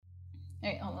All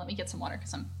right, hold on, let me get some water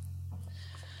because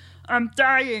I'm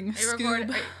dying. Are you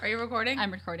recording? Are you recording?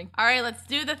 I'm recording. All right, let's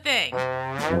do the thing.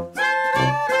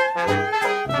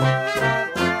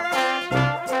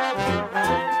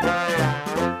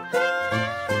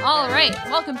 All right,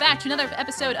 welcome back to another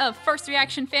episode of First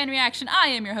Reaction Fan Reaction. I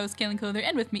am your host, Kaylin Clother,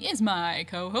 and with me is my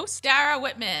co-host, Dara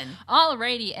Whitman.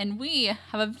 Alrighty, and we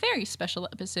have a very special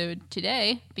episode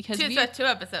today because Two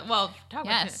episodes. Well,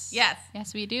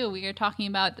 yes, we do. We are talking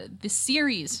about the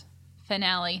series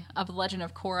finale of The Legend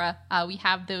of Korra. We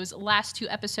have those last two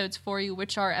episodes for you,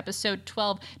 which are episode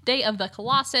 12, Day of the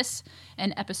Colossus,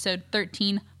 and episode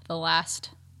 13, The Last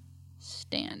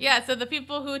Stand. Yeah, so the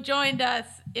people who joined us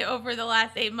over the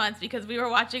last 8 months because we were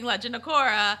watching Legend of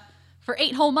Korra for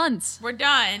 8 whole months. We're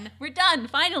done. We're done,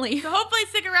 finally. So hopefully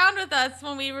stick around with us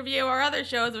when we review our other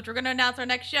shows, which we're going to announce our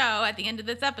next show at the end of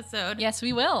this episode. Yes,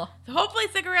 we will. So hopefully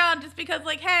stick around just because,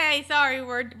 like, hey, sorry,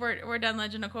 we're done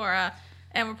Legend of Korra.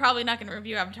 And we're probably not going to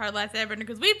review Avatar: The Last Airbender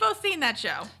because we've both seen that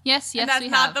show. Yes, and that's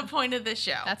not the point of this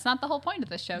show. That's not the whole point of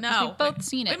this show. No. We've both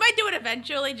seen it. We might do it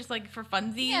eventually, just like for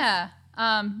funsies. Yeah.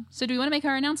 So do we want to make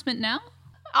our announcement now?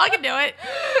 I can do it.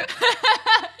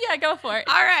 Yeah, go for it.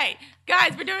 All right.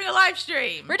 Guys, we're doing a live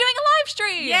stream. We're doing a live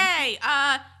stream. Yay.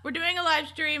 We're doing a live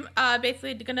stream.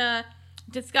 Basically going to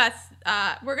discuss,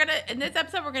 in this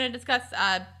episode, we're going to discuss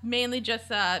mainly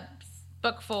just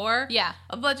book 4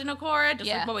 of Legend of Korra, just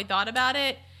like what we thought about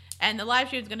it. And the live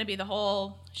stream is going to be the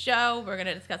whole show. We're going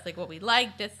to discuss like what we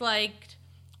liked, disliked,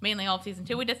 mainly all of season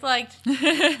 2 we disliked.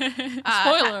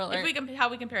 Spoiler alert. How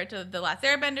we compare it to the Last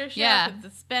Airbender show, Yeah. it's a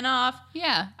spinoff.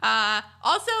 Yeah.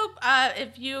 Also,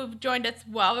 if you've joined us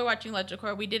while we're watching Legend of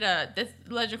Korra, we did this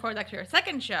Legend of Korra is actually our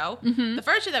second show. Mm-hmm. The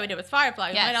first show that we did was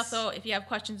Firefly. Yes. We might also, if you have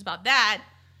questions about that,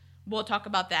 we'll talk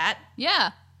about that.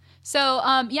 Yeah. So,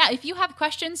 if you have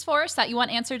questions for us that you want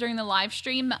answered during the live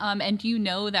stream, and you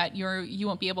know that you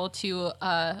won't be able to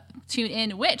tune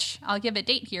in, which I'll give a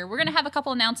date here. We're going to have a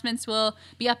couple announcements. We'll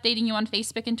be updating you on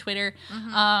Facebook and Twitter.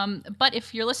 Mm-hmm. But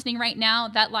if you're listening right now,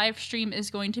 that live stream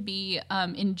is going to be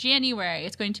in January.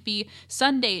 It's going to be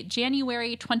Sunday,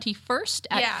 January 21st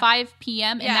at 5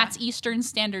 p.m., and that's Eastern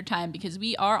Standard Time because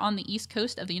we are on the East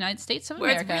Coast of the United States of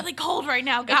America. It's really cold right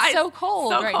now, guys. It's so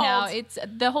cold right cold. now. It's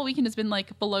the whole weekend has been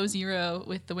like below zero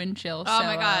with the wind chill. Oh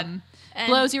my god!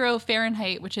 Below 0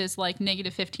 Fahrenheit, which is like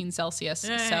negative 15 Celsius.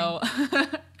 Dang. So,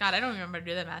 God, I don't remember to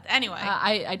do that math. Anyway,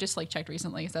 I just like checked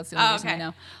recently, so that's the only reason I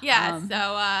know. Yeah.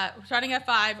 So starting at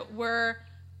 5, we're.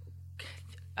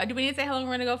 Do we need to say how long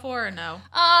we're gonna go for or no?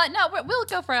 No, we'll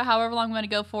go for however long we want to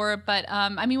go for. But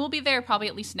we'll be there probably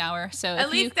at least an hour. So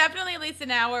definitely at least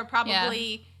an hour.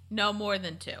 Probably. Yeah. No more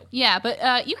than 2. Yeah,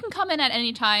 but you can come in at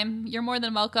any time. You're more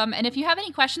than welcome. And if you have any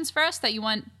questions for us that you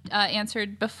want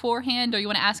answered beforehand or you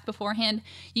want to ask beforehand,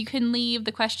 you can leave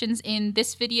the questions in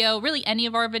this video, really any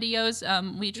of our videos.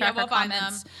 We track our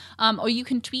comments. Or you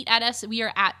can tweet at us. We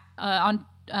are on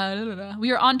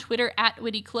Twitter at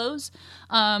WittyClose.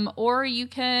 Or you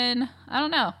can, I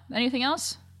don't know, anything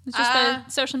else? It's just a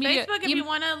social media. Facebook, if you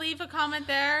want to leave a comment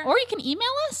there. Or you can email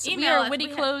us. We are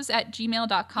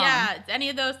wittyclose@gmail.com. Yeah, it's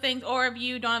any of those things. Or if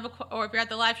you don't have or if you're at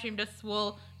the live stream,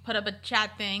 we'll put up a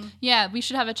chat thing. Yeah, we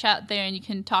should have a chat there and you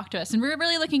can talk to us. And we're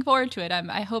really looking forward to it.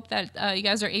 I hope that you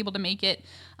guys are able to make it.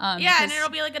 And it'll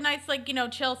be like a nice,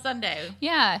 chill Sunday.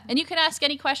 Yeah, and you can ask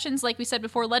any questions, like we said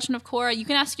before, Legend of Korra. You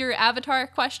can ask your Avatar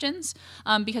questions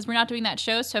because we're not doing that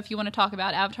show. So if you want to talk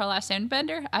about Avatar: Last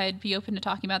Airbender, I'd be open to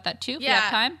talking about that too if you have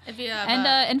time. If you have,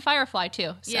 and Firefly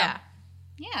too. So. Yeah.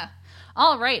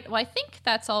 All right. Well, I think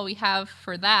that's all we have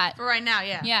for that. For right now,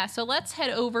 yeah. Yeah, so let's head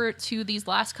over to these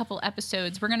last couple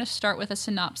episodes. We're going to start with a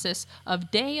synopsis of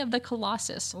Day of the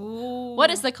Colossus. Ooh. What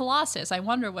is the Colossus? I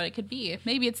wonder what it could be.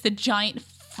 Maybe it's the giant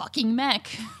fucking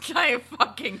mech. Giant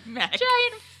fucking mech.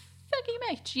 Giant fucking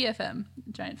mech. GFM.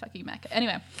 Giant fucking mech.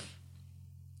 Anyway.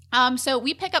 So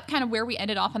we pick up kind of where we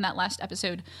ended off on that last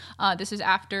episode. This is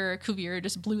after Kuvira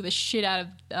just blew the shit out of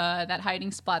that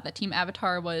hiding spot that Team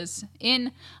Avatar was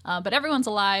in. But everyone's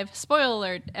alive. Spoiler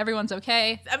alert, everyone's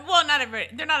okay. Well, not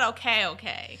everybody. They're not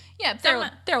okay. Yeah, they're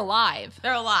alive.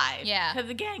 They're alive. Yeah. Because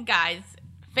again, guys,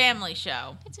 family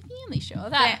show. It's a family show.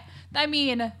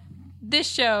 This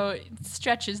show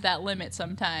stretches that limit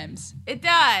sometimes. It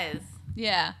does.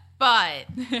 Yeah. But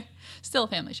still a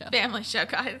family show. Family show,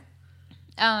 guys.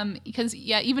 Because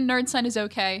even Nerd Son is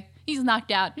okay. He's knocked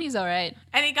out, but he's all right.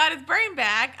 And he got his brain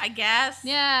back, I guess.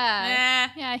 Yeah.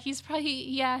 Yeah, he's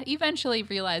probably, eventually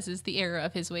realizes the error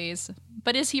of his ways.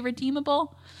 But is he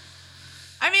redeemable?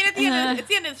 I mean, it's the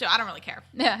end of the show. I don't really care.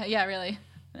 Yeah, really.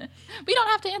 We don't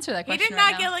have to answer that question. He did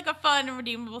not get like a fun and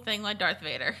redeemable thing like Darth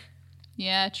Vader.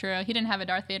 Yeah, true. He didn't have a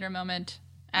Darth Vader moment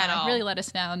at all. Really let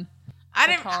us down. I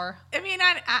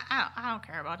don't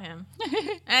care about him.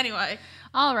 Anyway.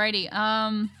 Alrighty.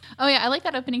 Oh yeah, I like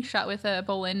that opening shot with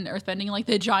Bolin earthbending like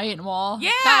the giant wall.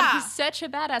 Yeah. He's such a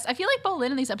badass. I feel like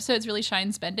Bolin in these episodes really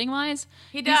shines bending wise.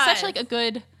 He does. He's such like a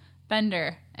good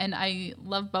bender, and I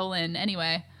love Bolin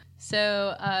anyway.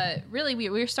 So really,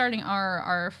 we're starting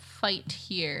our fight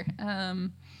here.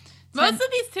 Most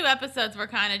of these 2 episodes were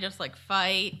kind of just like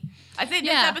fight. I think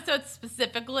this episode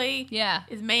specifically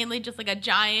is mainly just like a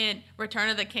giant Return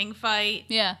of the King fight.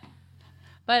 Yeah.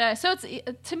 But so it's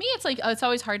to me it's like it's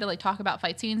always hard to like talk about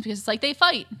fight scenes because it's like they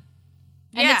fight.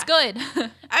 And it's good.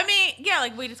 I mean, yeah,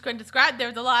 like we just couldn't describe.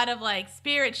 There's a lot of like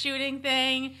spirit shooting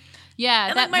thing. Yeah,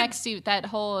 and that mech suit, that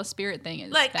whole spirit thing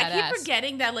is like badass. I keep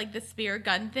forgetting that like the spirit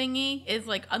gun thingy is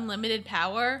like unlimited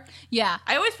power. Yeah,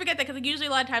 I always forget that because like usually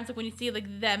a lot of times like when you see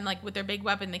like them like with their big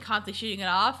weapon, they constantly shooting it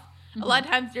off. Mm-hmm. A lot of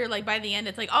times you're like by the end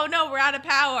it's like, oh no, we're out of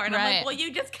power, and I'm like, well,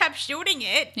 you just kept shooting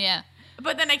it. Yeah.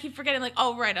 But then I keep forgetting, like,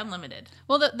 oh, right, unlimited.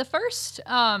 Well, the first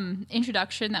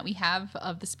introduction that we have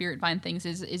of the spirit vine things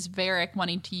is Varric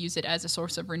wanting to use it as a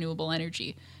source of renewable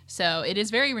energy. So it is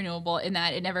very renewable in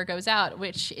that it never goes out,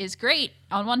 which is great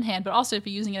on one hand, but also if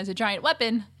you're using it as a giant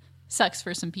weapon, sucks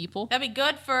for some people. That'd be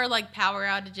good for, like, power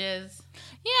outages.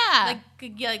 Yeah.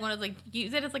 Like one of, like,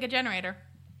 use it as, like, a generator.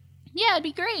 Yeah, it'd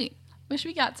be great. Wish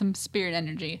we got some spirit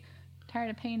energy. Tired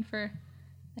of paying for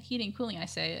the heating and cooling, I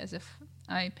say, as if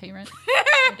I pay rent.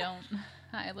 I don't.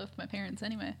 I live with my parents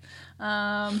anyway.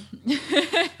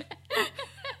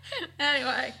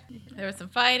 Anyway, there was some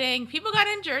fighting. People got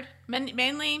injured,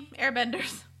 mainly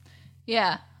airbenders.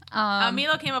 Yeah.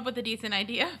 Milo came up with a decent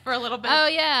idea for a little bit. Oh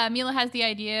yeah, Milo has the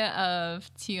idea of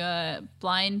to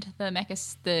blind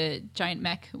the giant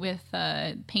mech with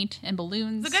paint and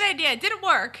balloons. It's a good idea. It didn't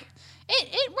work.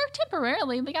 It worked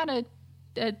temporarily. They got a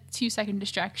 2-second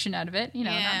distraction out of it. You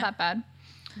know, not that bad.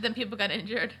 Then people got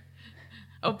injured.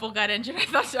 Opal got injured. I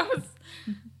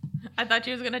thought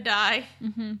she was gonna die.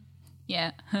 Mm-hmm.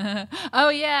 Yeah. Oh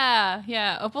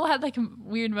yeah. Opal had like a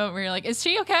weird moment where you're like, "Is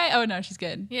she okay?" Oh no, she's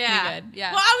good. Yeah. Good.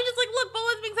 Yeah. Well, I was just like, "Look,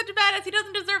 Bolin's being such a badass. He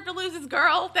doesn't deserve to lose his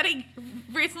girl that he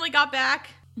recently got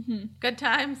back." Mm-hmm. Good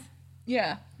times.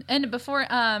 Yeah. And before,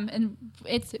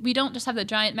 we don't just have the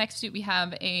giant mech suit. We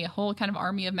have a whole kind of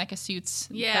army of mecha suits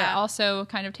that are also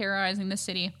kind of terrorizing the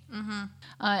city. Mm-hmm.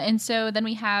 And so then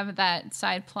we have that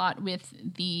side plot with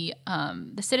the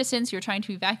citizens who are trying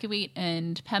to evacuate,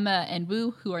 and Pema and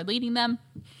Wu who are leading them.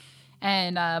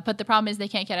 And but the problem is they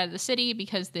can't get out of the city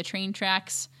because the train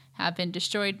tracks have been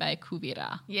destroyed by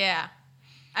Kuvira. Yeah.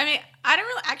 I mean, I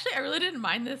really didn't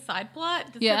mind this side plot.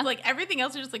 Just like everything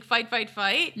else is just like fight,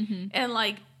 mm-hmm. and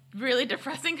like really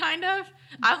depressing kind of.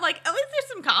 I'm like, at least there's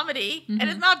some comedy, mm-hmm. and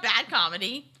it's not bad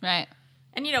comedy. Right.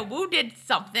 And Wu did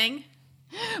something.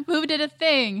 Wu did a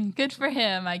thing. Good for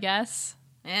him, I guess.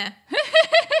 Yeah.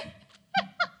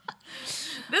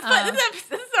 This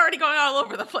is already going all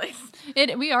over the place.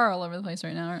 We are all over the place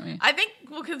right now, aren't we? I think,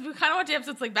 because we kind of want the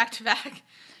episodes like back to back.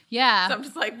 Yeah. So I'm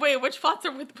just like, wait, which plots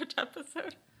are with which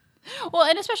episode? Well,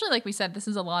 and especially like we said, this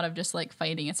is a lot of just like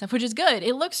fighting and stuff, which is good.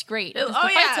 It looks great. The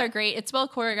fights are great. It's well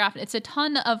choreographed. It's a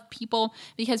ton of people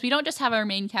because we don't just have our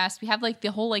main cast. We have like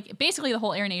the whole, like basically the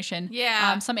whole Air Nation.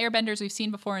 Yeah. Some airbenders we've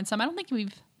seen before, and some I don't think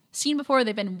we've seen before.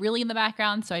 They've been really in the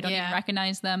background, so I don't even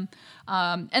recognize them.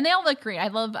 And they all look great. I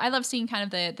love seeing kind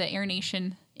of the Air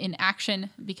Nation in action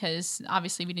because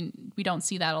obviously we don't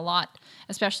see that a lot,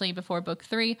 especially before book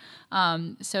 3.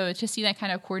 So to see that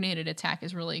kind of coordinated attack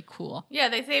is really cool. Yeah,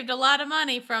 they saved a lot of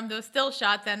money from those still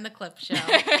shots and the clip show.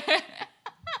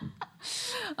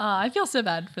 I feel so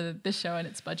bad for this show and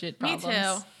its budget problems.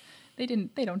 Me too.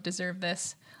 They don't deserve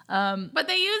this. But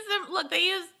they used them. Look, they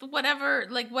used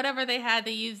whatever they had.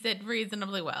 They used it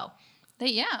reasonably well.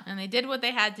 And they did what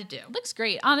they had to do. Looks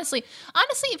great. Honestly,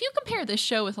 if you compare this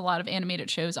show with a lot of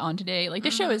animated shows on today, like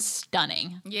this show is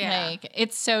stunning. Yeah. Like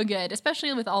it's so good,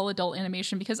 especially with all adult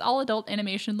animation because all adult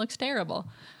animation looks terrible.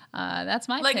 That's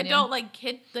my opinion.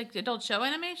 Adult show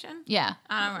animation? Yeah.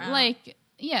 I don't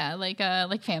know.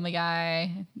 Like Family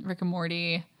Guy, Rick and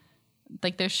Morty.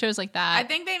 Like there's shows like that. I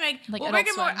think they make Rick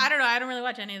and Morty. I don't know. I don't really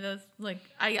watch any of those. Like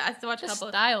I still watch a couple.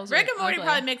 Styles. Rick and Morty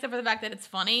probably makes up for the fact that it's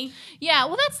funny. Yeah,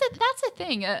 well that's the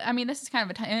thing. I mean, this is kind of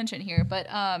a tangent here, but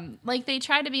like they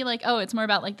try to be like, oh, it's more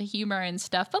about like the humor and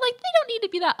stuff, but like they don't need to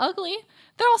be that ugly.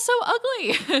 They're all so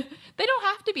ugly. They don't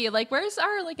have to be. Like, where's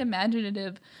our like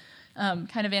imaginative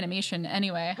kind of animation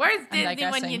anyway? Where's Disney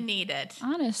when you need it?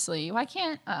 Honestly, why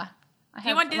can't Do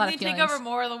you want Disney to take over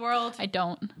more of the world? I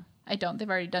don't. They've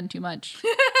already done too much.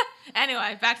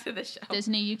 Anyway, back to the show.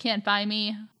 Disney, you can't buy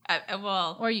me.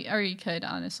 Well, or you could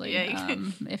honestly,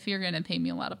 if you're gonna pay me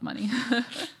a lot of money.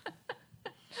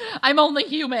 I'm only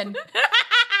human.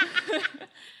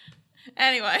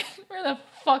 Anyway. Where the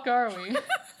fuck are we?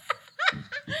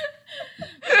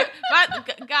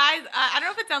 But guys, I don't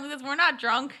know if it sounds like this. We're not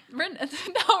drunk.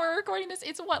 We're recording this.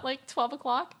 It's what, like 12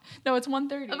 o'clock? No, it's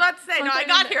 1:30. I'm about to say, no, I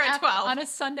got here at 12. On a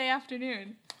Sunday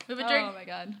afternoon. We have a drink. Oh my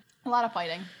god. A lot of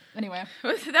fighting. Anyway.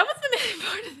 That was the main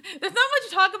part. There's not much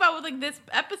to talk about with like this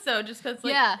episode just because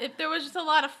like if there was just a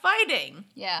lot of fighting.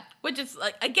 Yeah. Which is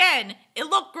like, again, it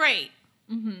looked great.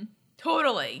 Mm-hmm.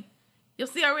 Totally. You'll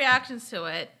see our reactions to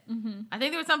it. Mm-hmm. I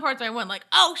think there were some parts where I went like,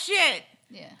 oh shit.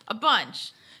 Yeah. A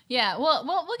bunch. Yeah, well,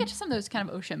 we'll get to some of those kind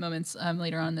of oh shit moments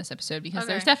later on in this episode because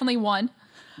there's definitely one.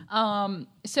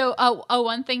 So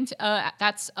one thing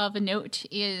that's of a note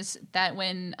is that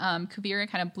when Kuvira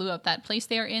kind of blew up that place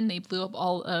they are in, they blew up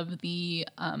all of the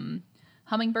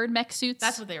hummingbird mech suits.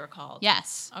 That's what they were called.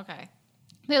 Yes. Okay.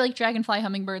 They're like dragonfly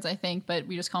hummingbirds, I think, but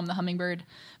we just call them the hummingbird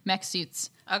mech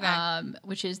suits. Okay.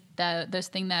 Which is this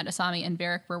thing that Asami and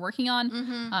Varrick were working on.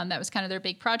 Mm-hmm. That was kind of their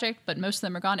big project, but most of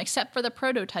them are gone except for the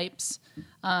prototypes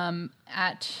and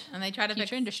they try to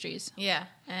Future Industries. Yeah,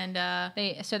 and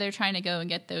they're trying to go and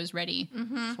get those ready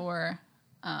for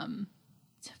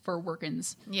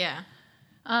work-ins. Yeah.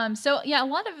 A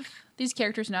lot of these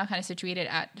characters are now kind of situated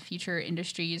at Future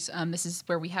Industries. This is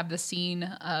where we have the scene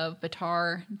of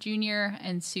Baatar Jr.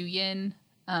 and Suyin,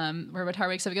 where Baatar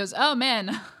wakes up and goes, "Oh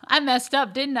man, I messed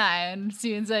up, didn't I?" And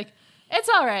Suyin's like, "It's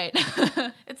all right."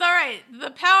 It's all right.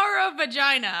 The power of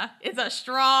vagina is a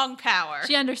strong power.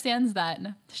 She understands that.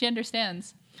 She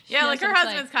understands. Yeah, like her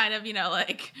husband's kind of,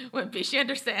 like, wimpy. She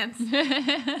understands.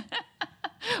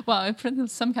 Well,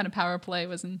 some kind of power play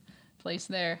was in place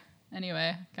there.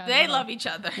 Anyway. God, they love each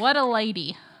other. What a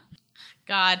lady.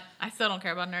 God, I still don't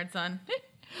care about Nerd Son.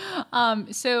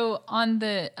 So on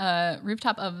the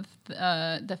rooftop of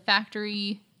the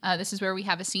factory, this is where we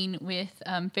have a scene with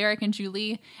Varrick and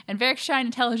Julie. And Varrick's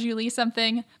trying to tell Julie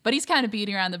something, but he's kind of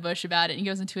beating around the bush about it. And he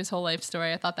goes into his whole life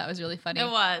story. I thought that was really funny. It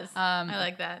was. I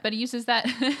like that. But he uses that.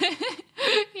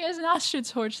 He has an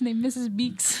ostrich horse named Mrs.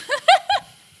 Beaks.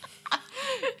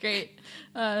 Great.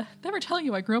 Never telling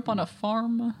you I grew up on a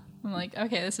farm. I'm like,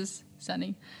 okay, this is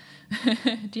sunny.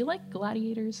 Do you like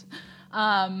gladiators?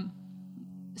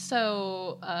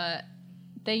 So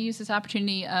they use this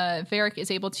opportunity. Varrick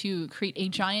is able to create a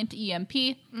giant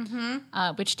EMP,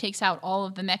 which takes out all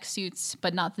of the mech suits,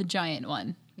 but not the giant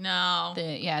one. No.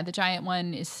 The giant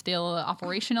one is still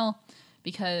operational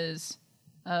because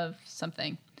of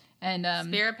something. And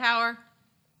spirit power.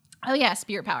 Oh yeah,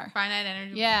 spirit power. Finite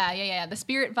energy. Yeah. The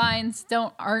spirit vines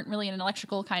aren't really an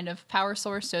electrical kind of power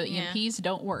source, so EMPs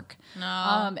don't work.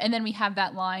 No. And then we have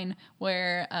that line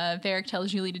where Varrick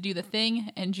tells Julie to do the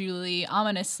thing, and Julie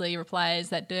ominously replies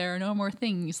that there are no more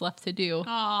things left to do.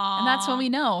 Aww. And that's when we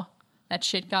know that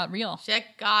shit got real. Shit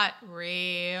got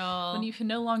real. When you can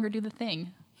no longer do the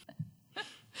thing.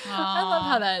 I love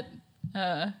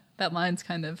how that line's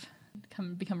kind of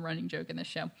become a running joke in this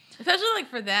show, especially like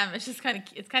for them. It's just kind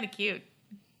of cute.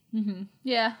 Mm-hmm.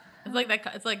 Yeah, it's like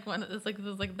that. It's like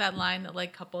that line that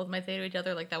like couples might say to each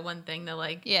other, like that one thing that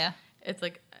like It's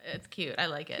like it's cute. I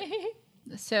like it.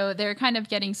 So they're kind of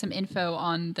getting some info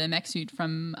on the mech suit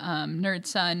from Nerd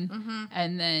Son,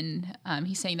 and then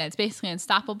he's saying that it's basically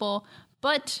unstoppable.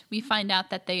 But we find out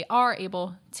that they are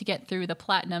able to get through the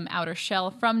platinum outer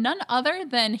shell from none other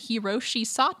than Hiroshi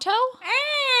Sato.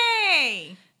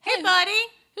 Hey, buddy.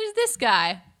 Who's this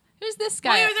guy? Well,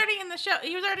 he was already in the show.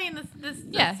 He was already in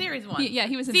this series one.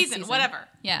 He was in the season. Whatever.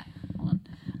 Yeah.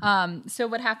 So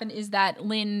what happened is that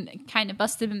Lynn kind of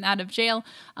busted him out of jail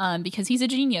because he's a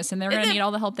genius and they're going to need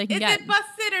all the help they can get. Is it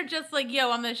busted or just like,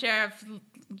 yo, I'm the sheriff,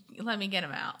 let me get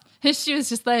him out? She was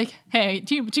just like, hey,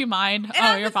 do you mind?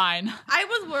 And you're fine. I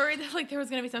was worried that like there was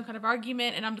going to be some kind of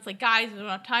argument, and I'm just like, guys, we don't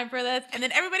have time for this. And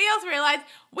then everybody else realized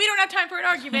we don't have time for an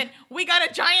argument. We got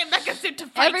a giant mecha suit to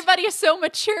fight. Everybody is so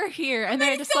mature here, and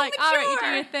they're just so like, all right, you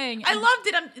do your thing. I loved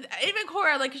it. Even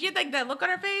Cora, like, she had like that look on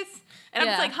her face, and I'm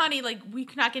just like, honey, like, we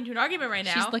cannot get into an argument right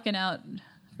now. She's looking out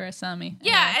for Asami.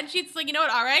 Yeah, and she's like, you know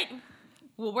what? All right,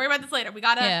 we'll worry about this later. We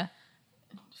gotta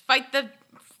fight the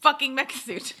fucking mecha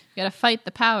suit. You gotta fight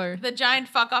the power. The giant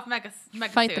fuck off mecha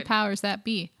fight suit. The powers that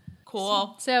be.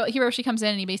 Cool. So Hiroshi comes in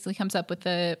and he basically comes up with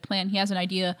the plan. He has an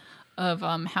idea of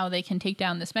how they can take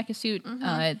down this mecha suit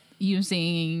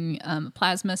using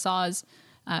plasma saws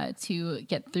to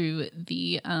get through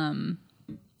the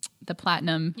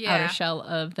platinum outer shell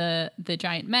of the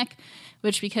giant mech,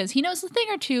 which because he knows a thing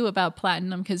or two about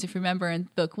platinum, because if you remember in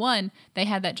book 1, they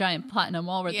had that giant platinum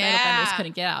wall where the metal benders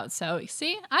couldn't get out. So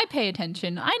see, I pay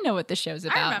attention. I know what the show's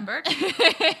about. I remembered.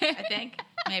 I think.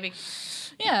 Maybe.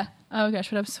 Yeah. Oh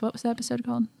gosh, what was the episode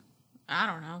called? I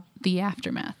don't know. The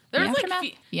Aftermath. There's the Aftermath?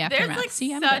 The Aftermath. Like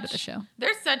See, I'm good at the show.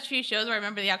 There's such few shows where I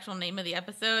remember the actual name of the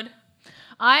episode.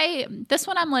 This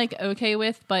one I'm like okay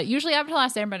with, but usually after the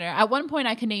Last Airbender, at one point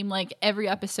I can name like every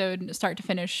episode start to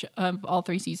finish of all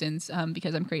 3 seasons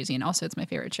because I'm crazy, and also it's my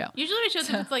favorite show. Usually with shows,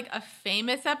 if it's like a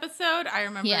famous episode, I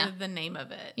remember the name of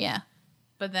it. Yeah.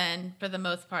 But then for the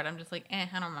most part, I'm just like, I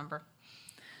don't remember.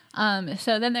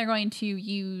 So then they're going to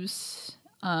use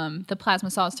the plasma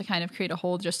saws to kind of create a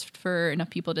hole just for enough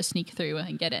people to sneak through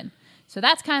and get in. So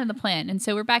that's kind of the plan. And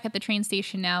so we're back at the train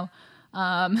station now.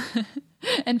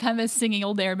 And Pema's singing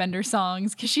old Airbender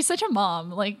songs because she's such a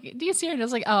mom. Like, do you see her and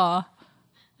it's like, oh,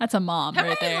 that's a mom Pema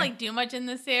right there. Didn't like do much in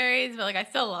this series, but like I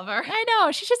still love her. I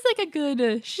know, she's just like a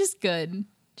good. She's just good.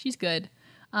 She's good.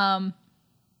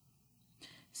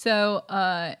 So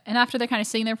and after they're kind of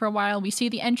sitting there for a while, we see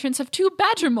the entrance of 2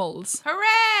 badger moles.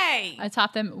 Hooray!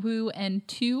 Atop them, Wu and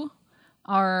Tu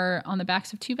are on the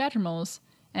backs of 2 badger moles,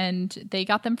 and they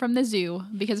got them from the zoo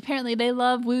because apparently they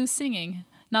love Wu singing.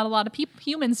 Not a lot of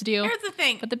humans do. Here's the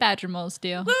thing. But the badger moles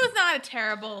do. Wu's not a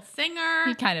terrible singer.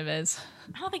 He kind of is.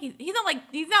 I don't think he's not,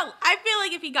 I feel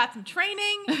like if he got some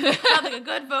training, got like a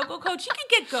good vocal coach, he could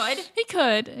get good. He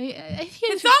could.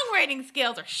 His songwriting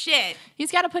skills are shit.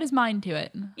 He's got to put his mind to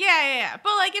it. Yeah.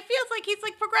 But like, it feels like he's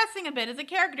like progressing a bit as a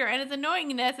character, and his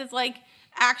annoyingness is like,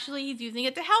 actually he's using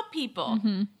it to help people.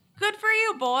 Mm-hmm. Good for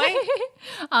you, boy.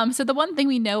 So the one thing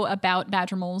we know about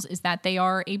badger moles is that they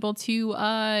are able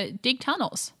to dig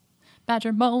tunnels.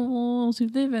 Badger moles who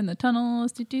live in the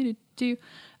tunnels. So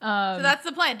that's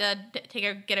the plan, to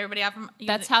get everybody out from.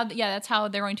 That's how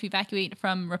they're going to evacuate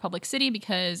from Republic City,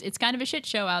 because it's kind of a shit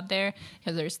show out there.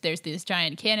 Because there's this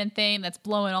giant cannon thing that's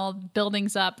blowing all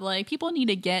buildings up. Like, people need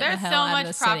to get the hell out of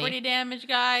the city. There's so much property damage,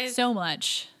 guys. So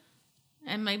much,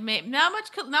 and like not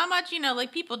much,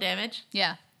 like people damage.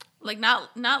 Yeah. Like, not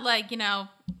like,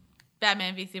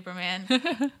 Batman v Superman.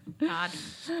 God.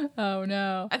 Oh,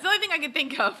 no. That's the only thing I can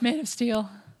think of. Man of Steel.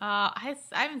 I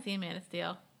haven't seen Man of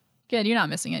Steel. Good, you're not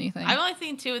missing anything. I've only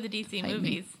seen 2 of the DC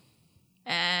movies.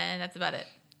 And that's about it.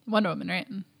 Wonder Woman, right?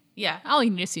 Yeah. All you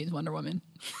need to see is Wonder Woman.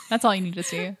 That's all you need to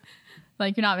see.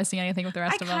 Like, you're not missing anything with the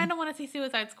rest of them. I kind of want to see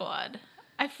Suicide Squad.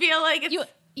 I feel like it's...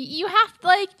 You have to,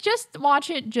 like, just watch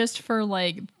it just for,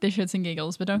 like, the shits and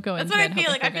giggles, but don't go into it. That's what I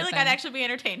feel like. I feel like I'd actually be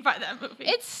entertained by that movie.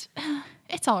 It's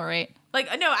all right. Like,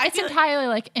 no, it's entirely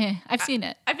like, I've seen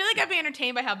it. I feel like I'd be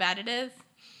entertained by how bad it is.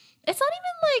 It's not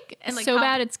even, like, so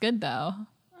bad it's good, though.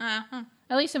 Uh-huh.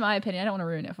 At least in my opinion. I don't want to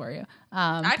ruin it for you.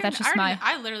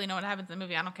 I literally know what happens in the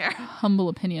movie. I don't care. Humble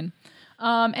opinion.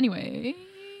 Anyway.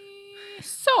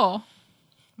 So.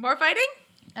 More fighting?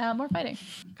 More fighting.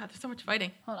 God, there's so much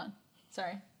fighting. Hold on.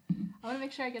 Sorry. I want to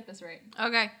make sure I get this right.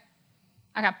 Okay.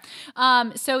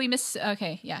 So we miss...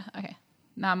 Okay, yeah, okay.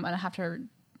 Now I'm going to have to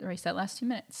erase that last 2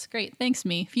 minutes. Great, thanks,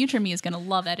 me. Future me is going to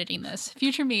love editing this.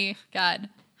 Future me, God.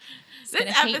 This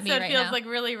episode feels like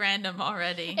really random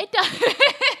already. It does.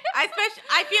 I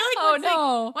feel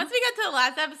like once we get to the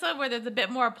last episode where there's a bit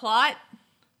more plot...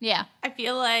 Yeah. I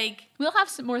feel like... We'll have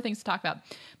some more things to talk about.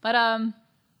 But,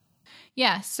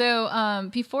 yeah, so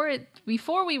before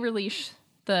we release...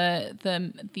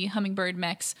 The hummingbird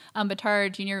mechs,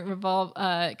 Bataar Jr.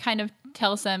 kind of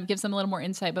gives them a little more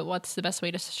insight, but what's the best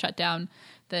way to shut down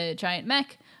the giant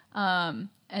mech? And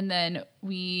then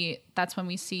that's when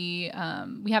we see,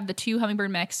 we have the 2 hummingbird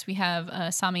mechs. We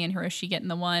have Sami and Hiroshi getting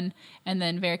the one, and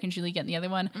then Varrick and Julie getting the other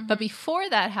one. Mm-hmm. But before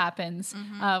that happens,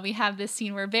 we have this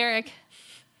scene where Varrick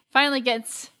finally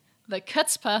gets the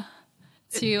chutzpah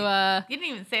to... you didn't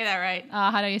even say that right.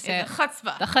 How do you say it? The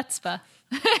chutzpah. The chutzpah.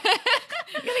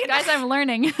 Guys, I'm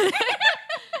learning. You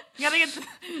gotta get.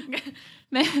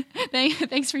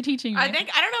 Thanks for teaching me. I don't know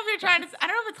if you're trying to. I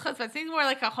don't know if it's chutzpah. It seems more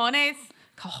like cajones.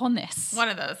 Cajones. One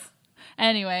of those.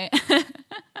 Anyway,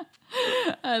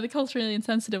 the culturally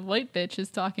insensitive white bitch is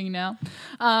talking now.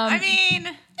 I mean,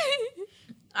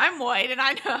 I'm white and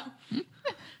I know.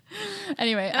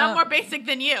 Anyway, and I'm more basic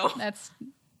than you. That's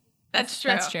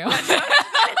true. That's true.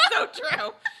 That is so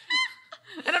true.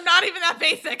 And I'm not even that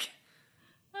basic.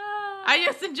 I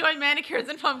just enjoy manicures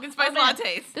and pumpkin spice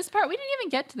lattes. This part, we didn't even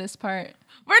get to this part.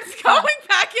 We're just going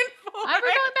back and forth. We're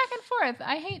going back and forth.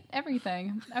 I hate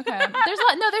everything. Okay.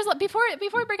 Before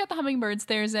we break out the hummingbirds,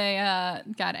 there's a,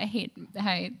 God,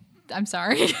 I'm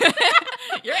sorry.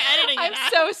 You're editing it. I'm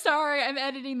so sorry. I'm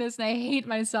editing this and I hate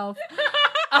myself.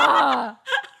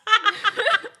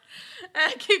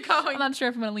 Keep going. I'm not sure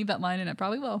if I'm going to leave that line in. I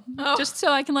probably will. Oh. Just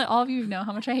so I can let all of you know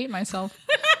how much I hate myself.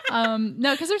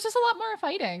 No, because there's just a lot more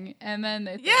fighting. And then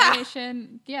the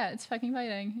animation, it's fucking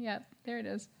fighting. Yeah, there it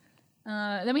is.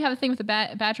 Then we have a thing with the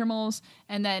Badger moles,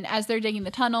 and then as they're digging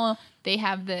the tunnel, they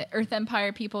have the Earth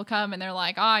Empire people come, and they're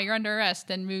like, you're under arrest,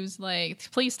 and Mu's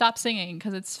like, please stop singing,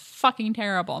 because it's fucking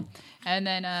terrible. And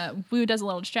then Wu does a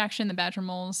little distraction, the Badger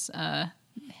moles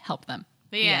help them.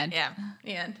 The end. Yeah,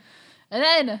 the end. And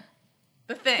then...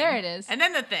 the thing. There it is. And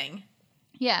then the thing.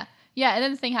 Yeah, and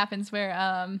then the thing happens where,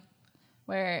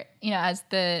 as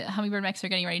the hummingbird mechs are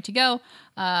getting ready to go,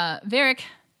 Varric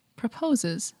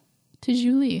proposes to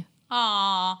Julie.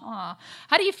 Aww.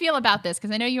 How do you feel about this?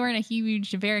 Because I know you weren't a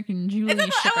huge Varric and Julie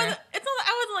shipper.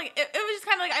 It was just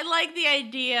kind of like, I like the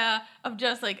idea of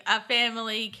just like a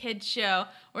family kid show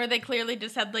where they clearly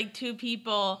just had like two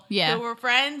people who were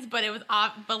friends, but it was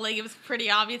it was pretty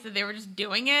obvious that they were just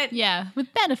doing it. Yeah,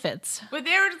 with benefits. But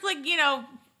they were just like,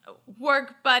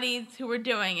 work buddies who were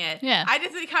doing it. Yeah. I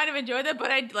just kind of enjoyed it, but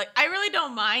I really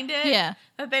don't mind it. Yeah.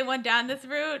 That they went down this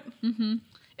route. Mm-hmm.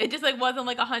 It just like wasn't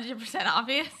like 100%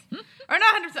 obvious, or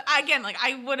not 100%. Again, like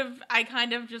I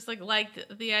kind of just like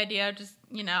liked the idea of just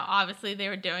obviously they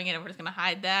were doing it and we're just gonna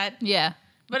hide that. Yeah,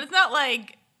 but it's not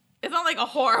like a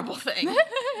horrible thing.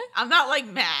 I'm not like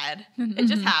mad. It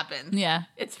just happens. Yeah,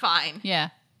 it's fine. Yeah,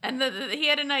 and he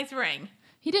had a nice ring.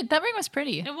 He did. That ring was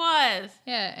pretty. It was.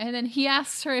 Yeah, and then he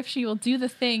asks her if she will do the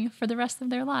thing for the rest of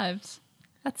their lives.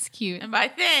 That's cute. And by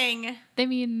thing, they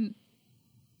mean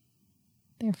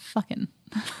they're fucking.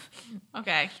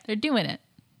 Okay. They're doing it.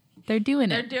 They're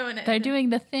doing it. They're doing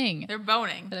the thing. They're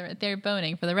boning. They're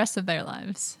boning for the rest of their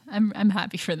lives. I'm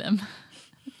happy for them.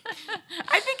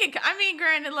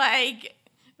 Granted, like,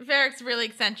 Varric's really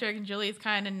eccentric and Julie's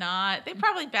kind of not. They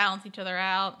probably balance each other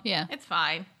out. Yeah. It's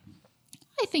fine.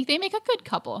 I think they make a good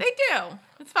couple. They do.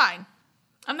 It's fine.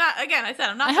 I'm not.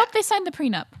 I hope they signed the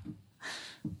prenup.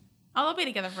 Oh, they'll be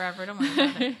together forever. Don't worry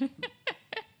about it.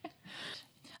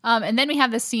 And then we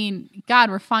have this scene. God,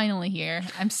 we're finally here.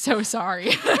 I'm so sorry.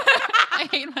 I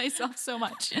hate myself so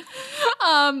much.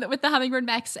 With the hummingbird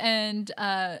mechs, and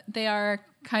they are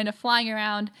kind of flying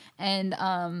around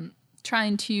and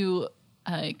trying to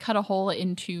cut a hole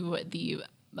into the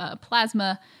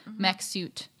plasma mech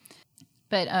suit.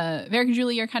 But Varric and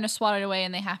Julie are kind of swatted away,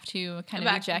 and they have to kind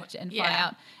of eject and fly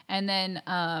out. And then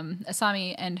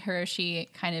Asami and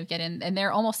Hiroshi kind of get in, and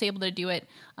they're almost able to do it.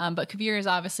 But Kavir is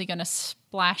obviously going to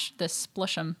splash the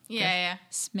splish'em. Yeah.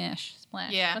 Splash.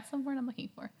 Yeah. What's the word I'm looking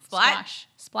for? Splash.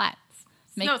 Splat.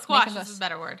 Squash is a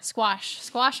better word.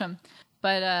 Squash him.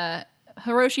 But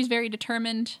Hiroshi's very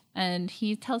determined, and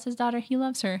he tells his daughter he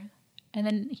loves her. And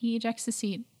then he ejects the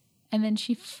seat, and then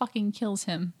she fucking kills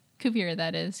him. Kuvira,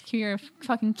 that is. Kuvira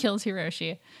fucking kills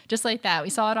Hiroshi. Just like that.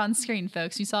 We saw it on screen,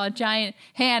 folks. We saw a giant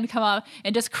hand come up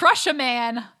and just crush a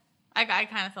man. I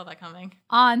kind of saw that coming.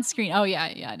 On screen. Oh,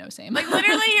 yeah, no, same. Like,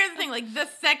 literally, here's the thing. Like, the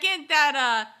second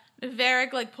that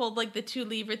Varric, like, pulled, like, the two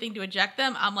lever thing to eject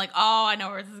them, I'm like, oh, I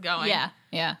know where this is going. Yeah.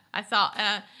 I saw,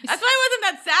 that's why I wasn't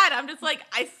that sad. I'm just like,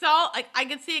 I saw, like, I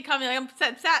could see it coming. Like, I'm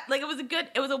sad. Like, it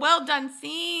was a well-done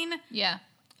scene. Yeah.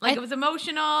 Like, it was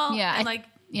emotional. Yeah. And,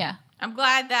 yeah. I'm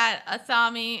glad that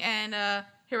Asami and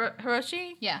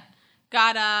Hiroshi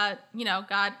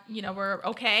were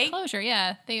okay. Closure,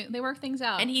 yeah. They work things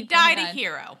out. And he died a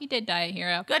hero. He did die a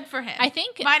hero. Good for him. I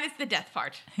think minus the death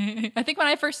part. I think when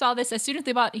I first saw this, as soon as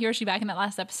they brought Hiroshi back in that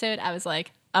last episode, I was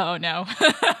like, oh no.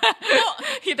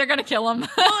 They're gonna kill him.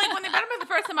 Well, like when they brought him back the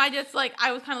first time, I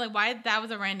was kind of like, why? That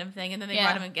was a random thing. And then they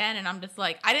brought him again, and I'm just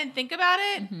like, I didn't think about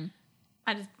it. Mm-hmm.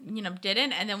 I just,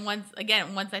 didn't. And then once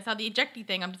I saw the ejecting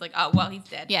thing, I'm just like, oh, well, he's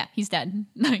dead. Yeah, he's dead.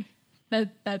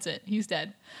 That's it. He's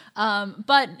dead.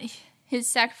 But his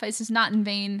sacrifice is not in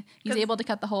vain. He's able to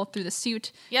cut the hole through the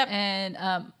suit. Yep. And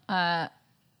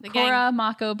Korra,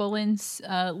 Mako, Bolin,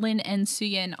 Lin, and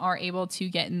Suyin are able to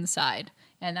get inside.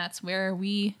 And that's where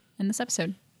we end this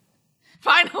episode.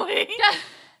 Finally.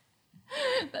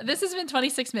 This has been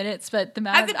 26 minutes, but the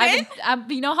amount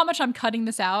you know how much I'm cutting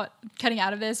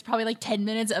out of this? Probably like 10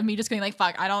 minutes of me just going like,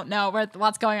 fuck, I don't know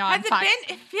what's going on. Has it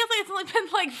been? It feels like it's only been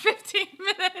like 15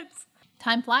 minutes.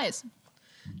 Time flies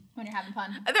when you're having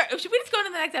fun. Should we just go to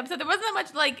the next episode? There wasn't that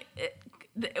much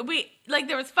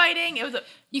there was fighting.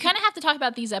 You kind of have to talk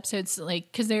about these episodes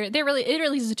because it really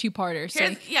is a two-parter. So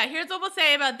here's what we'll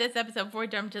say about this episode before we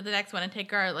jump to the next one and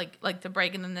take our like to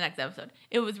break and then the next episode.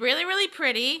 It was really, really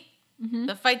pretty. Mm-hmm.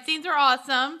 The fight scenes were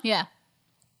awesome. Yeah.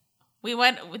 We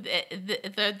went with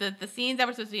the scenes that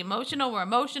were supposed to be emotional were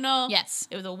emotional. Yes.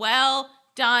 It was a well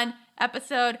done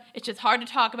episode. It's just hard to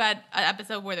talk about an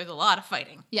episode where there's a lot of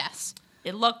fighting. Yes.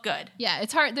 It looked good. Yeah,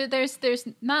 it's hard. There's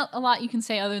not a lot you can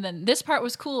say other than this part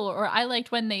was cool, or I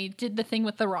liked when they did the thing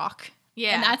with the rock.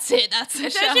 Yeah. And that's it. That's the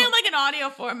it's show. Especially in like an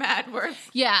audio format where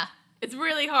it's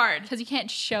really hard. Because you can't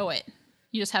show it.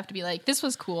 You just have to be like, this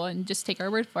was cool, and just take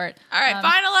our word for it. All right,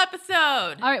 final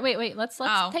episode. All right, wait. Let's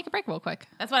take a break real quick.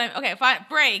 That's what okay,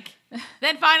 break.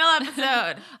 Then final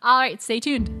episode. All right, stay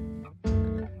tuned.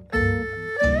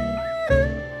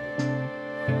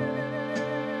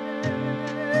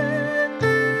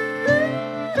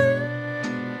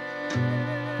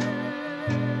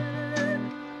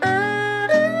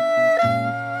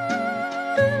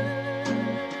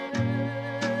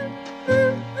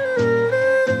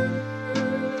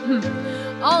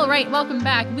 All right, welcome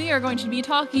back. We are going to be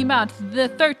talking about the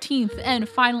 13th and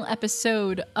final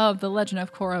episode of The Legend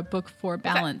of Korra, Book 4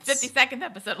 Balance. 52nd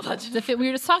episode of Legend. We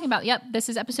were just talking about, this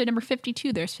is episode number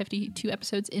 52. There's 52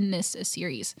 episodes in this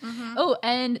series. Mm-hmm. Oh,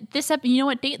 and you know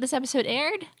what date this episode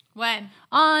aired? When?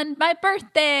 On my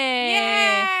birthday!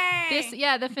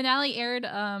 Yay! The finale aired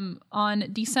on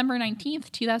December 19th,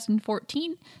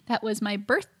 2014. That was my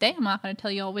birthday. I'm not going to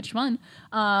tell you all which one.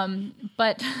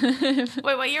 But... Wait,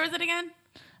 what year was it again?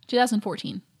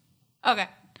 2014. Okay.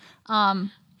 Why?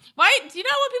 Do you know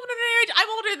what people do their age? I'm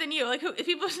older than you. Like, if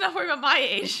people should not worry about my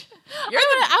age.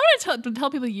 I want to tell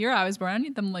people the year I was born. I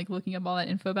need them looking up all that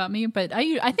info about me. But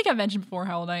I think I mentioned before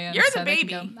how old I am. You're the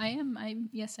baby. I am.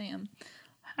 Yes, I am.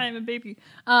 I'm a baby.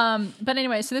 But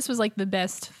anyway, so this was like the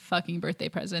best fucking birthday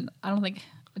present. I don't think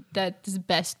that is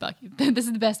this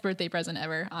is the best birthday present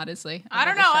ever, honestly. I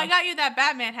don't know. I got you that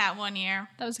Batman hat one year.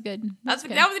 That was good. That was I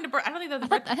don't think that was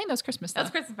I think that was Christmas, though. That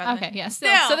was Christmas present. Okay, yeah.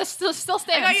 So this still stands.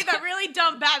 I got you that really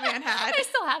dumb Batman hat. I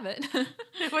still have it.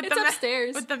 It's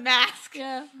upstairs. With the mask.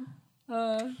 Yeah.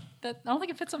 I don't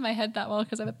think it fits on my head that well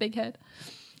because I have a big head.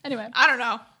 Anyway. I don't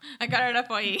know. I got it at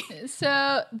FYE.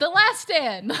 So, The Last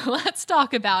Stand. Let's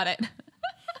talk about it.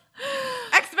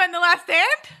 X-Men The Last Stand?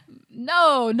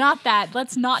 No, not that.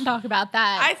 Let's not talk about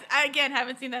that. I again,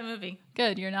 haven't seen that movie.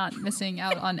 Good. You're not missing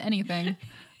out on anything.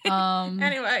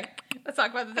 Anyway, let's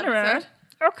talk about this episode.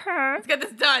 Okay. Let's get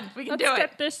this done. We can do it. Let's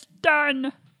get this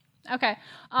done. Okay.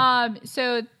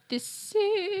 So this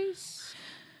is...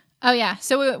 Oh, yeah.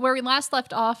 So where we last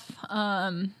left off...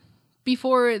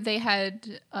 before they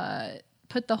had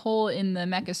put the hole in the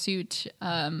mecha suit,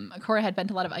 Korra had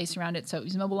bent a lot of ice around it, so it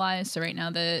was immobilized. So right now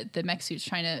the mech suit's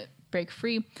trying to break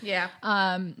free. Yeah.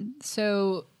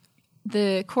 So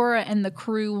the Korra and the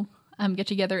crew get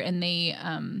together and they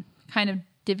kind of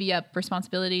divvy up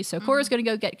responsibilities. So Korra's going to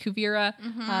go get Kuvira.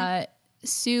 Mm-hmm.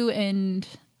 Sue and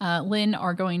Lin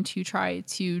are going to try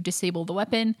to disable the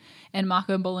weapon, and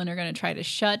Mako and Bolin are going to try to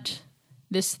shut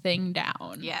this thing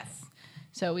down. Yes.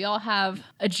 So we all have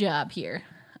a job here.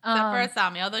 Except for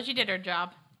Asami, although she did her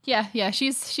job. Yeah,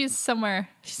 she's somewhere.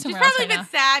 She's probably a bit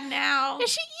sad now.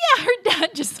 Yeah, her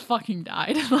dad just fucking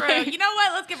died. You know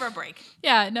what? Let's give her a break.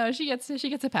 Yeah, no, she gets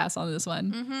a pass on this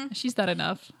one. Mm-hmm. She's done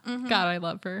enough. Mm-hmm. God, I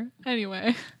love her.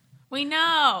 Anyway. We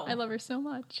know. I love her so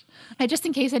much. And just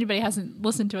in case anybody hasn't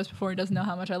listened to us before and doesn't know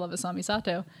how much I love Asami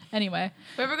Sato. Anyway.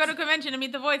 If we ever go to a convention and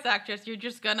meet the voice actress, you're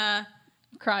just gonna...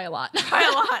 Cry a lot.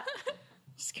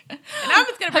 And I'm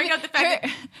just gonna bring up the fact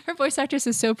that her voice actress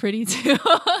is so pretty too.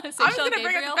 I'm just gonna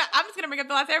bring up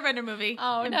the last Airbender movie.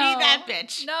 Oh and no! Be that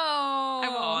bitch. No,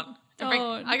 I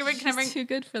won't. She's too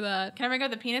good for that. Can I bring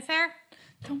up the penis hair?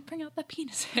 Don't bring out the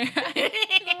penis hair. The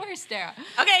worst, Sarah.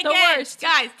 Okay, guys,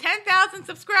 10,000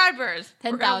 subscribers.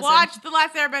 10,000. We're gonna watch the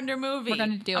last Airbender movie. We're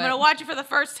gonna do it. I'm gonna watch it for the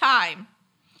first time.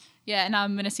 Yeah, and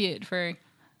I'm gonna see it for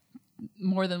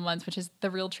more than once, which is the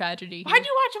real tragedy. Why'd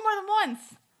you watch it more than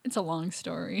once? It's a long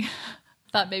story.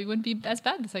 Thought maybe it wouldn't be as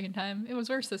bad the second time. It was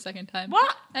worse the second time.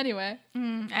 What? Anyway.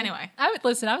 Anyway. I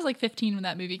was like 15 when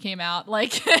that movie came out.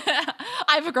 Like,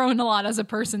 I've grown a lot as a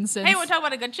person since. Hey, want to talk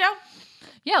about a good show?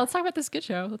 Yeah, let's talk about this good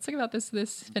show. Let's talk about this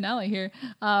finale here.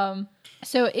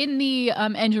 So in the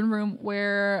engine room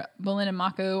where Bolin and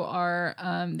Mako are,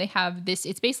 they have this,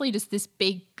 it's basically just this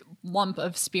big lump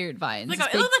of spirit vines. It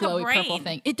looks like a brain. Purple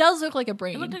thing. It does look like a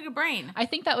brain. It looked like a brain. I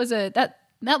think that was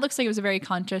that looks like it was a very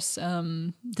conscious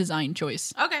design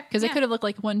choice. Okay. Because it could have looked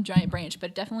like one giant branch, but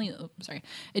it definitely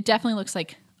looks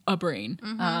like a brain,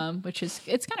 which is,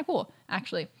 it's kind of cool,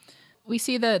 actually. We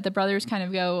see the brothers kind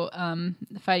of go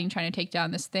fighting, trying to take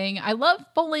down this thing. I love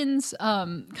Bolin's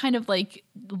kind of like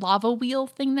lava wheel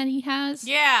thing that he has.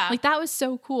 Yeah. Like, that was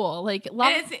so cool. Like,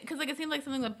 because it seemed like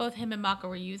something that both him and Mako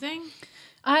were using.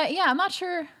 Yeah, I'm not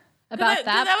sure about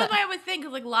that. That was what I would think,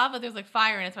 because like lava, there's like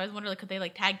fire in it, so I was wondering, like, could they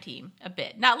like tag team a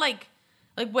bit? Not like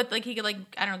what, like he could, like,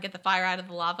 I don't know, get the fire out of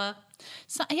the lava.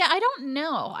 So yeah, I don't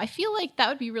know. I feel like that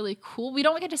would be really cool. We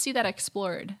don't get to see that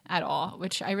explored at all,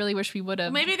 which I really wish we would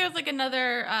have. Well, maybe there's like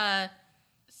another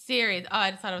series. Oh,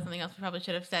 I just thought it was something else we probably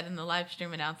should have said in the live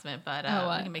stream announcement, but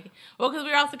we can make it. Well, because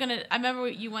we were also gonna. I remember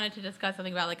you wanted to discuss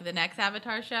something about like the next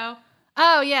Avatar show.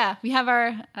 Oh yeah, we have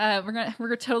our.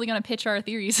 We're totally gonna pitch our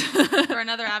theories for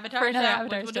another Avatar.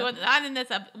 Avatar. We'll do it. Not in this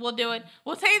up. We'll do it.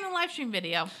 We'll say it in the live stream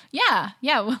video. Yeah.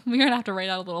 We're gonna have to write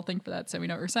out a little thing for that so we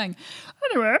know what we're saying.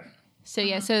 Anyway. So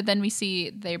yeah. So then we see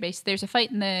there's a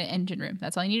fight in the engine room.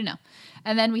 That's all you need to know.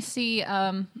 And then we see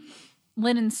Lin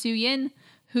and Suyin,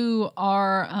 who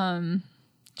are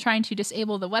trying to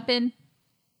disable the weapon.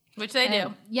 Which they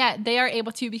do. Yeah, they are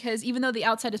able to, because even though the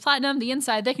outside is platinum, the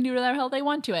inside, they can do whatever the hell they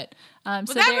want to it.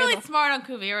 Was that really smart on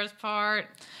Kuvira's part?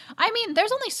 I mean,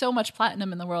 there's only so much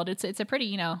platinum in the world. It's a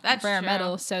pretty, That's rare true.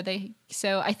 metal. So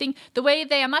I think the way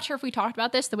I'm not sure if we talked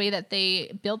about this, the way that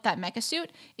they built that mecha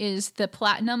suit is the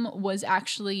platinum was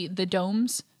actually the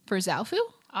domes for Zaofu.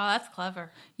 Oh, that's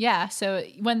clever. Yeah, so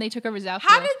when they took over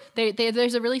Zaofu,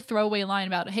 there's a really throwaway line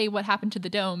about, hey, what happened to the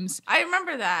domes? I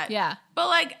remember that. Yeah.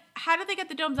 But, how did they get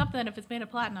the domes up then if it's made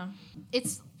of platinum?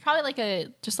 It's probably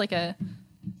so it's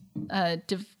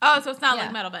not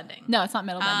like metal bending. No, it's not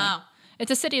metal bending.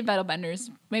 It's a city of metal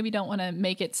benders. Maybe don't want to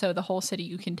make it so the whole city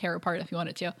you can tear apart if you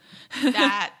wanted to.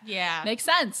 That, yeah. Makes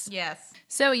sense. Yes.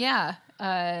 So, yeah,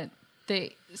 that's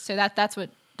what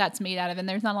that's made out of, and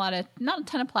there's not a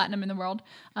ton of platinum in the world.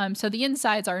 So the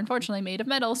insides are unfortunately made of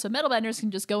metal, so metal benders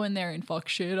can just go in there and fuck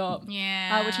shit up.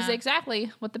 Yeah. Which is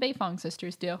exactly what the Beifong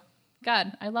sisters do.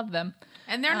 God, I love them.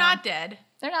 And they're not dead.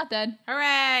 They're not dead.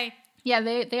 Hooray. Yeah,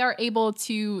 they are able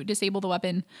to disable the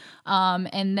weapon,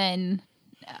 and then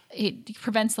it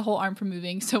prevents the whole arm from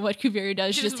moving. So what Kuvira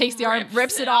does, she just takes the arm,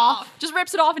 rips it off,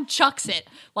 and chucks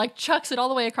it all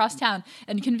the way across town.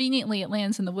 And conveniently, it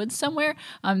lands in the woods somewhere.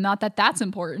 Not that that's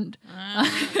important.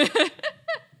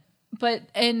 But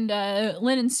Lin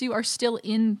and Sue are still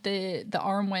in the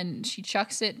arm when she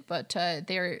chucks it, but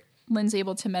Lin's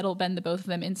able to metal bend the both of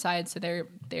them inside, so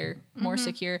they're more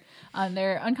secure.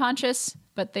 They're unconscious,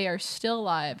 but they are still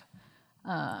alive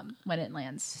when it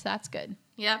lands. So that's good.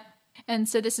 Yep. And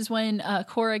so this is when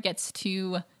Korra gets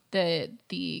to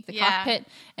the cockpit,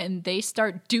 and they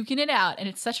start duking it out, and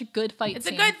it's such a good fight. It's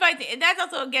a good fight. And that's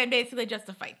also, again, basically just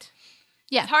a fight.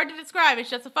 Yeah. It's hard to describe. It's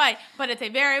just a fight, but it's a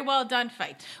very well done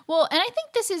fight. Well, and I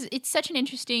think it's such an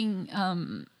interesting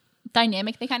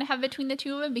dynamic they kind of have between the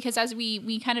two of them, because as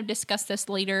we kind of discuss this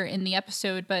later in the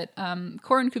episode, but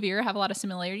Korra and Kuvira have a lot of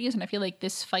similarities, and I feel like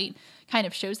this fight kind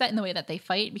of shows that in the way that they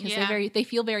fight, because they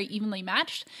feel very evenly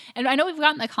matched. And I know we've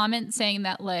gotten a comment saying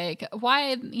that, like,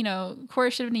 why Korra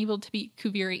should have been able to beat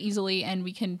Kuvira easily, and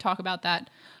we can talk about that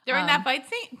during that fight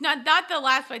scene, not the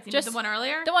last fight scene, but the one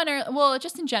earlier. Well,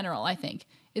 just in general, I think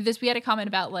we had a comment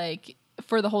about, like,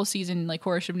 for the whole season, like,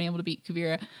 Korra should have been able to beat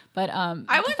Kuvira. But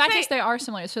the fact is they are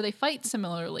similar. So they fight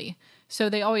similarly. So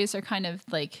they always are kind of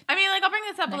like... I mean, like, I'll bring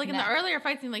this up, but, like, in the earlier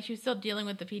fight scene, like, she was still dealing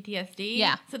with the PTSD.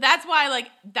 Yeah. So that's why, like,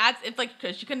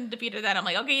 because she couldn't defeat her then, I'm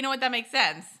like, okay, you know what, that makes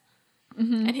sense.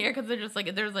 Mm-hmm. And here, because they're just,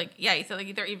 like, there's, like, yeah, so,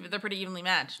 like, they're pretty evenly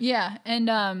matched. Yeah,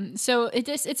 and so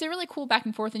it's a really cool back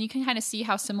and forth, and you can kind of see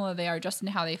how similar they are just in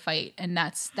how they fight, and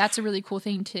that's a really cool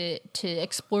thing to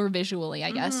explore visually,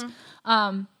 I guess.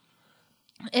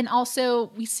 And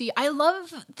also we see, I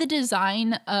love the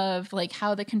design of, like,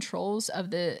 how the controls of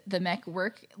the mech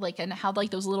work, like, and how, like,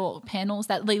 those little panels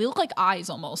that they look like eyes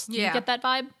almost. Do you get that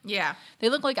vibe? Yeah. They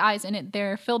look like eyes, and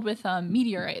they're filled with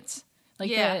meteorites.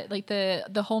 Like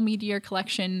the whole meteor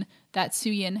collection that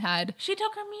Suyin had. She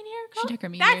took her meteor? She took her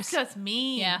meteors. That's just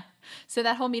mean. Yeah. So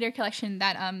that whole meteor collection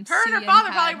that her and her father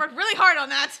probably worked really hard on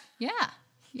that.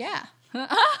 Yeah.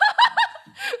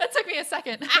 That took me a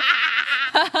second.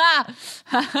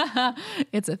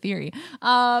 It's a theory.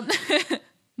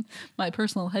 My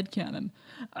personal headcanon.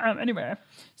 Anyway.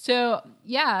 So,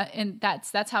 yeah, and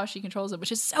that's how she controls it,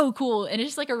 which is so cool. And it's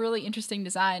just, like, a really interesting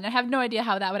design. I have no idea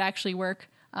how that would actually work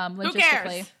logistically. Who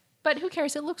cares? But who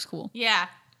cares? It looks cool. Yeah.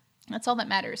 That's all that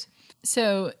matters.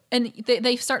 So, and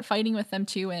they start fighting with them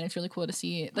too, and it's really cool to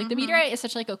see. Like, the meteorite is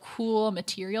such, like, a cool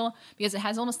material because it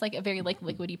has almost, like, a very, like,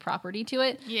 liquidy property to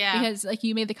it. Yeah. Because, like,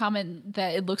 you made the comment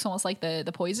that it looks almost like the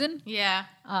poison. Yeah.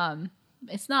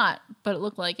 It's not, but it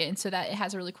looked like it, and so that it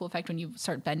has a really cool effect when you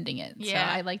start bending it. Yeah.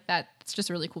 So I like that. It's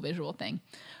just a really cool visual thing.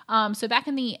 So back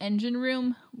in the engine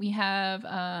room, we have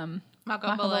Mako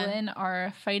Bolin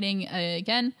are fighting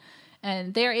again,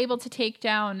 and they are able to take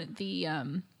down the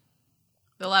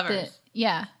levers.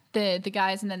 The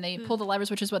guys, and then they pull the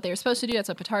levers, which is what they were supposed to do. That's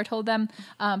what Patar told them.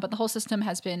 But the whole system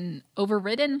has been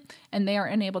overridden, and they are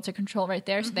unable to control right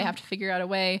there. So they have to figure out a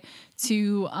way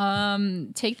to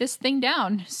take this thing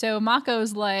down. So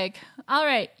Mako's like, all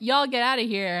right, y'all get out of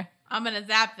here. I'm going to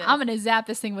zap this. I'm going to zap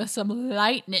this thing with some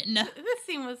lightning. This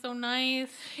scene was so nice.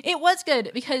 It was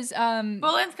good because...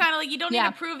 Bolin's kind of like, you don't need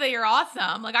to prove that you're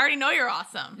awesome. Like, I already know you're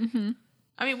awesome. Mm-hmm.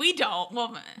 I mean, we don't.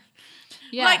 Well,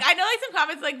 Yeah. Like, I know, like, some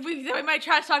comments, like, we might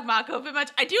trash talk Mako a bit much.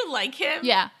 I do like him.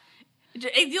 Yeah. The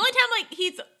only time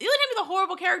he's a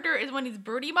horrible character is when he's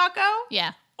broody Mako.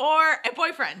 Yeah. Or a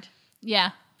boyfriend.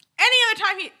 Yeah. Any other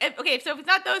time so if it's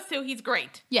not those two, he's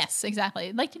great. Yes,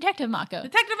 exactly. Like Detective Mako.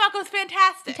 Detective Mako is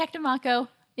fantastic. Detective Mako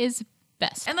is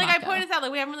best. And, like, Mako. I pointed out,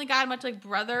 like, we haven't really gotten much, like,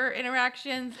 brother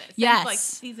interactions since, like,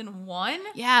 season 1.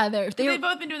 Yeah, they've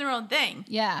both been doing their own thing.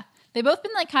 Yeah. They've both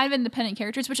been, like, kind of independent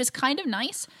characters, which is kind of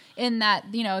nice in that,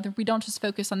 you know, we don't just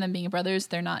focus on them being brothers.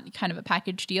 They're not kind of a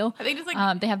package deal. I think just,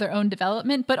 like... they have their own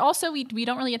development, but also we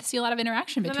don't really get to see a lot of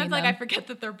interaction between them. Sometimes, like, I forget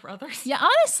that they're brothers. Yeah,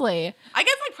 honestly. I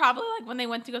guess, like, probably, like, when they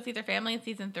went to go see their family in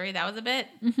season 3, that was a bit...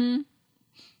 Mm-hmm.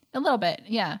 A little bit,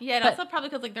 yeah. Yeah, and also probably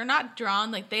because, like, they're not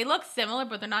drawn... Like, they look similar,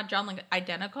 but they're not drawn, like,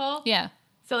 identical. Yeah.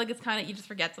 So, like, it's kind of... You just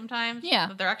forget sometimes. Yeah.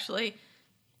 That they're actually...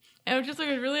 And it was just, like,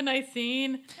 a really nice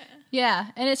scene. Yeah,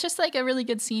 and it's just like a really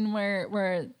good scene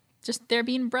where just they're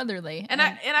being brotherly. And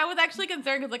I was actually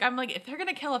concerned because, like, I'm like, if they're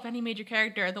gonna kill off any major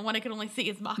character, the one I could only see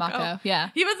is Mako.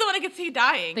 Yeah. He was the one I could see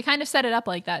dying. They kind of set it up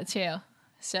like that too.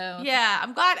 So yeah,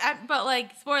 I'm glad. But,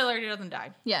 like, spoiler, he doesn't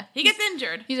die. Yeah, he gets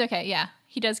injured. He's okay. Yeah.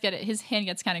 He does get it. His hand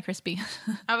gets kind of crispy.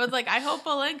 I was like, I hope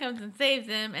Bolin comes and saves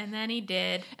him, and then he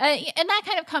did. And that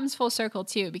kind of comes full circle,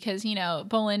 too, because, you know,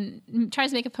 Bolin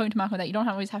tries to make a point to Mako that you don't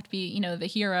always have to be, you know, the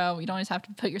hero. You don't always have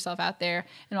to put yourself out there.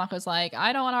 And Mako's like,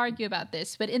 I don't want to argue about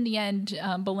this. But in the end,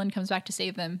 Bolin comes back to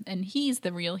save them, and he's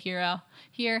the real hero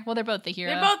here. Well, they're both the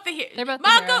hero. They're both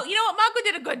Mako, the hero. You know what? Mako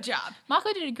did a good job.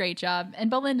 Mako did a great job,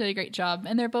 and Bolin did a great job,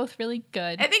 and they're both really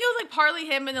good. I think it was, like, partly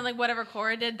him and then, like, whatever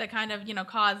Korra did that kind of, you know,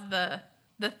 caused the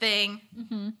thing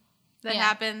that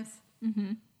happens.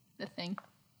 Mm-hmm. The thing.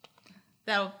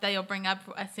 That you'll bring up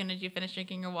as soon as you finish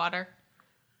drinking your water.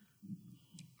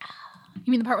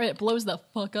 You mean the part where it blows the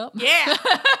fuck up? Yeah.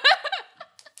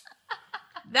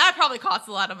 That probably costs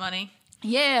a lot of money.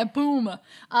 Yeah, boom.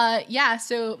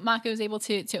 So Mako is able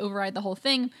to override the whole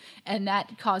thing, and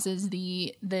that causes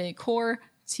the core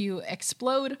to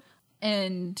explode,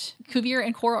 and Kuvira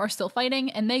and Korra are still fighting,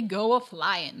 and they go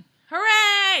a-flying.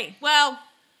 Hooray! Well...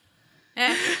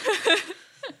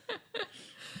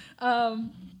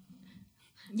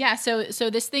 So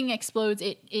this thing explodes.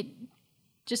 It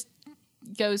just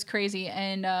goes crazy,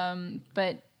 and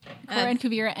but Korra and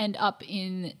Kuvira end up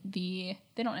in the.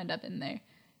 They don't end up in there.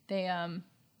 They kind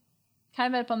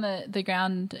of end up on the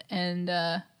ground,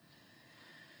 and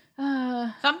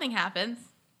something happens.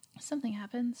 Something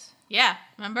happens. Yeah,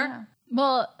 remember? Yeah.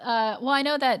 Well, I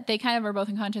know that they kind of are both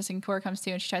unconscious, and Korra comes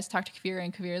to, and she tries to talk to Kuvira,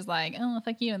 and Kuvira's like, "Oh,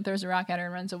 fuck you," and throws a rock at her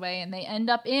and runs away, and they end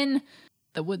up in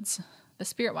the woods, the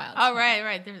spirit wilds. Oh,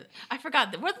 right. I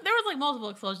forgot. There was like multiple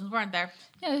explosions, weren't there?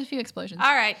 Yeah, there's a few explosions.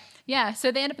 All right. Yeah,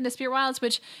 so they end up in the spirit wilds,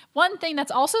 which one thing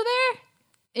that's also there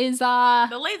is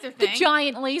the laser thing, the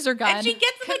giant laser gun, and she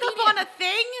gets like up on a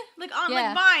thing, like on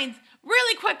like vines,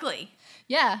 really quickly.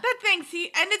 Yeah, that thing.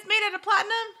 And it's made out of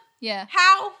platinum. Yeah.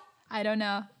 How? I don't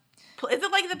know. Is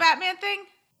it like the Batman thing?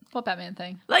 What Batman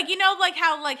thing? Like, you know,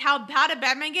 how did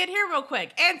Batman get here? Real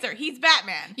quick. Answer. He's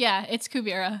Batman. Yeah, it's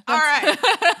Kuvira. All right.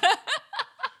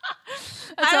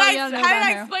 How did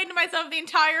I explain to myself the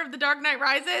entire of The Dark Knight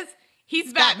Rises?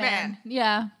 He's Batman.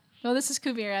 Yeah. Well, this is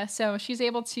Kuvira, so she's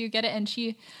able to get it, and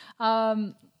she,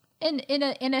 in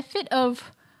a fit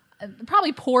of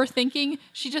probably poor thinking,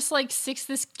 she just like sticks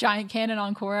this giant cannon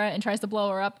on Korra and tries to blow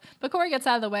her up, but Korra gets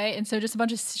out of the way, and so just a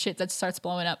bunch of shit that starts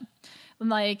blowing up. And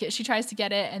like she tries to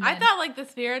get it, and I thought like the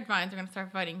spirit vines were gonna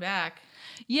start fighting back.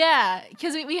 Yeah,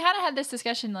 because we kind of had this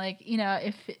discussion, like, you know,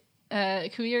 if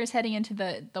Kuvira is heading into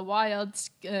the wilds,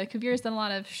 Kuvira's done a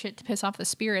lot of shit to piss off the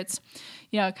spirits.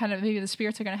 You know, kind of maybe the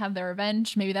spirits are gonna have their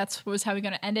revenge. Maybe that's was how we're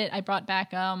gonna end it. I brought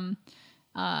back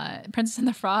Princess and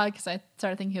the Frog because I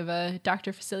started thinking of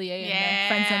Dr. Facilier and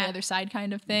Friends on the Other Side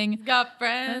kind of thing. Got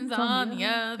friends on the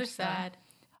other side.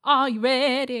 Are you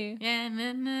ready? Yeah,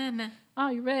 na, na, na.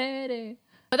 Are you ready?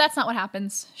 But that's not what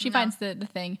happens. She finds the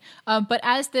thing. But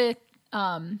as the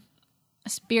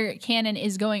spirit cannon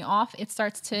is going off, it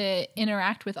starts to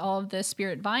interact with all of the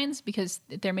spirit vines because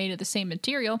they're made of the same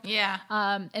material. Yeah.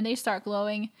 And they start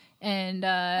glowing. And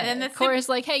Korra's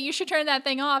like, hey, you should turn that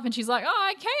thing off. And she's like, oh,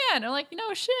 I can. I'm like,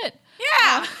 no shit.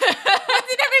 Yeah. What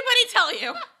did everybody tell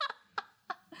you?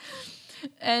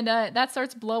 And that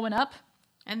starts blowing up.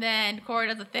 And then Korra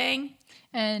does a thing.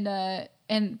 And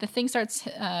the thing starts,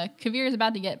 Kuvira is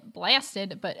about to get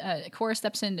blasted, but Korra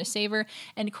steps in to save her.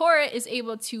 And Korra is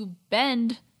able to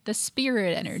bend the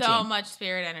spirit energy. So much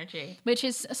spirit energy. Which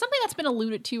is something that's been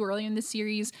alluded to early in the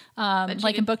series.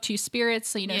 Like in Book 2 Spirits.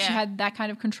 So, she had that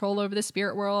kind of control over the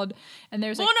spirit world. And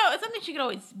there's no, it's something she could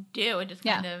always do. It just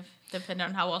kind of depended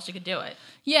on how well she could do it.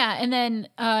 Yeah, and then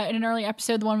in an early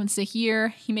episode, the one with Zahir,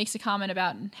 he makes a comment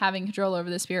about having control over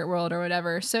the spirit world or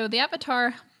whatever. So the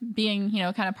Avatar, being,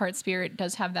 kind of part spirit,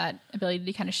 does have that ability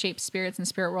to kind of shape spirits in the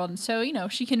spirit world. And so,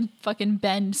 she can fucking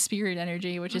bend spirit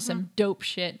energy, which is some dope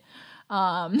shit.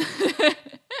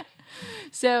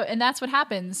 So, and that's what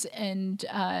happens. And,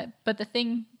 but the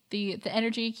thing, the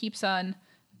energy keeps on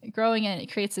growing and it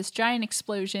creates this giant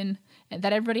explosion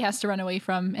that everybody has to run away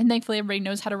from. And thankfully everybody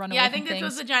knows how to run away from things. Yeah, I think this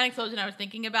was the giant explosion I was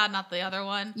thinking about, not the other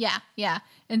one. Yeah.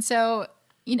 And so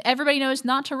everybody knows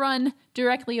not to run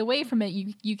directly away from it.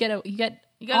 You get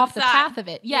off the path of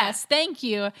it. Yes, thank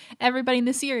you. Everybody in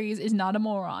the series is not a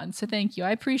moron. So thank you.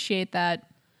 I appreciate that.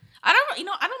 I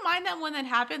don't mind that when that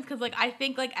happens because, I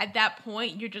think, at that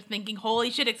point, you're just thinking, holy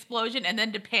shit, explosion, and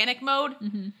then to panic mode.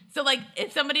 Mm-hmm. So,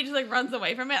 if somebody just, runs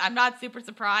away from it, I'm not super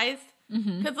surprised.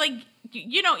 Because,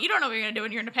 you don't know what you're going to do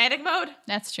when you're in a panic mode.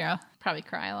 That's true. Probably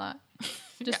cry a lot.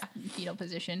 Just fetal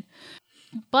position.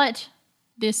 But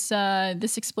this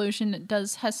explosion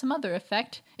has some other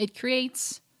effect. It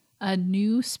creates a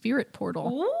new spirit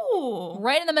portal. Ooh.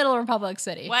 Right in the middle of Republic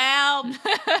City. Well...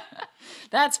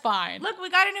 That's fine. Look, we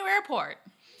got a new airport.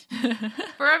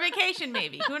 For a vacation,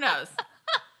 maybe. Who knows?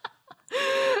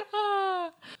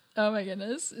 Oh my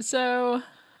goodness. So,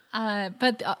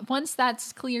 but once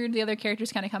that's cleared, the other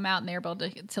characters kind of come out and they're able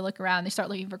to look around. They start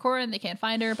looking for Korra and they can't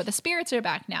find her, but the spirits are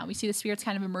back now. We see the spirits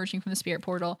kind of emerging from the spirit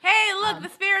portal. Hey, look, the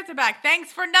spirits are back.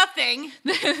 Thanks for nothing.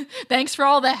 Thanks for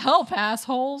all the help,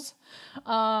 assholes.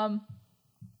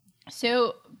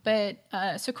 So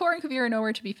Korra and Kuvira are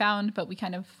nowhere to be found, but we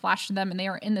kind of flash to them and they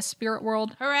are in the spirit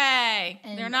world. Hooray!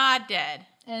 And they're not dead.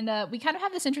 And we kind of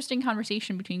have this interesting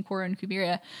conversation between Korra and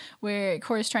Kuvira where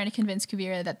Korra's trying to convince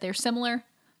Kuvira that they're similar.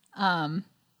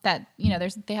 That,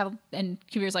 they have, and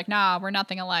Kuvira's like, nah, we're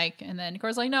nothing alike. And then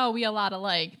Korra's like, no, we a lot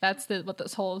alike. That's what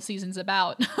this whole season's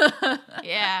about.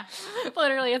 Yeah.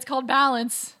 Literally, it's called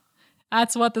balance.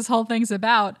 That's what this whole thing's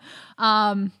about.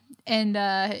 And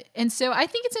so I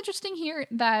think it's interesting here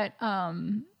that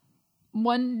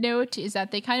one note is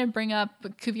that they kind of bring up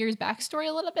Kuvira's backstory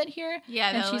a little bit here. Yeah,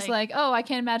 and she's like, oh, I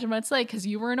can't imagine what it's like because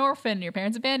you were an orphan, your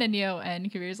parents abandoned you,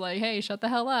 and Kuvira's like, hey, shut the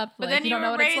hell up. But then you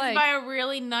were raised by a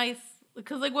really nice,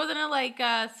 because wasn't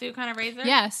it Sue kind of raised her?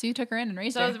 Yeah, Sue took her in and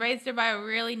raised her. So it was raised her by a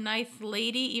really nice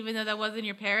lady, even though that wasn't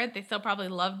your parent, they still probably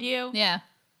loved you. Yeah.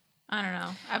 I don't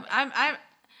know.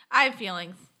 I have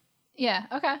feelings. Yeah.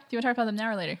 Okay. Do you want to talk about them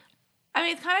now or later? I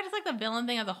mean, it's kind of just the villain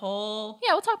thing as a whole.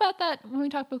 Yeah, we'll talk about that when we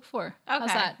talk book 4. Okay. How's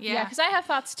that? Yeah, because I have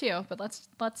thoughts too, but let's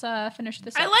finish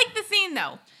this up. I like the scene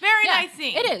though. Very nice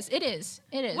scene. It is.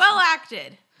 Well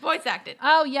acted. Voice acted.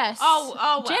 Oh, yes. Oh,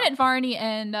 well. Janet Varney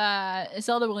and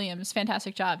Zelda Williams,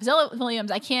 fantastic job. Zelda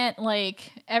Williams, I can't,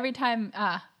 every time,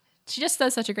 she just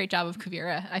does such a great job of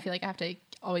Kuvira. I feel like I have to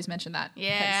always mention that.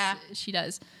 Yeah. She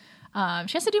does.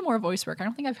 She has to do more voice work. I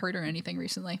don't think I've heard her anything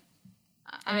recently.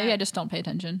 Maybe I just don't pay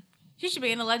attention. She should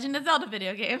be in a Legend of Zelda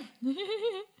video game.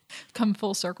 Come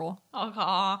full circle.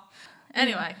 Oh,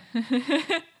 anyway.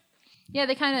 Yeah,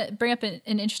 they kind of bring up an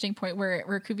interesting point where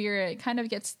Kuvira kind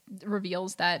of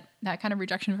reveals that kind of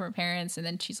rejection from her parents, and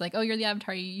then she's like, "Oh, you're the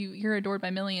Avatar. You're adored by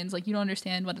millions. You don't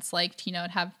understand what it's like to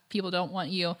have people don't want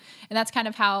you." And that's kind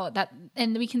of how that,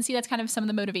 and we can see that's kind of some of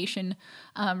the motivation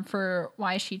for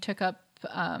why she took up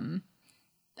kind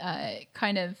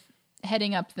of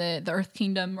heading up the Earth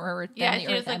Kingdom or the Earth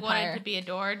Empire. Just wanted to be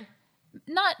adored.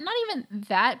 Not even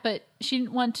that, but she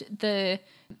didn't want the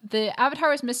Avatar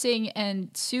was missing, and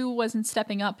Sue wasn't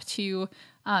stepping up to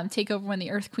take over when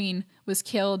the Earth Queen was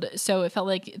killed. So it felt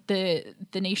like the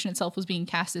nation itself was being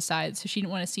cast aside. So she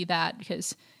didn't want to see that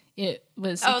because it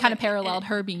kind of paralleled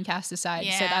her being cast aside.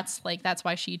 Yeah. So that's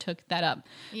why she took that up.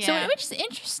 Yeah. So which is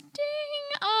interesting.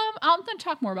 I'm going to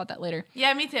talk more about that later.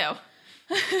 Yeah, me too.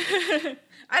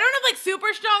 I don't have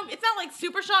super strong. It's not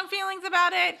super strong feelings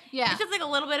about it. Yeah, it's just a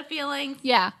little bit of feelings.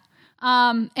 Yeah,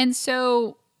 and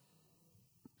so,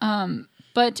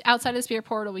 but outside of the spirit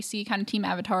portal, we see kind of Team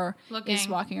Avatar is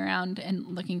walking around and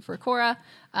looking for Korra.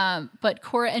 But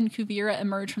Korra and Kuvira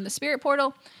emerge from the spirit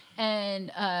portal,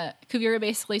 and Kuvira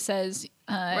basically says,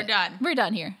 "We're done. We're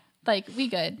done here. We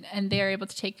good." And they are able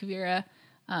to take Kuvira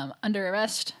under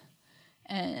arrest.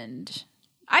 And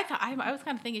I was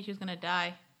kind of thinking she was gonna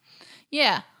die.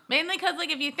 Yeah. Mainly because,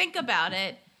 if you think about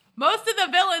it, most of the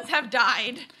villains have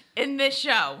died in this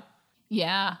show.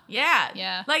 Yeah. Yeah.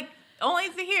 Yeah. Only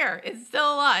Zahir is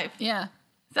still alive. Yeah.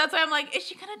 So that's why I'm is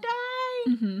she gonna die?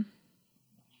 Mm-hmm.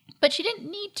 But she didn't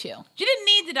need to. She didn't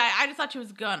need to die. I just thought she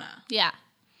was gonna. Yeah.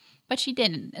 But she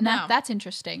didn't. And that's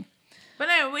interesting. But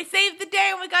anyway, we saved the day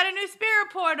and we got a new spirit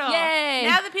portal. Yay!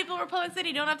 Now the people of Republic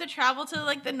City don't have to travel to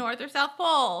like the North or South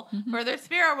Pole for their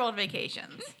spirit world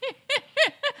vacations.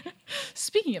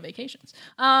 Speaking of vacations.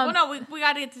 Well, no, we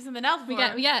got to get to something else.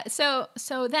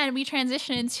 So then we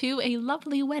transition into a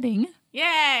lovely wedding.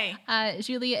 Yay!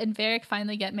 Julia and Varric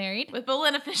finally get married. With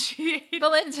Bolin officiating.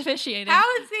 Bolin's officiating. How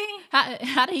is he?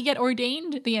 How did he get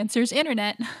ordained? The answer is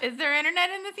internet. Is there internet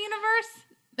in this universe?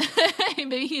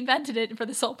 Maybe he invented it for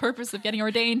the sole purpose of getting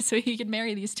ordained so he could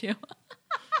marry these two.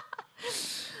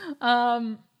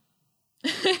 It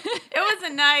was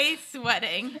a nice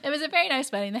wedding. It was a very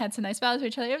nice wedding. They had some nice vows to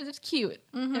each other. It was cute.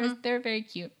 They were very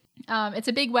cute. It's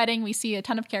a big wedding. We see a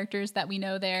ton of characters that we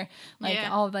know there,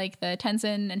 all like the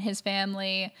Tenzin and his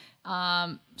family.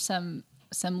 Some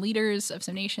leaders of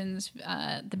some nations.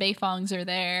 The Beifongs are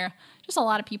there. Just a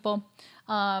lot of people.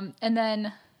 And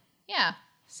then,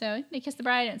 so they kiss the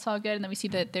bride and it's all good. And then we see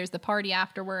that there's the party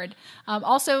afterward.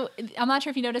 Also, I'm not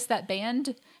sure if you noticed that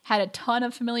band had a ton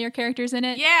of familiar characters in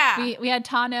it. Yeah. We had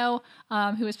Tano,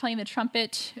 who was playing the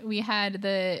trumpet. We had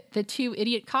the two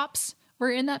idiot cops were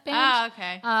in that band. Oh,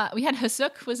 okay. We had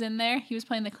Hazuk was in there. He was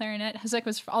playing the clarinet. Hazuk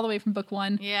was all the way from book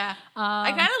 1. Yeah.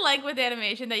 I kind of like with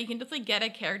animation that you can just like get a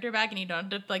character back and you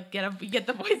don't have to like get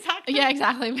the voice actor. Yeah,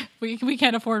 exactly. We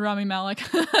can't afford Rami Malek.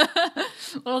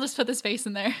 We'll just put this face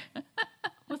in there.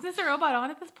 Was Mr. Robot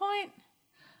on at this point?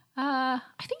 I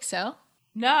think so.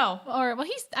 No.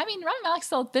 Rami Malek's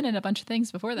still been in a bunch of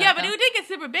things before that. Yeah, but he did get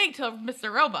super big till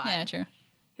Mr. Robot. Yeah, true.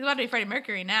 He's about to be Freddie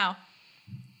Mercury now.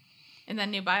 In that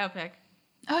new biopic.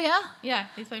 Oh, yeah? Yeah,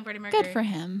 he's playing Freddie Mercury. Good for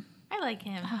him. I like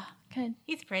him. Oh, good.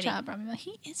 He's pretty. Good job, Rami Malek.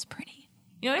 He is pretty.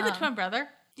 You know, he has a twin brother.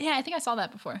 Yeah, I think I saw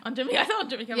that before. I saw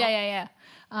Jimmy Kimmel. Yeah.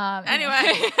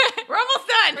 Anyway, we're almost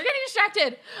done. We're getting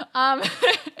distracted.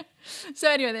 So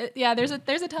anyway,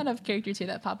 there's a ton of characters here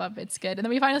that pop up. It's good. And then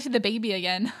we finally see the baby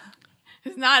again.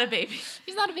 He's not a baby.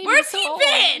 He's not a baby. Where's he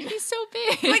been? He's so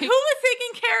big. Like, who was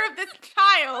taking care of this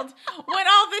child when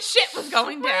all this shit was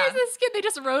going down? Where is this kid? They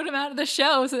just wrote him out of the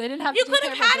show so they didn't have to You could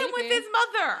have had him with his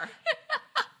mother.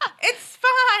 It's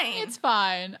fine. It's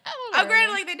fine.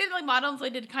 Granted, like, they did, like, models, they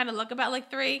did kind of look about,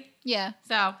 like, 3. Yeah.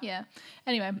 So. Yeah.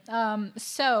 Anyway,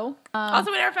 also,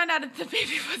 we never found out if the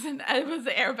baby was an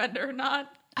airbender or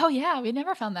not. Oh, yeah. We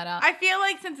never found that out. I feel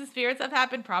like since the spirit stuff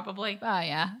happened, probably. Oh,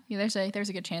 yeah. There's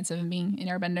a good chance of him being an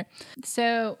airbender.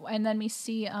 So, and then we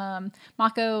see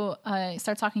Mako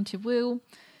starts talking to Wu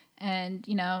and,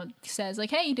 says,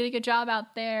 like, hey, you did a good job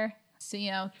out there. So,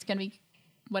 it's going to be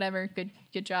whatever.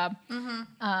 Good job.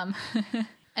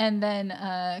 And then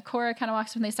Korra kind of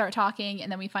walks up and they start talking. And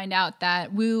then we find out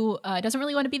that Wu doesn't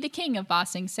really want to be the king of Ba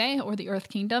Sing Se or the Earth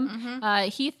Kingdom.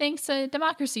 He thinks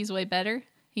democracy is way better.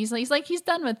 He's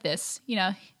done with this,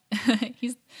 and he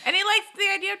likes the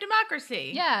idea of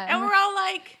democracy. Yeah. And we're all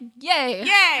like, yay.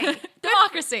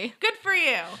 Democracy. Good for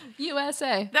you.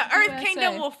 USA. The Earth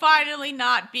Kingdom will finally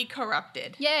not be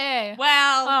corrupted. Yay.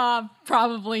 Well.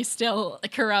 Probably still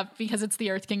corrupt because it's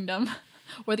the Earth Kingdom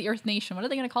or the Earth Nation. What are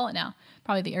they going to call it now?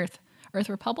 Probably the Earth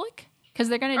Republic? Because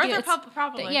they're going to do Republic,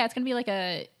 probably. Yeah, it's going to be like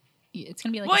a Well,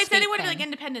 he said they want to be like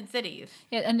independent cities.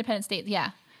 Yeah, independent states,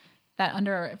 yeah. That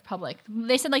under a republic.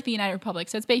 They said like the United Republic,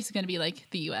 so it's basically going to be like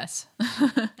the U.S. All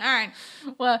right.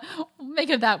 Well,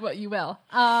 make of that what you will.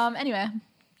 Anyway,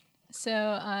 so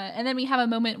and then we have a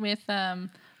moment with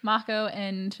Mako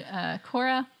and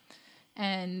Korra,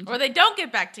 or they don't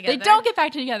get back together. They don't get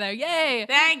back together. Yay!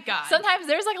 Thank God. Sometimes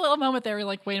there's like a little moment there where you're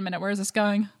like, wait a minute, where is this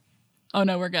going? Oh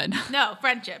no, we're good. No,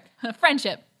 friendship.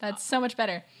 Friendship. That's so much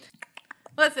better.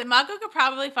 Listen, Mako could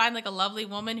probably find like a lovely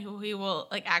woman who he will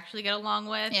like actually get along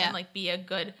with and like be a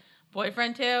good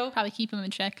boyfriend to. Probably keep him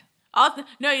in check. Also,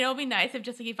 no, it'd be nice if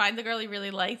just like he finds a girl he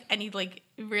really likes and he like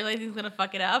realizes he's gonna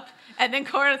fuck it up, and then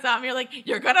Korra and Asami are like,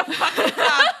 "You're gonna fuck it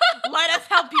up. Let us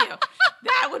help you."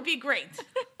 That would be great.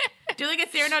 Do like a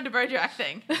Cyrano de Bergerac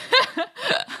thing.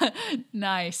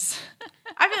 Nice.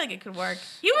 I feel like it could work.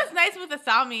 He was nice with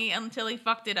Asami until he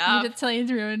fucked it up. Until he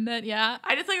ruined it, yeah.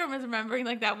 I just like remembering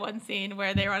like that one scene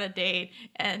where they were on a date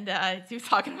and he was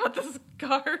talking about the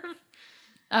scarf.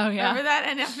 Oh yeah. Remember that?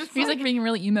 And I'm just he's like being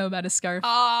really emo about his scarf.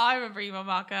 Oh, I remember emo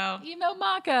Mako. Emo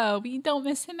Mako. We don't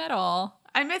miss him at all.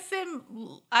 I miss him.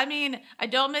 I mean, I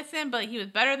don't miss him, but he was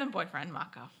better than boyfriend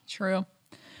Mako. True.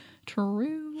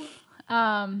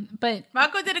 But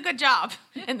Mako did a good job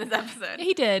in this episode.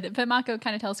 He did, but Mako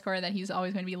kind of tells Korra that he's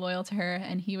always going to be loyal to her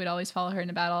and he would always follow her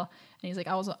into battle. And he's like,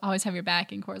 I'll always have your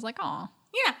back. And Korra's like, aw.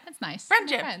 Yeah. That's nice.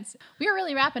 Friendship. Friends. We are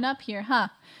really wrapping up here, huh?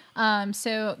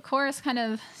 So Korra's kind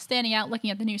of standing out looking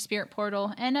at the new spirit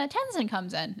portal, and Tenzin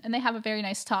comes in, and they have a very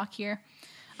nice talk here.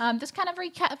 Just kind of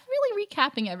really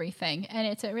recapping everything, and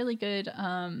it's a really good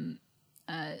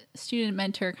student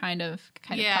mentor kind of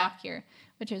talk here,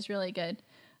 which is really good.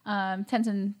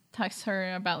 Tenzin talks to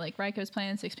her about like Raiko's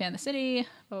plans to expand the city,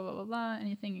 blah blah blah blah.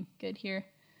 Anything good here?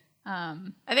 I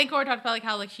think Korra talked about like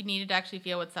how like she needed to actually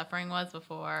feel what suffering was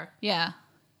before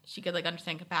she could like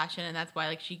understand compassion, and that's why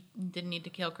like she didn't need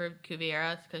to kill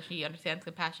Kuvira because she understands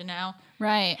compassion now.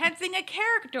 Right. Hensing a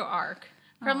character arc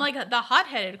from like the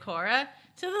hot-headed Korra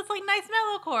to this like nice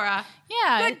mellow Korra.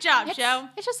 Yeah. Good job, Joe.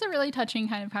 It's just a really touching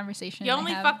kind of conversation. You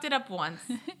only fucked it up once.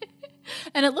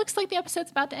 And it looks like the episode's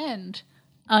about to end.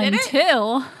 Did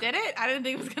Until... Did it? I didn't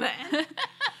think it was going to end.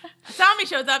 Asami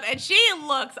shows up, and she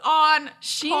looks on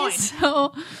She's point.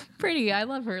 so pretty. I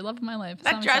love her. Love of my life.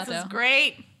 That Asami dress Sato. is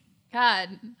great. God.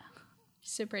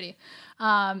 She's so pretty.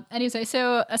 Anyway,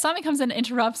 so Asami comes in and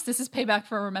interrupts. This is payback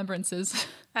for remembrances.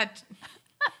 That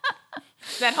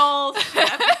whole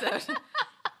episode.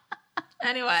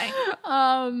 Anyway.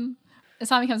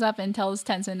 Asami comes up and tells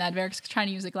Tenzin that Varric's trying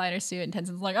to use a glider suit, and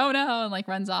Tenzin's like, oh no, and like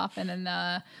runs off. And then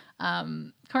Korra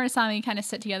and Asami kind of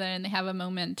sit together, and they have a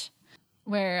moment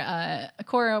where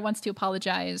Korra wants to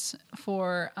apologize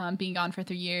for being gone for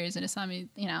 3 years, and Asami,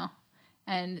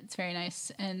 and it's very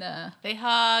nice. And they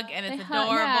hug, and it's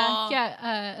adorable.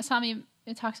 Yeah. Asami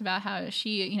talks about how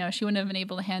she wouldn't have been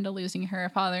able to handle losing her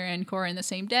father and Korra in the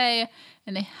same day,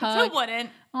 and they hug. Who wouldn't?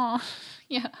 Oh,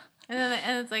 yeah.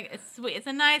 And it's like, it's sweet. It's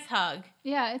a nice hug.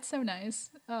 Yeah, it's so nice.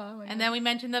 Oh my God. And then we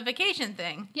mentioned the vacation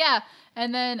thing. Yeah,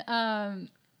 and then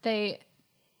they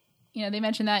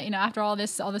mentioned that after all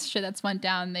this shit that's went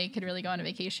down, they could really go on a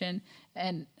vacation.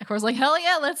 And of course, like, hell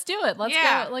yeah, let's do it. Let's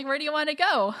go. Like, where do you want to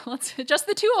go? Let's just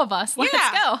the two of us. Let's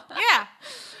go. Yeah.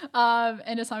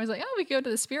 And Asami's like, oh, we could go to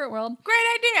the spirit world.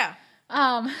 Great idea.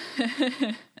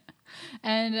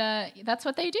 And that's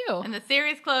what they do. And the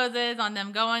series closes on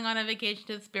them going on a vacation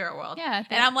to the spirit world. Yeah.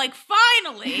 And I'm like,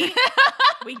 finally,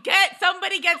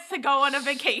 somebody gets to go on a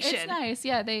vacation. It's nice.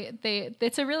 Yeah.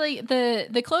 It's a really,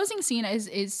 the closing scene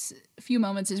is a few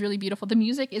moments is really beautiful. The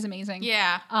music is amazing.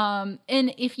 Yeah.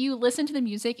 And if you listen to the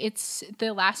music, it's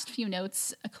the last few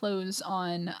notes close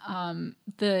on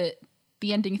the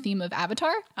ending theme of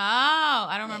Avatar. Oh,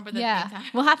 I don't remember the theme time.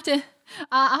 We'll have to...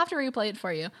 I'll have to replay it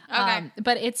for you. Okay.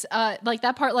 But it's like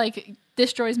that part like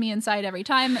destroys me inside every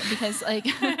time because like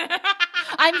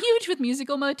I'm huge with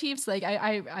musical motifs. Like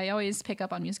I always pick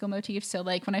up on musical motifs. So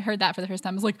like when I heard that for the first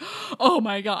time, I was like, oh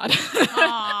my God.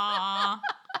 Aww.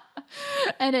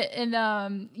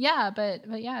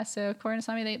 But yeah. So Korra and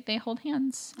Asami they hold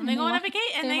hands and they go on a vacation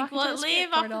and they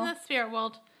leave off to the spirit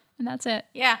world. And that's it.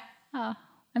 Yeah. Oh.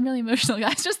 I'm really emotional,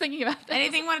 guys, just thinking about this.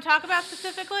 Anything you want to talk about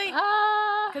specifically?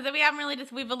 Because we haven't really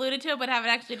we've alluded to it, but haven't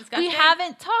actually discussed it. We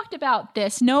haven't talked about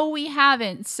this. No, we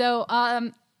haven't. So,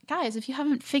 guys, if you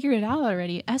haven't figured it out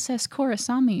already, SS Korra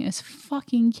Asami is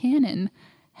fucking canon.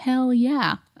 Hell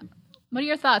yeah. What are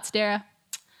your thoughts, Dara?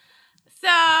 So,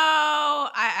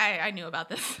 I knew about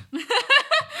this.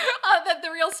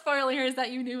 The real spoiler here is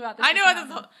that you knew about this. I knew about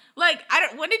this. Like,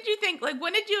 when did you think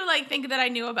that I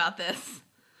knew about this?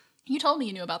 You told me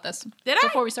you knew about this. Did I?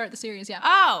 Before we started the series, yeah.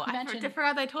 Oh, I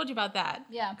forgot that I told you about that.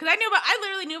 Yeah. Because I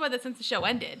literally knew about this since the show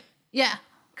ended. Yeah.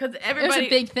 Because it was a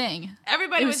big thing.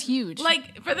 Everybody was huge.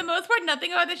 Like, for the most part,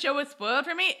 nothing about the show was spoiled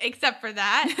for me except for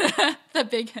that. The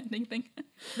big ending thing.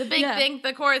 The big thing,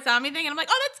 the Korra Asami thing. And I'm like,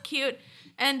 oh, that's cute.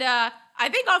 And I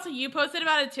think also you posted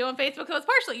about it too on Facebook, so it's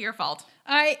partially your fault.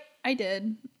 I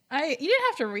did. You didn't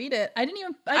have to read it. I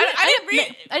didn't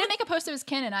make a post that was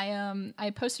canon. I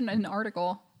posted an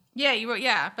article. Yeah, you wrote,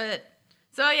 but...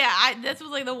 So, yeah, this was,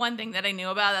 like, the one thing that I knew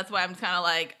about. That's why I'm kind of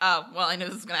like, oh, well, I knew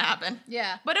this was going to happen.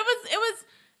 Yeah. But it was...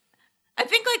 I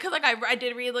think, like, because, like, I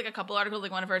did read, like, a couple articles,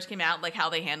 like, when it first came out, like, how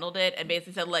they handled it. And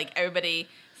basically said, like, everybody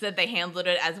said they handled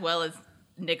it as well as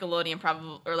Nickelodeon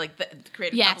probably... Or, like, the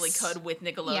creators probably could with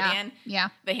Nickelodeon. Yeah.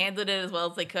 They handled it as well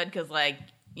as they could because, like,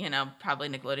 probably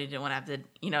Nickelodeon didn't want to have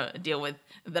to, deal with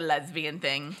the lesbian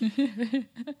thing.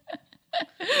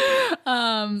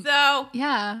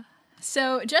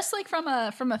 So just like from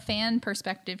a fan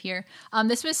perspective here,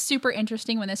 this was super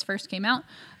interesting when this first came out.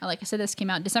 Like I said, this came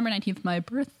out December 19th, my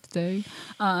birthday,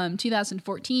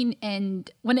 2014.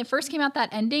 And when it first came out, that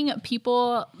ending,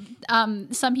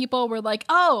 some people were like,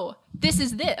 oh, this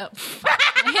is this. Oh,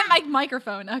 I hit my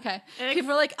microphone. Okay. People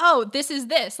were like, oh, this is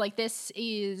this. Like, this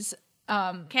is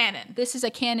canon. This is a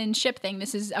canon ship thing.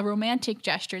 This is a romantic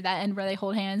gesture, that end where they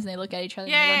hold hands and they look at each other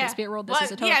and they go into the spirit world. This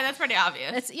is a total... Yeah, that's pretty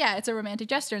obvious. It's a romantic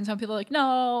gesture. And some people are like,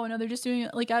 no, they're just doing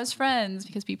it like as friends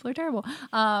because people are terrible.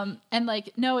 And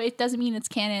like, no, it doesn't mean it's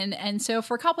canon. And so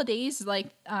for a couple of days, like,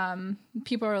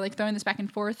 people are like throwing this back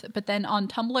and forth. But then on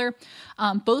Tumblr,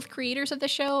 both creators of the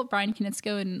show, Brian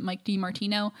Konietzko and Mike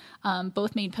DiMartino,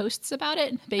 both made posts about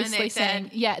it, basically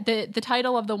saying, the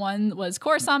title of the one was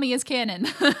Korrasami is canon.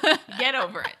 Get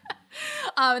over it.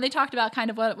 And they talked about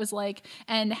kind of what it was like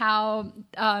and how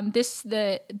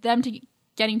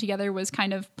getting together was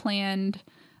kind of planned.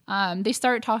 They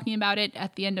started talking about it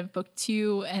at the end of book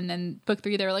 2, and then book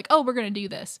 3 they were like, oh, we're going to do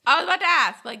this. I was about to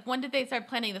ask, like, when did they start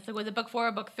planning this? Like, was it book 4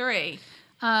 or book 3?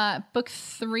 Book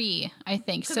 3, I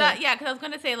think. Because I was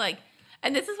going to say, like,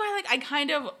 and this is why, like, I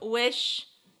kind of wish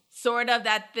sort of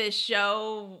that this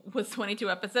show was 22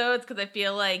 episodes, because I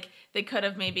feel like they could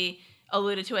have maybe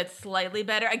alluded to it slightly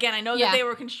better. Again, I know that they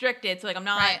were constricted, so like I'm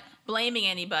not blaming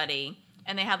anybody,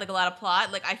 and they had like a lot of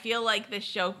plot. Like I feel like this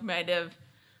show might have.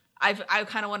 I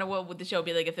kind of wonder what would the show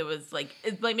be like if it was like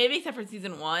maybe except for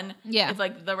season 1. Yeah. If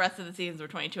like the rest of the seasons were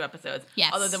 22 episodes.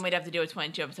 Yes. Other than we'd have to do a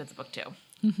 22 episodes of book 2.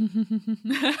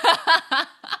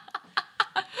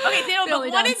 Okay, so but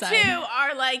 1 and 2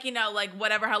 are like, you know, like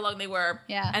whatever how long they were.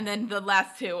 Yeah. And then the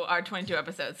last 2 are 22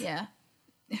 episodes. Yeah.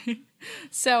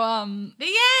 So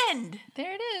the end.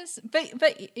 There it is.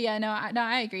 But yeah, no,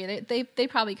 I agree. They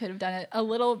probably could have done it a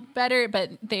little better,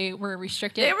 but they were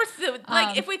restricted. They were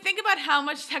like if we think about how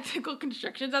much technical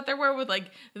constrictions that there were with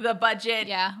like the budget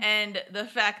and the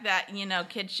fact that, you know,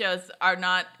 kids shows are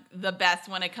not the best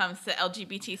when it comes to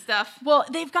LGBT stuff. Well,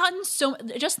 they've gotten just in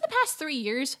the past 3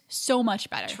 years so much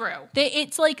better. True.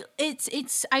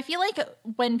 It's I feel like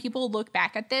when people look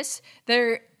back at this,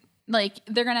 they're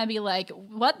gonna be like,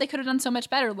 what? They could have done so much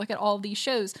better. Look at all of these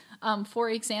shows. For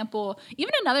example,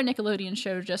 even another Nickelodeon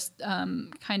show just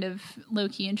kind of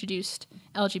low-key introduced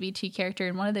LGBT character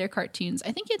in one of their cartoons.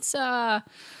 I think it's The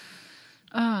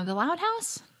Loud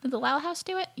House. Did The Loud House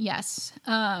do it? Yes.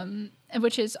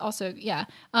 Which is also,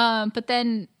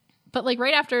 But like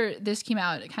right after this came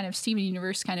out, kind of Steven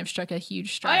Universe kind of struck a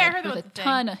huge stride. Oh, yeah, I heard with a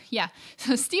ton.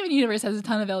 So Steven Universe has a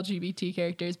ton of LGBT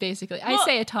characters, basically. Well, I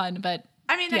say a ton, but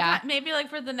I mean, maybe like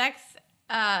for the next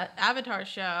Avatar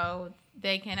show,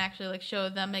 they can actually like show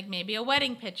them like maybe a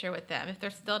wedding picture with them if they're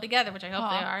still together, which I hope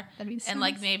they are. That'd be so nice.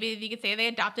 Like maybe you could say they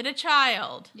adopted a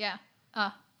child. Yeah.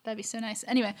 That'd be so nice.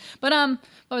 Anyway, but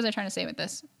what was I trying to say with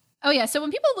this? Oh yeah, so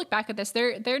when people look back at this,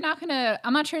 they're not gonna.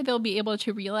 I'm not sure they'll be able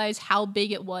to realize how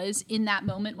big it was in that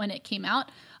moment when it came out,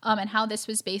 and how this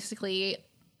was basically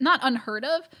not unheard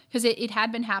of because it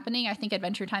had been happening. I think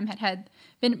Adventure Time had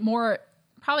been more.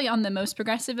 Probably on the most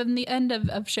progressive in the end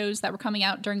of shows that were coming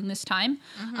out during this time.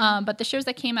 Mm-hmm. But the shows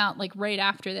that came out like right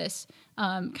after this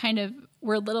kind of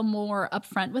were a little more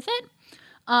upfront with it.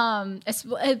 I'm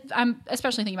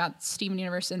especially thinking about Steven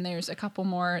Universe, and there's a couple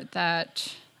more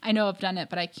that I know have done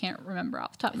it, but I can't remember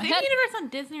off the top of my head. Steven Universe on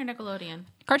Disney or Nickelodeon?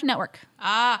 Cartoon Network.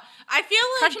 I feel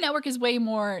like Cartoon Network is way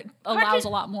more, allows a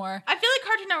lot more. I feel like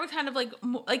Cartoon Network's kind of like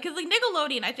because like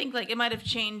Nickelodeon, I think like it might have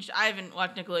changed. I haven't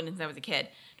watched Nickelodeon since I was a kid.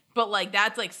 But, like,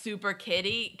 that's, like, super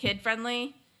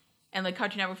kid-friendly. And, like,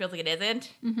 Cartoon Network feels like it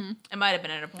isn't. Mm-hmm. It might have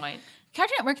been at a point.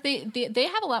 Cartoon Network, they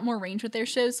have a lot more range with their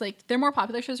shows. Like, their more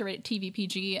popular shows are rated TV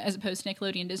PG as opposed to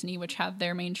Nickelodeon and Disney, which have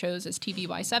their main shows as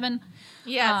TVY7.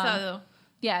 Yeah,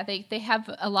 Yeah, they have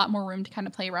a lot more room to kind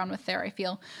of play around with there, I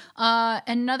feel.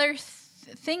 Another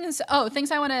things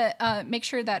I want to make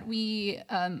sure that we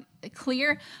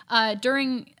clear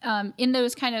during, in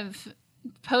those kind of...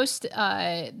 post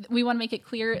we want to make it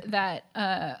clear that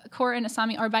Korra and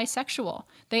Asami are bisexual.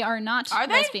 They are not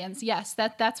lesbians. Yes,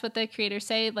 that's what the creators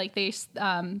say. Like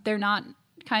they're not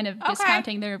kind of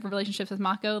discounting their relationships with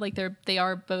Mako. Like they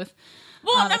are both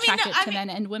attracted to men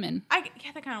and women.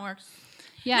 That kind of works.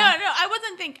 Yeah. No, I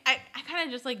wasn't I kind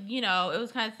of just like, you know, it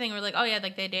was kind of thing where like, oh yeah,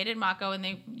 like they dated Mako and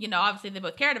they, you know, obviously they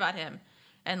both cared about him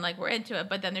and like we're into it.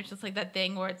 But then there's just like that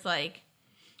thing where it's like,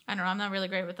 I don't know. I'm not really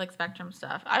great with like spectrum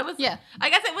stuff. I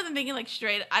guess I wasn't thinking like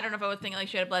straight. I don't know if I was thinking like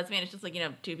straight up lesbian. It's just like, you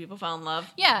know, two people fell in love.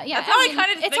 Yeah. That's how I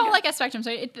kind of. It's all like a spectrum.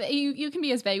 So you can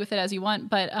be as vague with it as you want,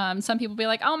 but some people be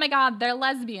like, oh my god, they're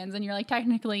lesbians, and you're like,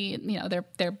 technically, you know,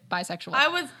 they're bisexual.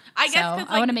 I guess like,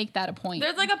 I want to make that a point.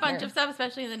 There's like a bunch of stuff,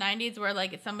 especially in the '90s, where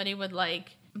like somebody would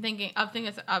like. I'm thinking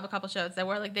of a couple shows that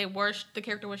were like the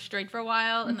character was straight for a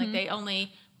while, and like they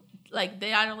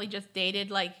not only just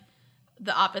dated like.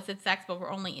 The opposite sex, but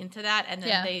we're only into that, and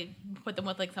then they put them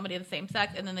with like somebody of the same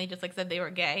sex, and then they just like said they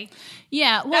were gay.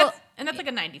 Yeah, well, that's like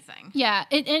a '90s thing. Yeah,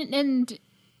 and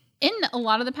in a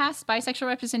lot of the past, bisexual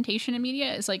representation in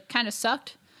media is like kind of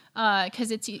sucked.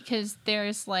 because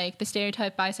there's like the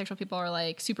stereotype bisexual people are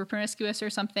like super promiscuous or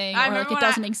something, or like it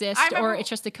doesn't exist, or it's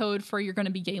just a code for you're going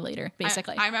to be gay later,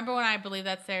 basically. I remember when I believed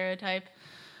that stereotype.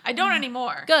 I don't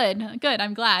anymore. Good.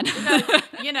 I'm glad. Because,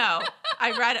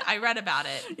 I read about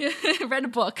it. Read a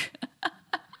book.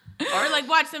 Or like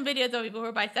watch some videos of people who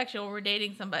are bisexual who were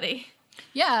dating somebody.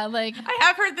 Yeah, like I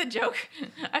have heard the joke.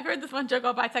 I've heard this one joke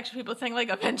about bisexual people saying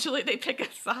like eventually they pick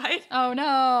a side. Oh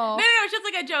no. No, it's just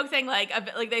like a joke saying like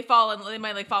they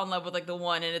might like fall in love with like the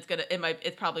one, and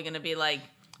it's probably gonna be like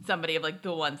somebody of like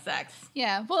the one sex.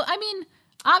 Yeah. Well, I mean,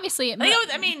 obviously,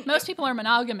 most people are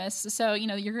monogamous, so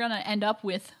you're gonna end up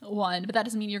with one, but that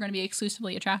doesn't mean you're gonna be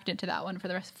exclusively attracted to that one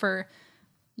for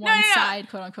one side,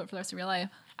 quote unquote, for the rest of your life.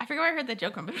 I forget where I heard that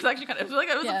joke from, but it was actually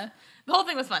the whole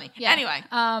thing was funny. Yeah. Anyway.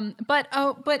 But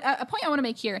a point I want to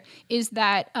make here is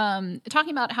that talking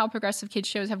about how progressive kids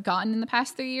shows have gotten in the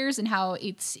past 3 years and how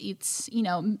it's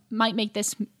might make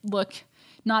this look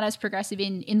not as progressive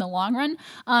in the long run.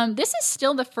 This is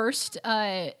still the first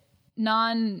or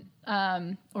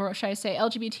should I say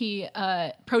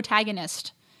LGBT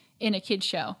protagonist in a kids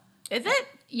show. Is it?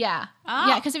 Yeah. Oh.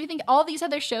 Yeah, because if you think all these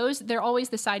other shows, they're always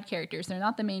the side characters. They're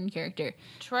not the main character.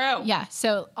 True. Yeah,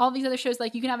 so all these other shows,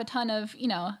 like you can have a ton of,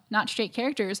 not straight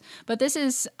characters, but this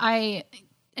is, I'm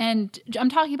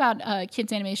talking about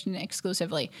kids animation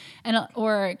exclusively,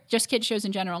 or just kids shows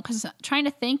in general, because trying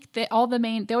to think that they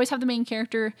always have the main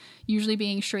character usually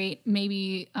being straight,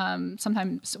 maybe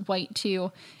sometimes white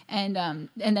too, and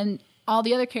then all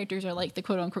the other characters are like the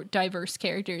quote-unquote diverse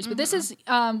characters. But this is,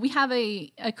 we have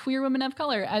a queer woman of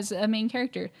color as a main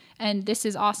character, and this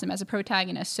is awesome as a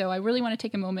protagonist. So I really want to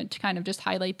take a moment to kind of just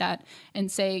highlight that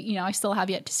and say, I still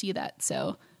have yet to see that.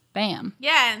 So, bam.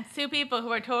 Yeah, and two people who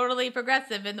are totally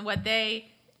progressive in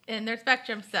their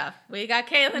spectrum stuff. We got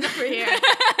Kaylin over here.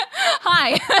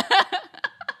 Hi.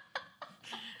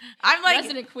 I'm like...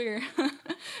 Resident queer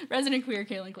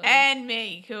Kaylin Clay. And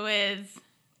me, who is...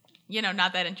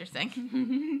 not that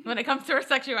interesting when it comes to her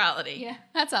sexuality. Yeah,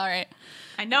 that's all right.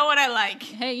 I know what I like.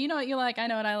 Hey, you know what you like. I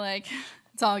know what I like.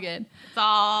 It's all good. It's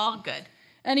all good.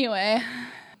 Anyway,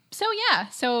 so yeah,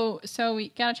 so we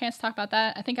got a chance to talk about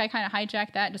that. I think I kind of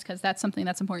hijacked that just because that's something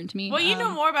that's important to me. Well, you know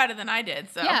more about it than I did,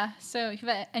 so. Yeah, so you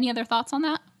have any other thoughts on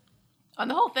that? On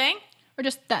the whole thing? Or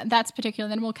just that's particular,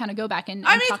 then we'll kind of go back and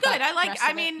I mean, it's good.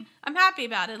 I'm happy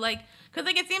about it. Like, because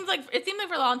like it seemed like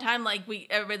for a long time, like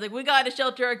everybody's like, we got to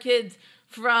shelter our kids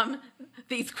from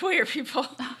these queer people.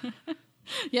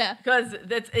 Yeah, because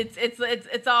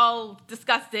it's all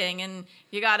disgusting, and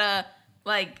you gotta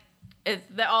like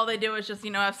all they do is just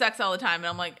have sex all the time. And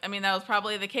I'm like, I mean, that was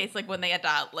probably the case like when they had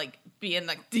to like be in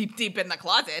the deep in the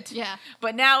closet. Yeah,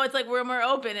 but now it's like we're more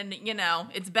open, and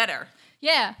it's better.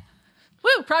 Yeah.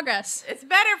 Woo, progress. It's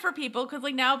better for people because,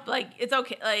 like, now, like, it's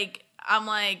okay. Like, I'm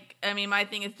like, I mean, my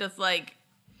thing is just, like,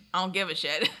 I don't give a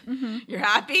shit. Mm-hmm. You're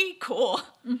happy? Cool.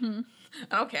 Mm-hmm.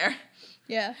 I don't care.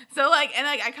 Yeah. So, like, and,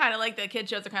 like, I kind of like the kid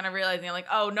shows are kind of realizing, like,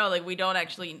 oh, no, like, we don't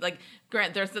actually, like,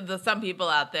 there's some people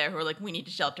out there who are like, we need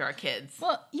to shelter our kids.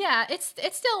 Well, yeah, it's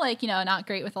still, like, not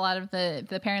great with a lot of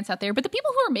the parents out there. But the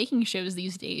people who are making shows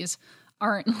these days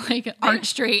aren't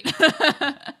straight.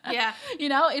 Yeah.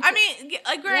 It's, I mean,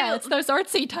 like, it's those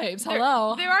artsy types.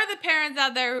 Hello. There are the parents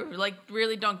out there who, like,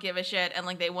 really don't give a shit and,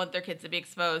 like, they want their kids to be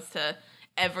exposed to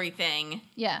everything.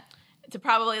 Yeah. To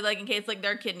probably, like, in case, like,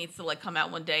 their kid needs to, like, come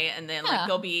out one day and then, like,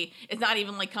 it's not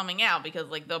even, like, coming out because,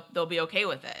 like, they'll be okay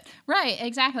with it. Right,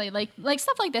 exactly. Like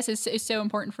stuff like this is so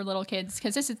important for little kids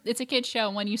because it's a kid's show.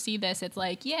 And when you see this, it's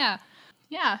like,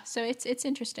 yeah, so it's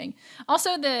interesting.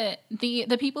 Also, the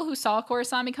people wwho saw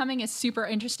Korosami coming is super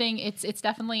interesting. It's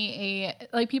definitely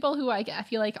people who I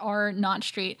feel like are not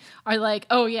straight are like,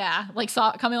 oh yeah, like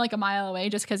saw it coming like a mile away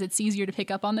just because it's easier to pick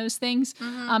up on those things.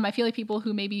 Mm-hmm. I feel like people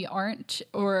who maybe aren't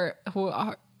or who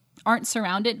aren't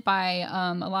surrounded by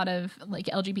a lot of like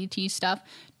LGBT stuff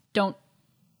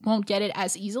won't get it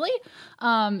as easily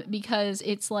because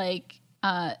it's like.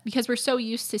 Because we're so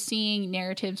used to seeing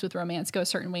narratives with romance go a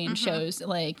certain way in shows,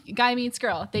 like guy meets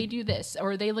girl, they do this,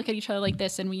 or they look at each other like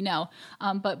this, and we know.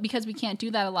 But because we can't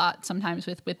do that a lot sometimes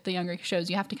with the younger shows,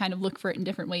 you have to kind of look for it in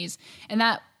different ways. And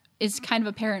that is kind of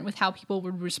apparent with how people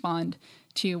would respond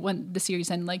to when the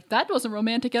series ended. Like, that wasn't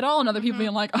romantic at all, and other people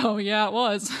being like, oh, yeah, it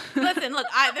was. Listen, look,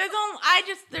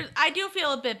 I do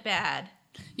feel a bit bad.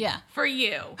 Yeah. For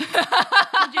you.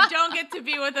 You don't get to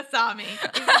be with Asami.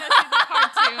 Even though she's a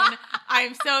cartoon. I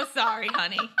am so sorry,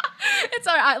 honey. It's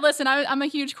all right. Listen, I'm a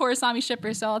huge Korosami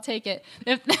shipper, so I'll take it.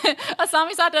 If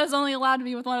Asami Sato is only allowed to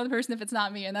be with one other person if it's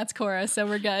not me, and that's Korra, so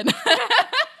we're good.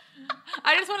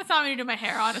 I just want Asami to do my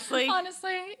hair, honestly.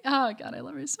 Honestly. Oh, God, I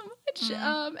love her so much.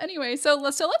 Anyway, so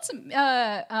let's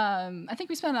I think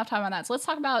we spent enough time on that. So let's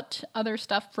talk about other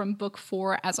stuff from book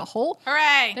 4 as a whole.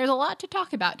 Hooray! There's a lot to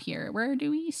talk about here. Where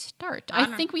do we start? I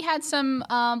think we had some,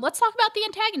 let's talk about the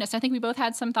antagonist. I think we both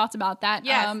had some thoughts about that.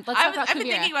 Yes. I've been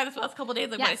thinking about this for the last couple of days,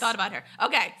 like what I thought about her.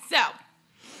 Okay, so,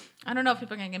 I don't know if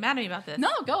people are going to get mad at me about this. No,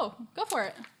 go for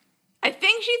it. I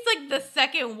think she's like the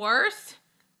second worst,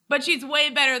 but she's way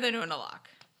better than Unalaq.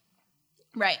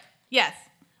 Right. Yes.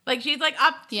 Like she's like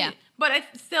up to, but I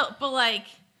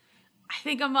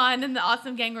think Amon and the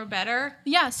Awesome Gang were better.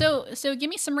 Yeah, so give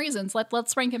me some reasons.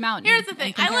 Let's rank them out. Here's the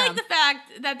thing. I like the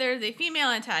fact that there's a female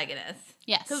antagonist.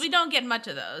 Yes. Because we don't get much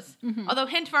of those. Mm-hmm. Although,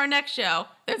 hint for our next show,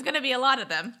 there's going to be a lot of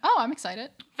them. Oh, I'm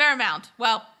excited. Fair amount.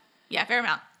 Well, yeah, fair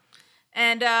amount.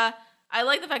 And I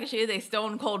like the fact that she is a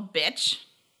stone cold bitch.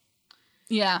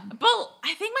 Yeah. But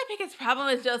I think my biggest problem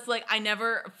is just, like, I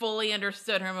never fully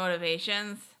understood her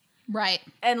motivations. Right.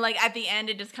 And, like, at the end,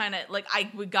 it just kind of, like,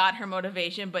 we got her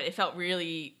motivation, but it felt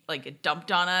really, like, it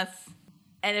dumped on us.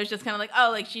 And it was just kind of like,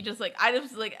 oh, like, she just, like,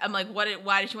 I'm like,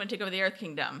 why did she want to take over the Earth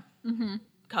Kingdom? Mm-hmm.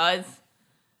 Because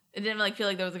it didn't, like, feel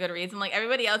like there was a good reason. Like,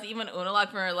 everybody else, even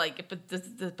Unalaq, for, like,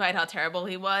 despite how terrible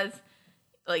he was,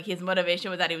 like, his motivation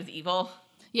was that he was evil.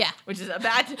 Yeah. Which is a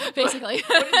bad... Basically.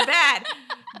 Which is bad.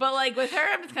 But, like, with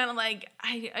her, I'm just kind of like,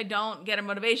 I don't get her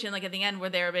motivation. Like, at the end where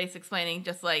they were basically explaining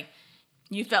just, like,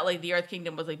 you felt like the Earth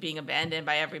Kingdom was, like, being abandoned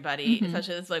by everybody,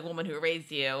 especially this, like, woman who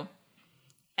raised you.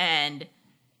 And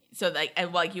so,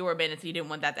 like, you were abandoned, so you didn't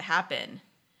want that to happen.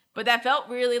 But that felt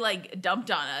really, like,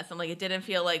 dumped on us. And, like, it didn't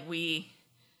feel like we,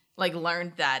 like,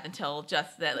 learned that until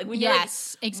just that. Like, we knew,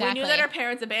 exactly. We knew that her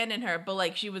parents abandoned her, but,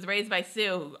 like, she was raised by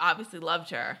Sue, who obviously loved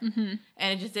her. Mm-hmm.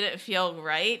 And it just didn't feel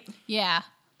right. Yeah.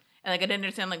 And, like, I didn't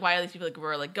understand, like, why all these people, like,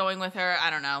 were, like, going with her. I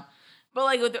don't know. But,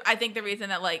 like, I think the reason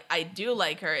that, like, I do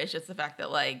like her is just the fact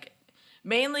that, like,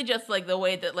 mainly just, like, the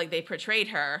way that, like, they portrayed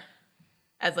her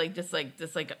as, like, just, like,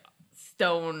 this, like,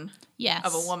 stone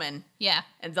of a woman. Yeah.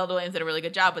 And Zelda Williams did a really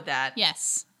good job with that.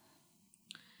 Yes.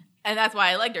 And that's why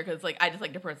I liked her, because, like, I just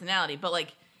liked her personality. But,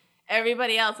 like,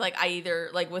 everybody else, like, I either,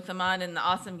 like, with Amon and the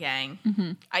Awesome Gang,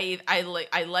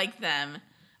 I liked them.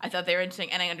 I thought they were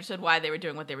interesting, and I understood why they were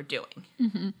doing what they were doing.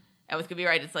 Mm-hmm. I was going to be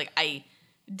right. It's like, I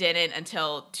didn't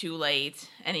until too late,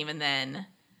 and even then,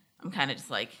 I'm kind of just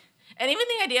like... And even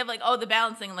the idea of, like, the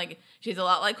balancing, like, she's a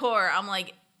lot like Horror, I'm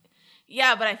like,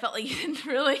 yeah, but I felt like you didn't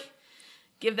really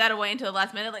give that away until the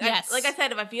last minute. Like, yes. Like I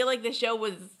said, if I feel like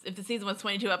if the season was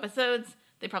 22 episodes,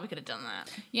 they probably could have done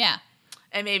that. Yeah.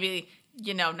 And maybe,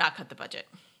 not cut the budget.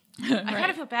 Right. I kind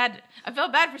of feel bad. I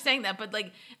felt bad for saying that, but,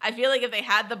 like, I feel like if they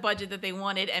had the budget that they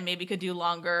wanted and maybe could do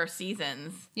longer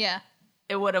seasons,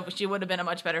 she would have been a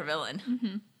much better villain.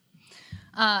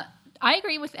 Mm-hmm. I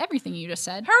agree with everything you just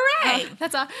said. Hooray!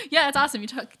 That's awesome. You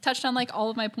touched on, like, all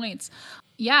of my points.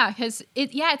 Yeah, because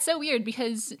it's so weird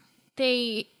because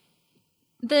the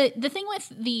thing with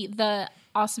the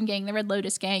Awesome Gang, the Red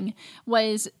Lotus Gang,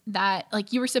 was that,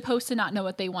 like, you were supposed to not know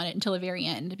what they wanted until the very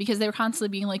end because they were constantly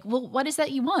being like, well, what is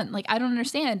that you want? Like, I don't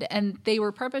understand. And they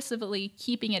were purposefully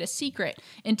keeping it a secret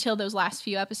until those last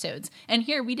few episodes. And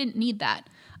here, we didn't need that.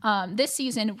 This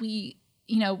season, we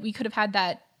could have had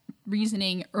that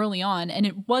reasoning early on, and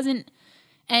it wasn't,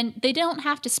 and they don't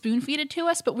have to spoon feed it to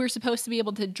us, but we're supposed to be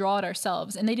able to draw it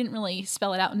ourselves, and they didn't really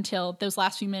spell it out until those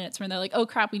last few minutes when they're like, oh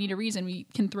crap, we need a reason, we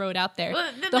can throw it out there.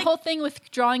 Well, the whole thing with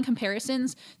drawing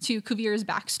comparisons to Kuvira's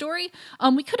backstory,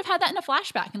 we could have had that in a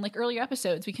flashback in, like, earlier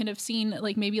episodes. We could have seen,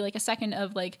 like, maybe, like, a second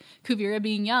of, like, Kuvira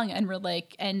being young, and we're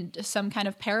like, and some kind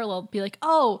of parallel, be like,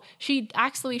 oh, she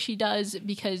acts the way she does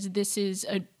because this is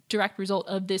a direct result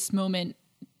of this moment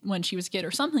when she was a kid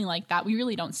or something like that. We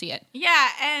really don't see it. Yeah,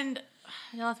 and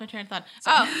I lost my train of thought.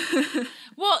 Oh,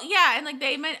 well, yeah, and, like,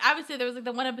 they meant, obviously there was, like,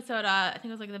 the one episode, I think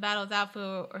it was, like, the Battle of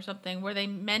Zafu or something, where they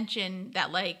mentioned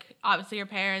that, like, obviously her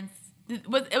parents, it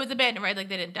was abandoned, right? Like,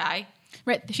 they didn't die.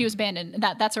 Right, she was abandoned.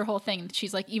 That's her whole thing.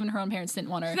 She's like, even her own parents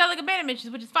didn't want her. She's got, like, abandonment,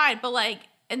 which is fine, but, like,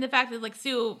 and the fact that, like,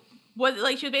 Sue was,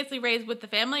 like, she was basically raised with the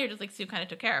family, or just, like, Sue kind of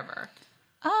took care of her?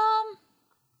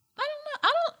 I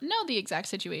don't know the exact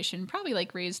situation. Probably,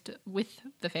 like, raised with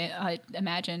the I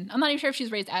imagine. I'm not even sure if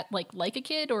she's raised at like a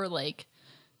kid or, like,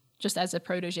 just as a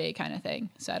protege kind of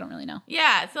thing. So I don't really know.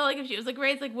 Yeah. So, like, if she was, like,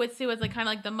 raised, like, with Sue as, like, kind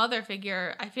of like the mother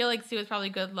figure, I feel like Sue was probably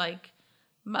good, like,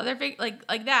 mother figure,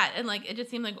 like that. And, like, it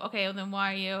just seemed like, okay, well, then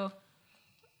why are you,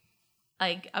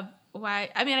 like, why?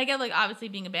 I mean, I get, like, obviously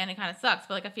being abandoned kind of sucks,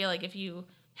 but, like, I feel like if you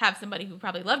have somebody who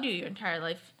probably loved you your entire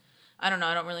life, I don't know.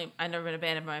 I've never been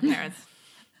abandoned by my parents.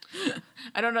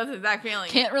 I don't know the exact feeling.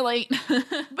 Can't relate. But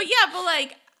yeah, but,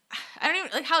 like, I don't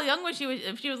even, like, how young was she?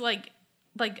 If she was, like,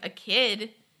 like a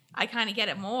kid, I kind of get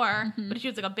it more. But if she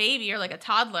was like a baby or like a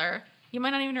toddler, you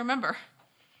might not even remember.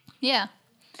 Yeah.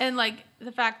 And like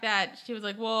the fact that she was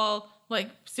like, well, like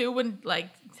Sue wouldn't like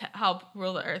help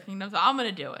rule the earth, so I'm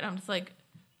gonna do it. I'm just like,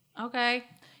 okay.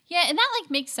 Yeah, and that like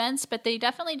makes sense, but they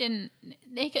definitely didn't.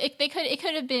 It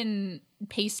could have been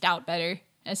paced out better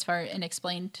as far and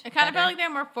explained. It kind of felt like they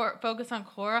were more focused on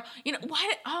Korra.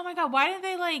 Oh my god, why didn't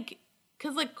they like?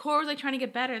 Because like Korra was like trying to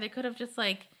get better. They could have just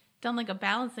like done like a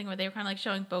balancing where they were kind of like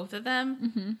showing both of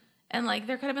them, and like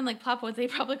there could have been like plot points. They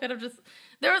probably could have just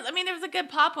there was a good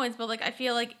plot points, but like I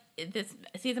feel like this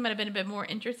season might have been a bit more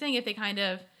interesting if they kind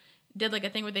of did like a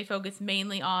thing where they focused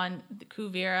mainly on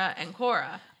Kuvira and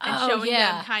Korra and showing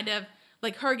them kind of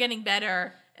like her getting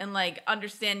better and like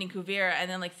understanding Kuvira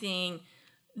and then like seeing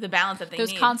the balance that they need.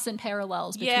 Those constant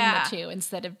parallels between the two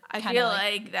instead of I feel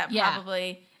like that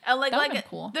probably like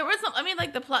cool. There was some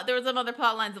the plot there was some other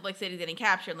plot lines of like cities getting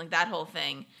captured and like that whole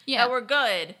thing that were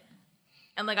good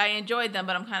and like I enjoyed them,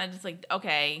 but I'm kind of just like,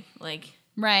 okay, like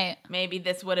right, maybe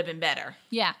this would have been better.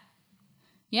 Yeah,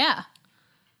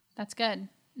 that's good.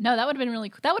 No, that would have been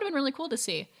really cool to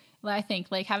see. I think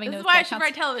like having this those. This is why I should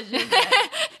write television.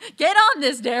 Get on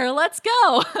this, Dara. Let's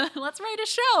go. Let's write a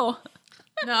show.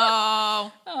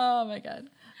 No. Oh my god.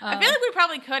 I feel like we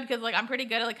probably could because like I'm pretty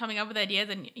good at like coming up with ideas,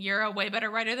 and you're a way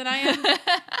better writer than I am.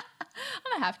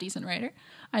 I'm a half decent writer,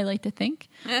 I like to think.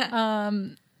 But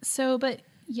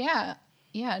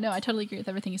no, I totally agree with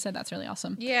everything you said. That's really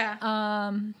awesome.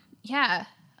 Yeah. Yeah.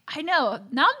 I know.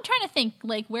 Now I'm trying to think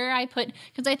like where I put,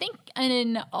 because I think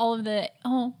in all of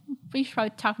we should probably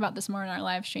talk about this more in our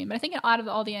live stream, but I think out of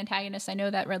all the antagonists, I know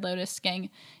that Red Lotus gang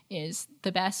is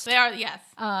the best. They are, yes.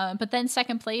 But then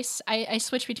second place, I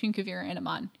switch between Kuvira and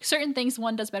Amon. Certain things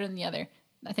one does better than the other.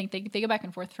 I think they go back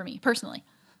and forth for me personally.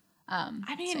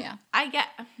 I get.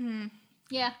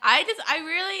 Yeah. I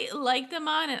really liked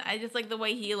Amon, and I just like the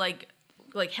way he like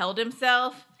held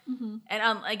himself. Mm-hmm.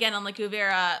 And again, on like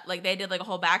Kuvira, like they did like a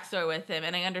whole backstory with him,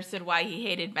 and I understood why he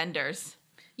hated benders.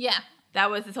 Yeah,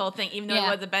 that was his whole thing. Even though he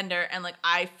was a bender, and like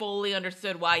I fully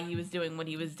understood why he was doing what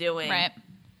he was doing. Right.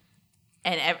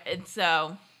 And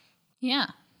so. Yeah.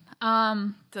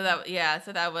 So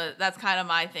that's kind of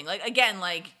my thing. Like again,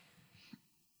 like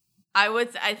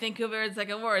I think Kuvira is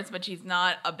second worst, but she's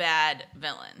not a bad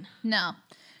villain. No.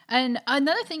 And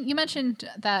another thing you mentioned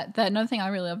that another thing I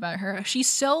really love about her, she's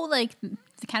so like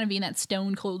kind of being that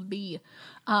stone cold bee.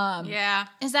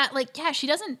 Is that like she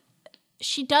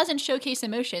doesn't showcase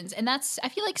emotions, and that's I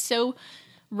feel like so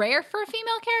rare for a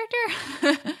female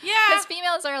character. Because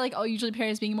females are like usually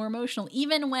paired as being more emotional,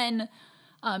 even when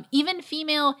even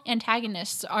female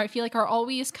antagonists I feel like are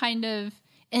always kind of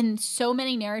in so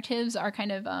many narratives are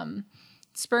kind of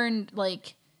spurned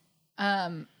like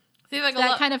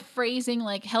that kind of phrasing,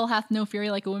 like hell hath no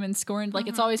fury like a woman scorned. Like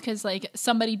it's always because like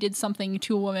somebody did something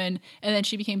to a woman and then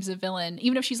she becomes a villain.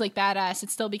 Even if she's like badass,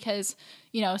 it's still because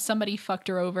somebody fucked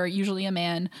her over, usually a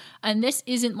man. And this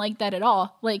isn't like that at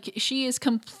all. Like she is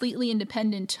completely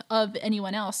independent of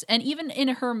anyone else. And even in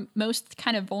her most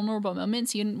kind of vulnerable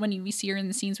moments, even when we see her in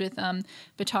the scenes with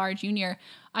Baatar Jr.,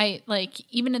 I like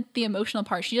even at the emotional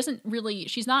part, she's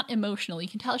not emotional. You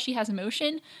can tell she has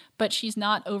emotion, but she's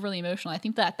not overly emotional. I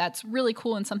think that's really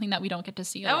cool and something that we don't get to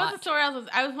see a lot. That was the story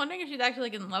I was wondering if she's actually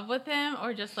like in love with him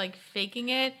or just like faking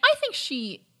it. I think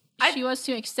she was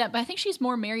to an extent, but I think she's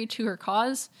more married to her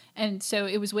cause, and so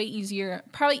it was way easier,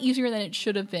 probably easier than it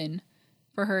should have been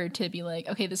for her to be like,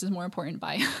 okay, this is more important,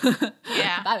 bye.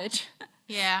 Yeah. That bitch.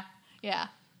 Yeah. Yeah.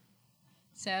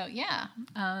 So yeah,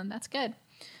 that's good.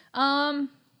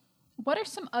 What are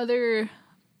some other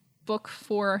book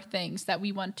 4 things that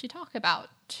we want to talk about?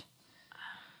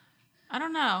 I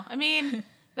don't know. I mean,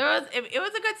 it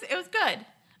was good.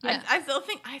 Yeah. I still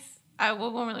think I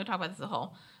won't really talk about this as a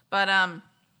whole, but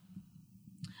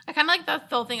I kind of like the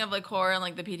whole thing of like horror and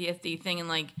like the PTSD thing and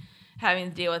like having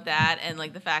to deal with that and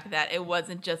like the fact that it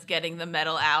wasn't just getting the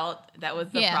metal out that was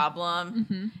the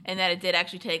problem, and that it did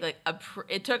actually take like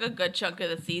it took a good chunk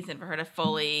of the season for her to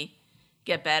fully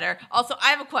get better. Also,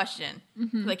 I have a question.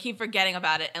 I keep forgetting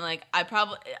about it, and like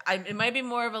it might be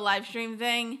more of a live stream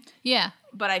thing. Yeah,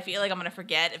 but I feel like I'm gonna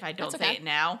forget if I don't say it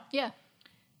now. Yeah,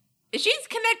 is she's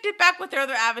connected back with her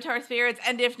other avatar spirits,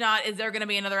 and if not, is there gonna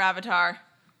be another avatar?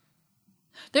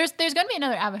 There's going to be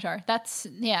another avatar. That's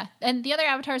and the other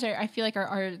avatars I feel like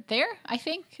are there. I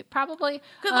think probably,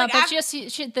 but just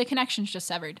the connection's just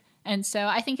severed. And so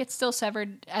I think it's still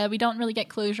severed. We don't really get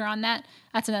closure on that.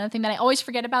 That's another thing that I always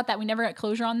forget about, that we never get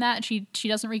closure on that. She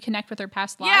doesn't reconnect with her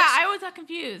past lives. Yeah, I always got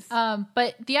confused.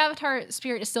 But the Avatar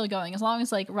spirit is still going as long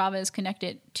as like Rava is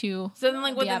connected to. So then,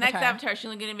 like with the next Avatar, she's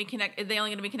only going to be connected. Are they only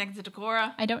going to be connected to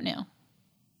Korra? I don't know.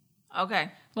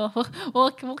 Okay. Well,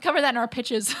 we'll cover that in our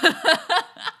pitches.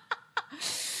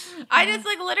 I just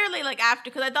like literally like after,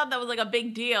 because I thought that was like a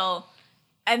big deal,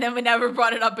 and then we never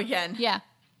brought it up again. Yeah.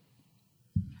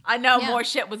 I know more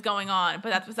shit was going on, but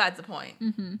that's besides the point.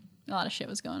 Mm-hmm. A lot of shit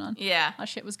was going on. Yeah. A lot of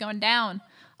shit was going down.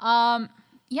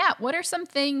 Yeah. What are some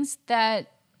things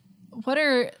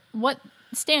what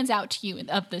stands out to you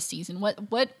of this season?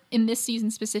 What in this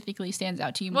season specifically stands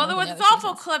out to you? Well, there was this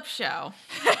awful clip show.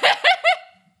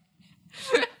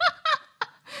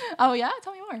 Oh yeah,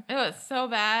 tell me more. It was so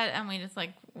bad, and we just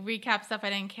like recap stuff I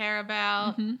didn't care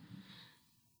about. Mm-hmm.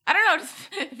 I don't know.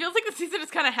 It feels like the season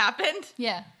just kind of happened.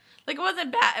 Yeah. Like it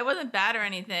wasn't bad. It wasn't bad or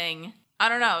anything. I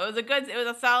don't know. It was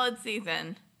a solid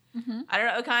season. Mm-hmm. I don't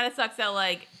know. It kind of sucks that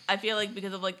like I feel like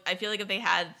if they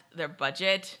had their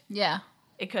budget,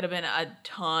 it could have been a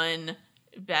ton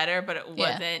better, but it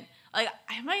wasn't. Yeah. Like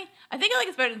I think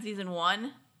it's better than season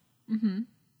 1. Mm-hmm.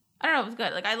 I don't know. It was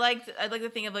good. Like I liked the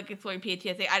thing of like exploring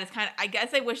PTSD. I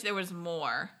guess I wish there was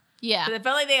more. Yeah. Because it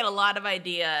felt like they had a lot of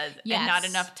ideas and not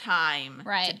enough time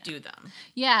to do them.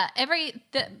 Yeah.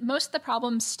 Most of the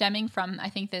problems stemming from, I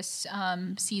think, this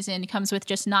season comes with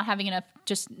just not having enough,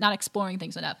 just not exploring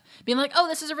things enough. Being like, oh,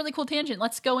 this is a really cool tangent.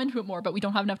 Let's go into it more, but we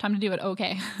don't have enough time to do it.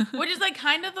 Okay. Which is like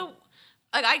kind of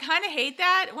I kind of hate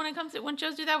that when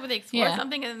shows do that, where they explore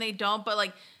something and then they don't, but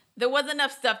like there was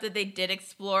enough stuff that they did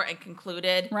explore and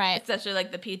concluded. Right. Especially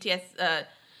like the PTS,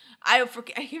 I keep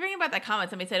forgetting about that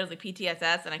comment. Somebody said it was like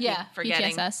PTSS, and I keep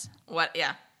forgetting PTSS. What.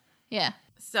 Yeah. Yeah.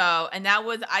 So, and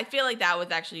I feel like that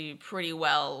was actually pretty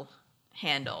well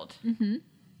handled,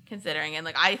 considering. And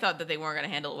like, I thought that they weren't going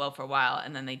to handle it well for a while,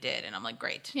 and then they did, and I'm like,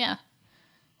 great. Yeah.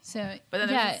 So, but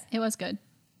then it was good.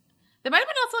 There might have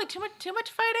been also like too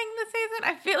much fighting this season.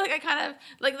 I feel like I kind of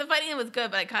like the fighting was good,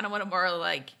 but I kind of wanted more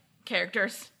like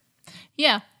characters.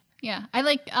 Yeah. Yeah. I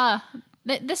like.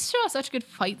 This show has such good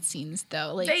fight scenes,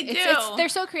 though. Like they do. They're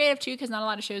so creative too, because not a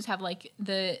lot of shows have like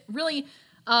have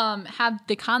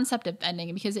the concept of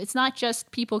bending, because it's not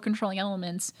just people controlling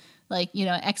elements like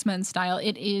X-Men style.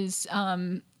 It is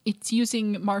it's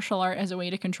using martial art as a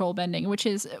way to control bending, which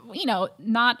is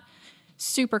not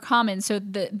super common. So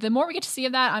the more we get to see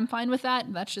of that, I'm fine with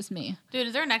that. That's just me. Dude,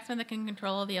 is there an X-Men that can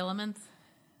control all the elements?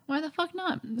 Why the fuck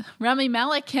not? Rami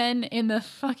Malek can in the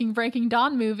fucking Breaking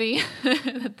Dawn movie,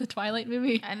 the Twilight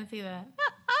movie. I didn't see that.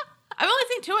 I've only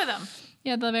seen 2 of them.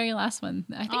 Yeah, the very last one.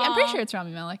 I'm pretty sure it's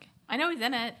Rami Malek. I know he's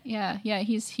in it. Yeah.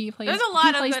 He plays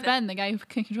Ben, the guy who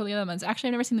can control the elements. Actually,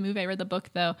 I've never seen the movie. I read the book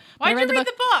though. Why'd you read the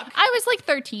book? I was like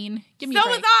 13. Give me a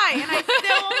break. So was I, and I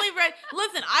still only read.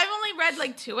 Listen, I've only read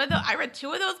like 2 of those. I read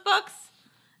 2 of those books,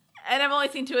 and I've only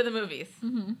seen 2 of the movies.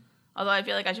 Mm-hmm. Although I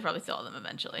feel like I should probably sell them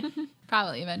eventually.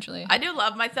 Probably eventually. I do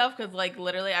love myself because, like,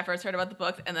 literally I first heard about the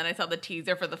books and then I saw the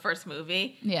teaser for the first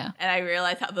movie. Yeah. And I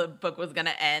realized how the book was going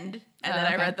to end. And then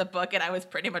I read the book and I was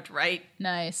pretty much right.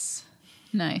 Nice.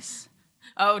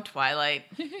 Oh, Twilight.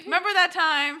 Remember that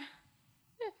time?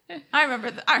 I remember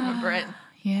it.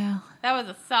 Yeah. That was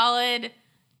a solid,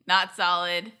 not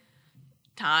solid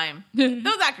time.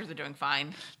 Those actors are doing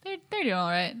fine. They're doing all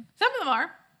right. Some of them are.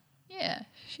 Yeah,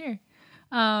 sure.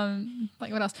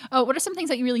 Like what else? Oh, what are some things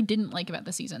that you really didn't like about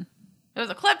the season? It was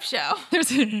a clip show. There's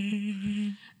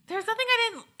nothing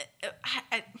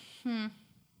I didn't.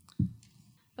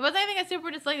 There wasn't anything I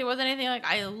super disliked. There wasn't anything like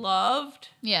I loved.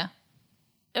 Yeah.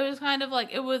 It was kind of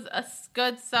like it was a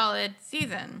good, solid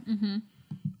season. Mm-hmm. Like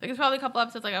there's probably a couple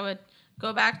episodes like I would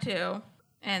go back to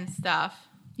and stuff.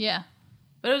 Yeah.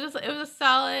 But it was a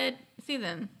solid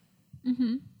season.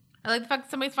 Mm-hmm. I like the fact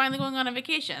that somebody's finally going on a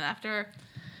vacation after.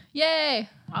 Yay!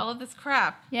 All of this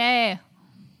crap. Yay!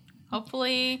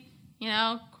 Hopefully,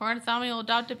 Koronasami will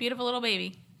adopt a beautiful little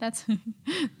baby. That's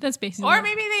basically. Or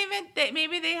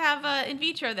maybe they have in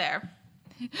vitro there.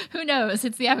 Who knows?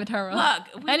 It's the Avatar world.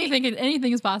 Look,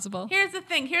 anything is possible. Here's the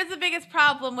thing. Here's the biggest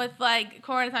problem with like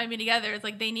Koronasami being together is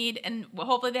like they need, and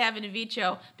hopefully they have an in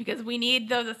vitro because we need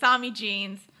those Asami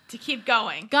genes to keep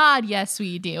going. God, yes,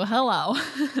 we do. Hello.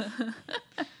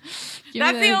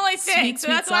 That's the only thing. So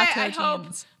that's why I hope,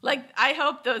 I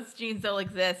hope those genes still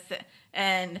exist.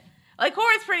 And like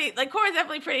Korra's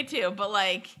definitely pretty too. But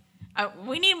like,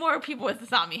 we need more people with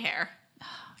Asami hair.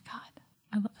 Oh God,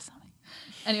 I love Asami.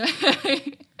 Anyway,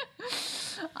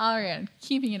 all right,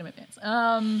 keeping it in my pants.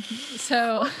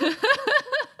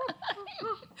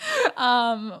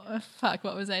 Fuck,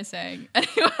 what was I saying?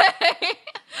 Anyway.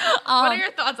 What are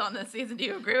your thoughts on this season? Do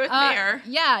you agree with me? Or?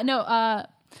 Yeah, no,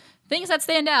 things that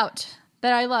stand out.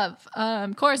 that I love.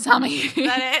 Korosami. Is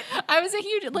that it? I was a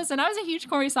huge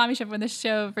Korosami ship when this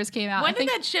show first came out. When did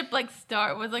that ship like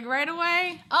start? Was like right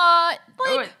away? I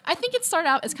think it started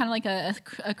out as kind of like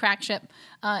a crack ship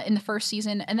in the first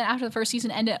season, and then after the first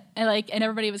season ended, and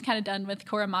everybody was kind of done with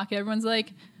Kuromaki. Everyone's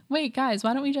like, wait, guys,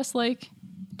 why don't we just like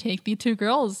take the two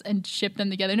girls and ship them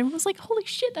together? And everyone was like, holy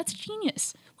shit, that's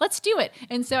genius. Let's do it.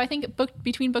 And so I think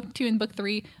between book 2 and book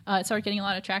 3, it started getting a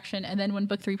lot of traction. And then when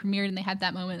book 3 premiered and they had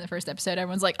that moment in the first episode,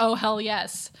 everyone's like, oh, hell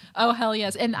yes. Oh, hell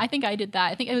yes. And I think I did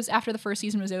that. I think it was after the first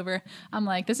season was over. I'm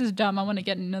like, this is dumb. I want to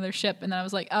get another ship. And then I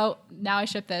was like, oh, now I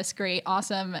ship this. Great.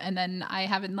 Awesome. And then I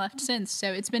haven't left since.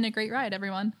 So it's been a great ride,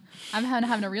 everyone. I'm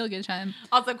having a real good time.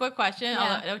 Also, quick question,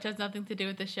 which has nothing to do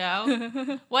with the show.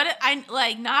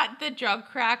 Not the drug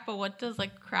crack, but what does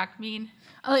like crack mean?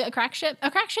 Oh, like a crack ship? A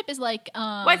crack ship is like...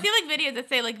 well, I see like videos that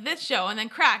say like this show and then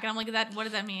crack, and I'm like, what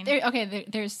does that mean?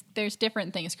 There's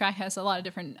different things. Crack has a lot of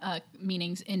different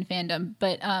meanings in fandom,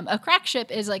 but a crack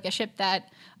ship is like a ship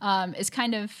that is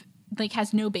kind of like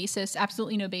has no basis,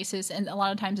 absolutely no basis, and a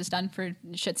lot of times it's done for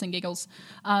shits and giggles.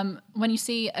 When you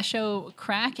see a show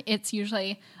crack, it's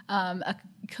usually a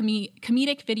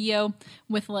comedic video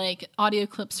with like audio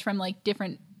clips from like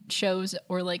different shows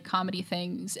or like comedy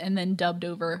things, and then dubbed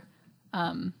over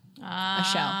a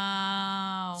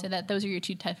show. So that those are your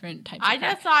two different types. I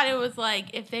just thought it was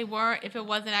like if it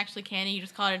wasn't actually canon, you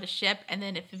just called it a ship, and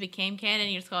then if it became canon,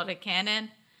 you just called it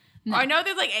canon. No. Or I know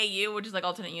there's like AU, which is like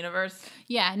alternate universe.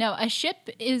 Yeah, no, a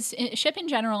ship in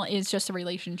general is just a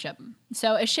relationship.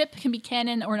 So a ship can be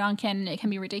canon or non-canon. It can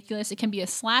be ridiculous. It can be a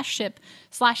slash ship.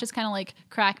 Slash is kind of like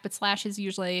crack, but slash is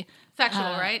usually sexual,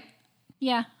 right?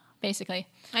 Yeah, basically.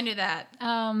 I knew that.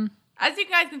 As you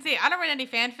guys can see, I don't read any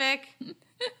fanfic.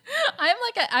 I've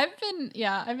been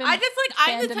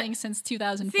fandoming since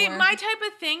 2004. See, my type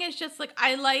of thing is just like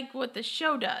I like what the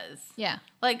show does. Yeah.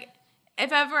 Like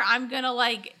if ever I'm gonna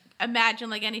like imagine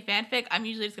like any fanfic, I'm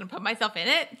usually just gonna put myself in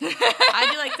it. I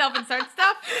do like self-insert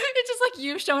stuff. It's just like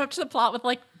you showing up to the plot with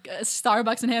like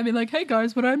Starbucks in hand, being like, "Hey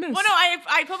guys, what did I miss?" Well, no,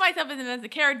 I put myself in it as a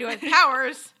character who has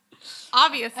powers.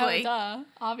 Obviously. Oh, duh.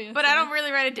 Obviously. But I don't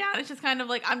really write it down. It's just kind of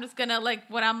like, I'm just gonna, like,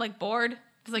 when I'm, like, bored,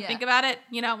 just, like, think about it.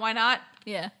 You know, why not?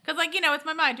 Yeah. Because, like, you know, it's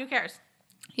my mind. Who cares?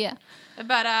 Yeah.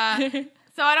 But,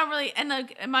 so I don't really, and,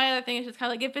 like, my other thing is just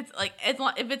kind of, like, if it's, like,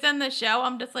 if it's in the show,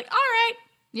 I'm just, like, all right.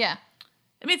 Yeah.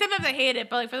 I mean, sometimes I hate it,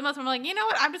 but, like, for the most part, I'm like, you know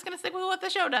what? I'm just gonna stick with what the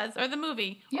show does, or the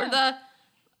movie, or I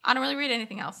don't really read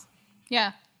anything else.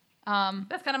 Yeah.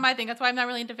 That's kind of my thing. That's why I'm not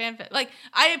really into fanfic. Like,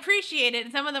 I appreciate it,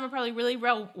 and some of them are probably really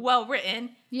well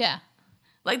written. Yeah.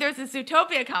 Like, there's this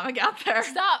Zootopia comic out there.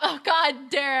 Stop. Oh, God,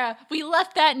 Dara. We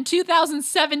left that in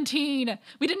 2017.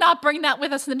 We did not bring that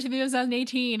with us into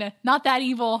 2018. Not that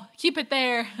evil. Keep it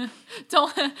there.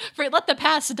 Let the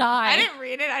past die. I didn't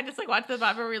read it. I just, like, watched the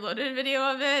Bible Reloaded video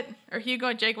of it. Or Hugo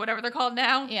and Jake, whatever they're called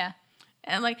now. Yeah.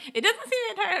 And, like, it doesn't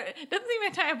seem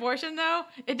anti-abortion, though.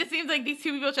 It just seems like these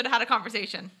two people should have had a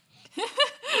conversation.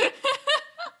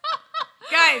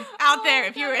 Guys out there,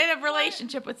 if you're in a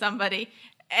relationship with somebody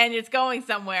and it's going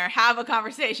somewhere, have a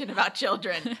conversation about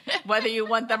children. Whether you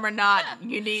want them or not,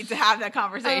 you need to have that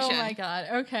conversation. Oh my God.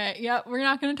 Okay. Yep. We're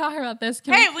not going to talk about this.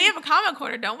 We have a comment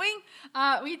corner, don't we?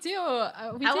 We do.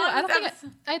 I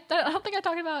don't think I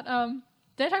talked about.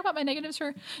 Did I talk about my negatives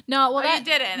for? No. Well, you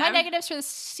didn't. My negatives for this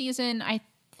season, I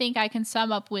think I can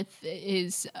sum up with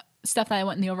is stuff that I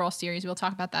want in the overall series. We'll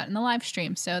talk about that in the live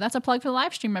stream. So that's a plug for the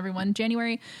live stream, everyone.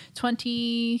 January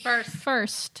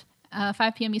 21st,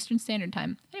 5 p.m. Eastern Standard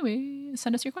Time. Anyway,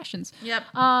 send us your questions. Yep.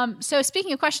 So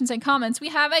speaking of questions and comments, we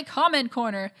have a comment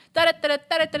corner. I gotta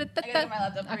get my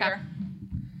laptop over here.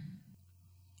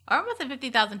 We're almost at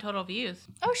 50,000 total views.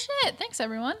 Oh shit! Thanks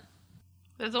everyone.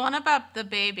 There's one about the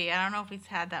baby. I don't know if he's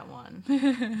had that one.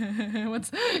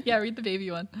 Read the baby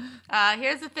one.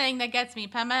 Here's the thing that gets me.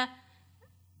 Pema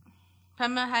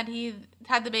had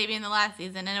the baby in the last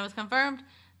season, and it was confirmed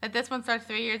that this one starts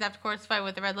 3 years after Korra's fight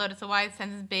with the Red Lotus. So why is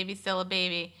Tenzin's baby still a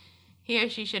baby? He or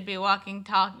she should be walking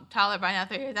taller by now,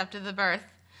 3 years after the birth.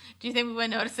 Do you think we would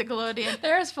notice Nickelodeon?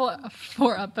 There's four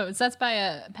upvotes. That's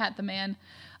by Pat the Man.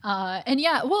 And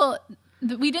yeah, well,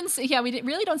 we didn't see. Yeah,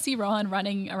 really don't see Rohan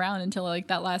running around until like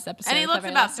that last episode. And he looks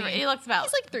about 3. He's like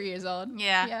 3 years old.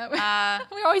 Yeah.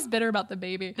 We're always bitter about the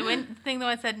baby. The thing that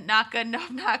I said, not good, no,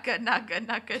 not good, not good,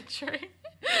 not good. Sure.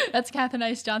 That's Catherine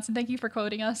Ice Johnson. Thank you for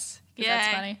quoting us. Yeah,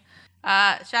 that's funny.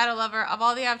 Shadow Lover. Of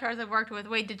all the avatars I've worked with,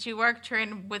 wait, did she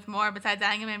train with more besides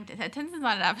Aangam? Tenzin's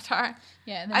not an avatar.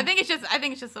 Yeah. I think it's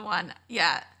just the one.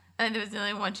 Yeah. I think there was the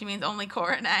only one. She means only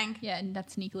Korra and Aang. Yeah, and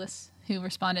that's Nicholas. who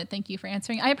responded. Thank you for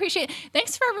answering. I appreciate it.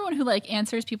 Thanks for everyone who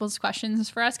answers people's questions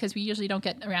for us, because we usually don't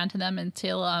get around to them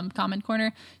until Comment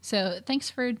Corner. So thanks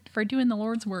for doing the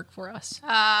Lord's work for us.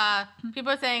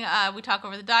 People are saying we talk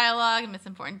over the dialogue and miss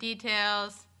important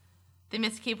details. They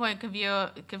missed a key point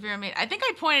Kavira made. I think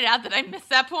I pointed out that I missed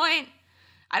that point.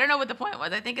 I don't know what the point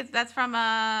was. I think that's from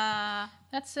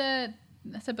That's a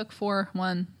book 4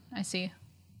 one. I see.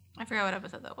 I forgot what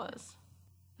episode that was.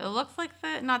 It looks like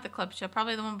not the clip show,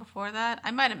 probably the one before that.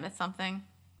 I might have missed something.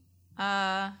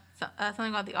 Something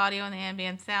about the audio and the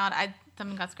ambient sound.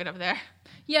 Something got screwed up there.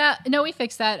 Yeah, no, we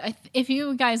fixed that. If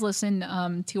you guys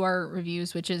listen to our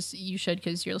reviews, which is you should,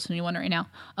 because you're listening to one right now,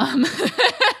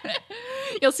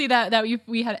 you'll see that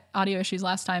we had audio issues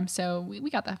last time, so we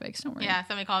got that fixed. Don't worry. Yeah,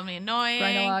 somebody called me annoying.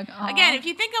 Again, if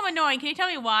you think I'm annoying, can you tell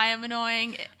me why I'm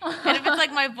annoying? And if it's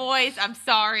like my voice, I'm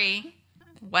sorry.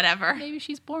 Whatever. Maybe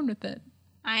she's born with it.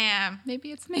 I am.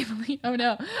 Maybe it's Maybelline. Oh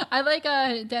no. I like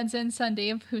Denzen's son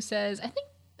Dave, who says, I think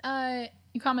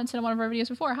you commented on one of our videos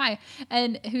before, hi,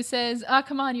 and who says, oh,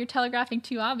 come on, you're telegraphing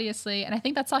too obviously. And I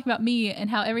think that's talking about me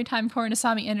and how every time Cora and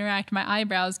Asami interact, my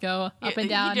eyebrows go up and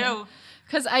down. You do.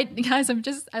 Because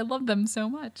I love them so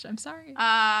much. I'm sorry.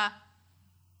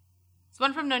 It's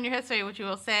one from Know Your History, which you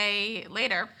will say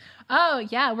later. Oh,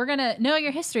 yeah. We're going to know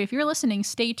your history. If you're listening,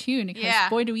 stay tuned, because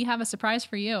boy, do we have a surprise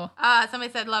for you.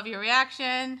 Somebody said, love your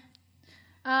reaction.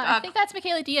 I think that's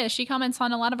Michaela Diaz. She comments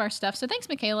on a lot of our stuff. So thanks,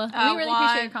 Michaela. We really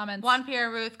appreciate your comments. Juan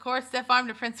Pierre Ruth, Core Steph Arm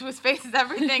to Prince whose face is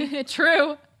everything.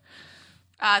 True.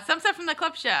 Some stuff from the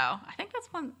clip show. I think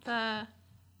that's one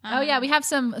yeah, we have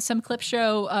some clip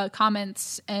show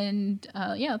comments, and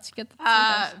let's get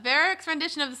Varric's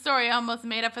rendition of the story almost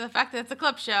made up for the fact that it's a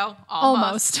clip show.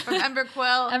 Almost. From Ember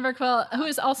Quill. Ember Quill, who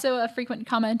is also a frequent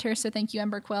commenter, so thank you,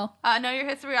 Ember Quill. Know Your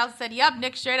History also said, yep,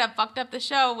 Nick straight up fucked up the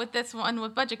show with this one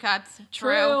with budget cuts.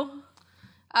 True.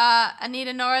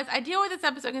 Anita Norris, I deal with this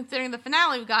episode considering the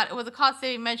finale we got. It was a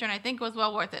cost-saving measure, and I think it was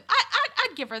well worth it.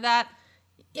 I'd give her that.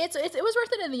 It was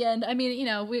worth it in the end. I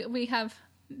mean, we have...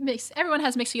 everyone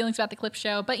has mixed feelings about the clip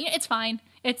show, but it's fine.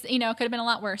 It's could have been a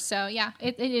lot worse. So yeah,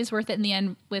 it is worth it in the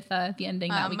end with the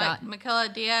ending that we got. Michaela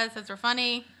Diaz says we're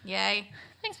funny. Yay.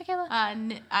 Thanks, Michaela.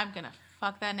 I'm gonna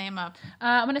fuck that name up.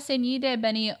 I'm gonna say Nide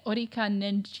Beni Orika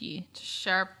Nenji.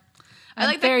 Sure.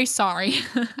 I'm very sorry.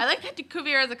 I like that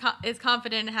Kuvira is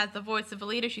confident and has the voice of a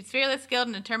leader. She's fearless, skilled,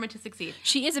 and determined to succeed.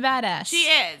 She is a badass. She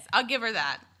is. I'll give her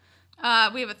that.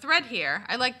 We have a thread here.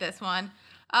 I like this one.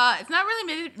 It's not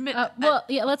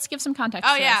really let's give some context.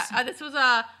 Oh, yeah. This was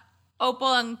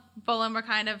Opal and Bolin were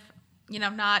kind of,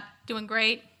 not doing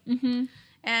great. Mm-hmm.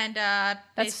 And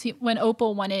that's when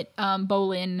Opal wanted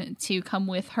Bolin to come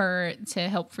with her to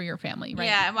help for your family, right?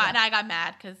 Yeah, and I got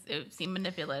mad because it seemed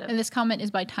manipulative. And this comment is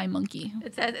by Time Monkey.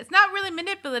 It says, it's not really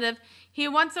manipulative. He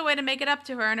wants a way to make it up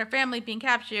to her and her family being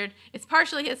captured. It's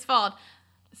partially his fault.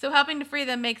 So helping to free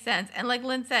them makes sense. And like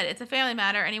Lynn said, it's a family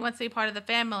matter, and he wants to be part of the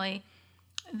family.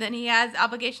 Then he has an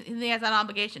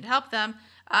obligation to help them.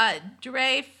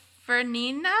 Dre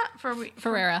Ferreira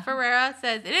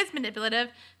says it is manipulative.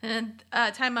 And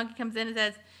then Time Monkey comes in and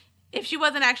says, if she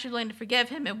wasn't actually willing to forgive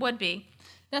him, it would be.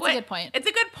 That's a good point. It's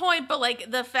a good point, but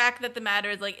the fact that the matter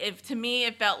is if to me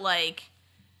it felt like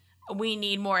we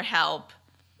need more help.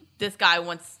 This guy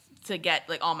wants to get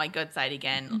on my good side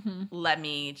again. Mm-hmm. Let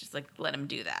me just let him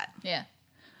do that. Yeah.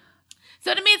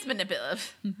 So to me, it's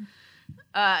manipulative.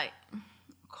 Mm-hmm.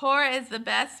 Cora is the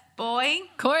best boy.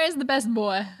 Cora is the best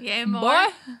boy. Yay, more. Boy?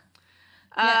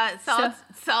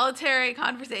 Solitary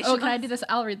conversation. Oh, can I do this?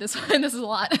 I'll read this one. This is a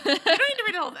lot. You don't need to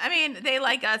read the whole. I mean, they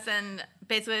like us, and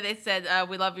basically they said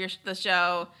we love the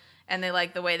show, and they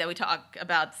like the way that we talk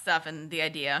about stuff and the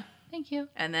idea. Thank you.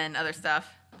 And then other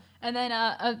stuff. And then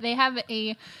they have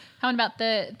a comment about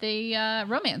the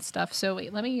romance stuff. So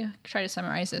wait, let me try to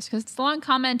summarize this because it's a long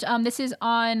comment. This is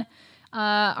on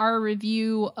our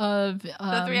review of the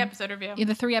 3-episode review. Yeah,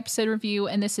 the 3-episode review,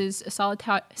 and this is a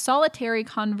solitary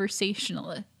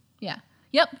conversationalist. Yeah.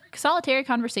 Yep, solitary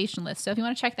conversationalist. So if you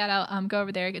want to check that out, go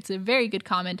over there. It's a very good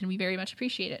comment, and we very much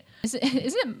appreciate it. Is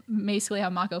it basically how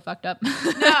Mako fucked up?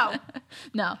 No.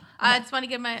 No. I just want to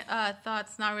give my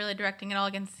thoughts, not really directing it all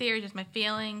against Siri, just my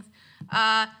feelings.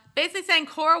 Basically saying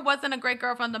Cora wasn't a great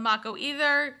girlfriend to Mako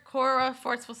either. Cora,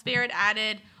 forceful spirit,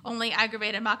 added only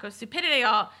aggravated Mako's stupidity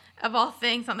of all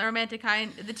things on the romantic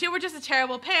kind. The two were just a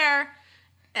terrible pair.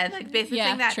 And basically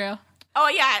saying that. True. Oh,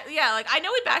 yeah. I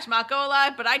know we bash Mako a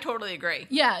lot, but I totally agree.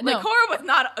 Yeah, no. Cora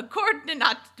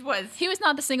He was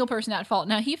not the single person at fault.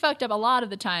 Now, he fucked up a lot of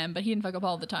the time, but he didn't fuck up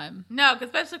all the time. No, because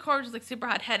especially Cora was, super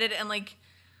hot-headed and,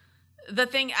 the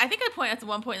thing, I think I pointed out to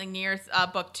one point, like, near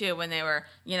book 2 when they were,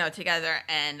 you know, together,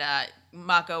 and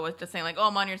Mako was just saying, like, oh,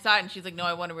 I'm on your side, and she's like, no,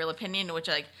 I want a real opinion, which,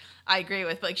 like, I agree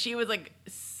with. But, like, she was, like,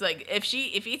 if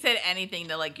he said anything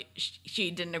that, like,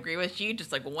 she didn't agree with, she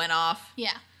just, like, went off.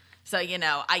 Yeah. So, you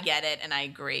know, I get it, and I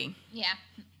agree. Yeah.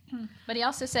 But he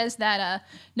also says that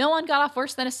no one got off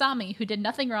worse than Asami, who did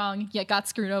nothing wrong, yet got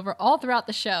screwed over all throughout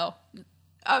the show.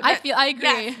 I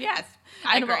agree. Yes.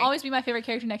 I agree. Will always be my favorite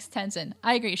character next to Tenzin.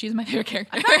 I agree. She's my favorite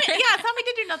character. Asami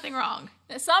did do nothing wrong.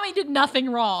 Asami did nothing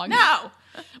wrong. No.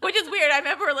 Which is weird. I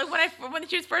remember, like, when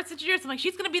she was first introduced, I'm like,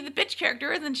 she's going to be the bitch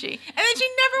character, isn't she? And then she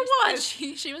never was.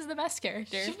 She was the best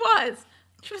character. She was.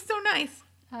 She was so nice.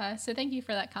 So thank you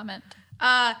for that comment.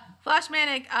 Flash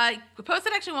Manic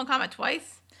posted actually one comment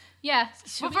twice. Yeah.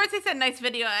 Well, first they said nice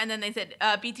video, and then they said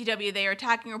BTW, they are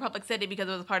attacking Republic City because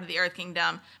it was a part of the Earth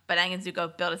Kingdom, but Aang and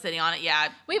Zuko built a city on it. Yeah.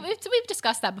 We've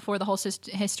discussed that before, the whole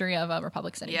history of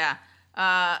Republic City.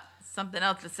 Yeah. Something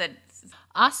else that said...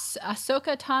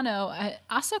 Ahsoka Tano.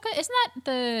 Ahsoka, isn't that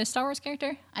the Star Wars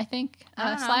character? I think.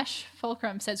 /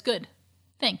 Fulcrum says, good.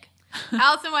 Think.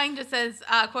 Allison Wang just says,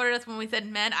 quoted us when we said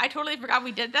men. I totally forgot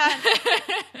we did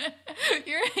that.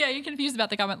 You're confused about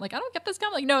the comment. Like, I don't get this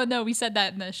comment. Like, no, we said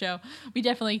that in the show. We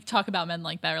definitely talk about men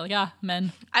like that. We're like,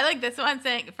 men. I like this one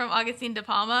saying from Augustine De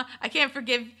Palma. I can't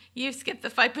forgive you skipped the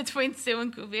fight between Sue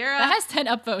and Kuvira. That has 10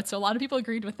 upvotes, so a lot of people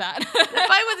agreed with that. The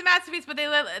fight was a masterpiece, but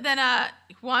then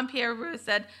Juan Pierre Roux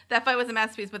said that fight was a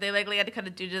masterpiece, but they likely had to cut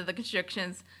it due to the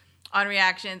constrictions on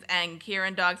reactions, and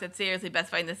Kieran Dog said, seriously,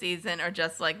 best fight in the season, or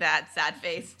just like that, sad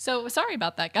face. So, sorry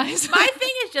about that, guys. My thing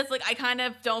is just, like, I kind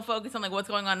of don't focus on, like, what's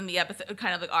going on in the episode,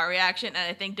 kind of, like, our reaction, and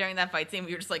I think during that fight scene,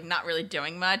 we were just, like, not really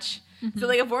doing much. Mm-hmm. So,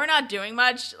 like, if we're not doing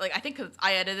much, like, I think because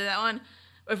I edited that one,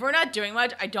 if we're not doing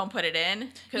much, I don't put it in,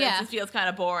 because it just feels kind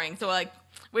of boring. So, like,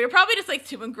 we were probably just, like,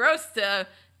 too engrossed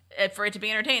for it to be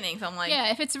entertaining, so I'm like...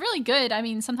 Yeah, if it's really good, I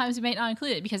mean, sometimes we might not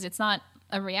include it, because it's not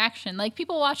a reaction. Like,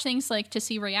 people watch things like to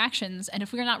see reactions, and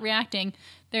if we're not reacting,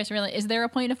 is there a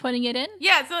point of putting it in?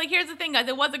 Yeah, so, like, here's the thing, guys.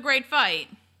 It was a great fight,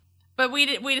 but we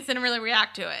just didn't really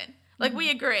react to it. Like, we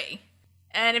agree.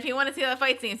 And if you want to see the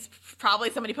fight scenes, probably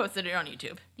somebody posted it on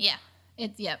YouTube. Yeah.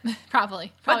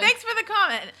 Probably. But thanks for the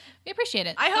comment. We appreciate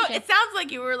it. I hope it sounds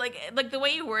like you were like the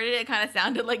way you worded it kind of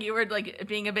sounded like you were like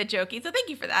being a bit jokey. So thank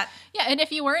you for that. Yeah, and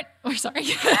if you weren't, we're sorry.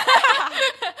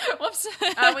 Whoops.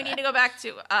 We need to go back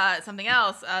to something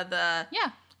else. The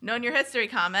Knowing Your History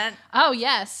comment. Oh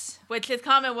yes. Which his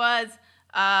comment was,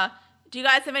 do you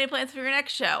guys have any plans for your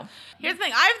next show? Here's the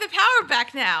thing. I have the power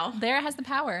back now. Lara has the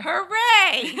power.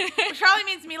 Hooray! Which probably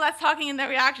means me less talking in the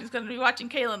reactions because I'm going to be watching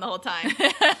Kaylin the whole time.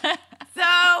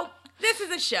 So, this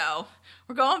is a show.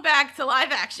 We're going back to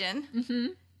live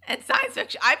action and science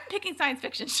fiction. I'm picking science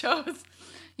fiction shows.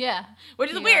 Yeah. Which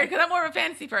is weird because I'm more of a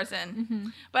fantasy person. Mm-hmm.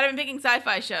 But I've been picking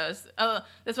sci-fi shows.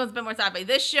 This one's a bit more sci-fi.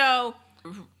 This show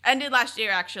ended last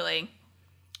year, actually.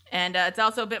 And it's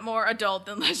also a bit more adult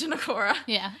than Legend of Korra.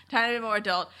 Yeah. Tiny bit more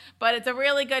adult. But it's a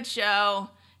really good show.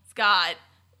 It's got,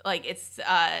 like, it's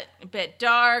a bit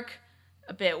dark,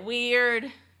 a bit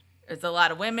weird. There's a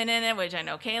lot of women in it, which I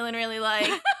know Kaylin really likes.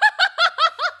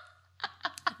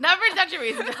 Not for such a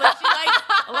reason. Just like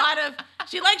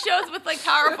she likes shows with, like,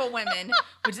 powerful women,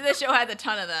 which this show has a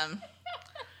ton of them.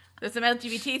 There's some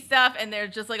LGBT stuff, and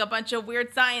there's just, like, a bunch of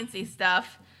weird science-y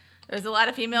stuff. There's a lot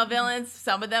of female villains.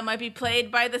 Some of them might be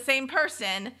played by the same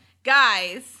person.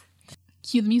 Guys.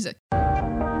 Cue the music.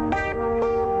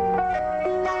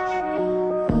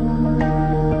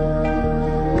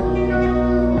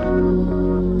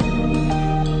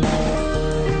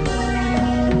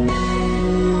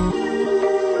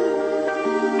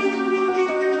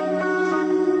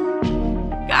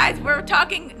 We're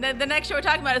talking, the next show we're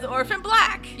talking about is Orphan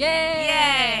Black.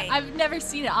 Yay! I've never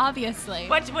seen it, obviously.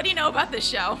 What do you know about this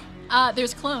show?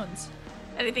 There's clones.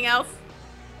 Anything else?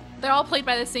 They're all played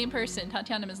by the same person,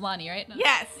 Tatiana Maslany, right?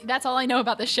 Yes. That's all I know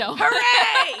about this show.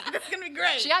 Hooray! This is going to be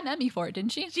great. She got an Emmy for it,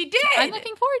 didn't she? She did. I'm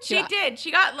looking forward to it. She did.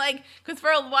 She got, like, because for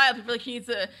a while people were like, she needs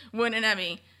to win an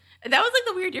Emmy. That was, like,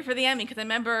 the weird year for the Emmy, because I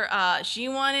remember she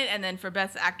won it, and then for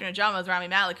Best Actor in a Drama, it was Rami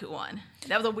Malek who won.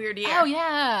 That was a weird year. Oh,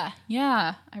 yeah.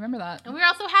 Yeah, I remember that. And we were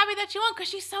also happy that she won, because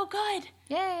she's so good.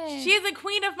 Yay. She is the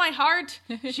queen of my heart.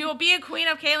 She will be a queen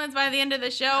of Kaylin's by the end of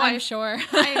the show. I'm sure.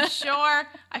 I am sure.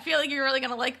 I feel like you're really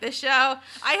going to like this show.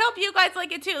 I hope you guys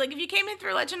like it, too. Like, if you came in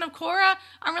through Legend of Korra,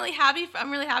 I'm really happy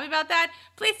about that.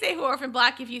 Please say who Orphan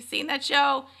Black if you've seen that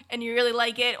show and you really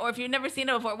like it, or if you've never seen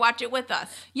it before, watch it with us.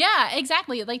 Yeah,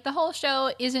 exactly. Like, the whole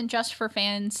show isn't just for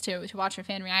fans to watch a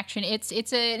fan reaction. It's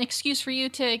an excuse for you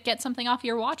to get something off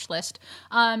your watch list.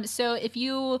 So if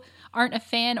you aren't a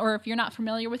fan or if you're not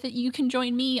familiar with it, you can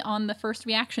join me on the first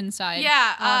reaction side.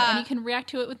 Yeah. And you can react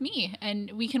to it with me,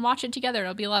 and we can watch it together.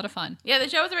 It'll be a lot of fun. Yeah, the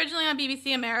show was originally on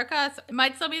BBC America. So it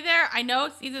might still be there. I know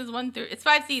it's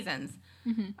 5 seasons.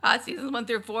 Mm-hmm. Seasons 1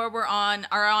 through 4 are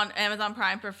on Amazon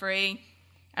Prime for free.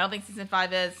 I don't think season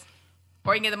 5 is.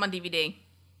 Or you can get them on DVD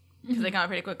because they come out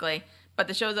pretty quickly. But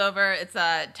the show's over. It's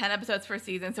 10 episodes per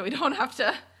season, so we don't have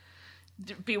to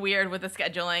be weird with the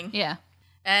scheduling. Yeah.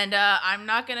 And I'm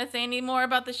not going to say any more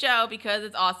about the show because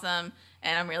it's awesome,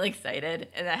 and I'm really excited.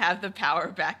 And I have the power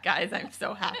back, guys. I'm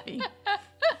so happy.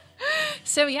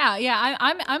 So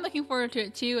I'm looking forward to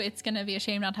it too. It's gonna be a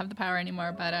shame not to have the power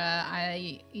anymore, but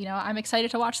I'm excited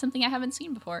to watch something I haven't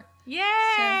seen before. Yay!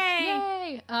 So,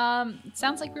 yay! It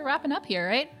sounds like we're wrapping up here,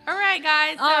 right? All right,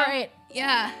 guys. All right.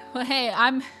 Yeah. Well, hey,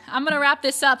 I'm gonna wrap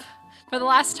this up for the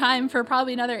last time for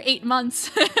probably another 8 months.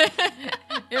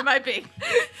 It might be.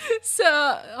 So,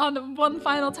 on the one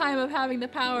final time of having the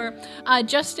power,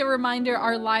 just a reminder,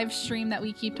 our live stream that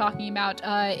we keep talking about,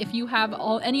 if you have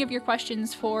any of your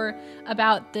questions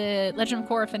about the Legend of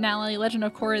Korra finale, Legend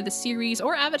of Korra the series,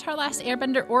 or Avatar Last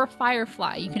Airbender, or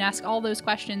Firefly, you can ask all those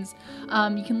questions.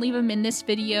 You can leave them in this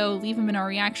video, leave them in our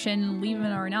reaction, leave them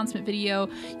in our announcement video.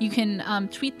 You can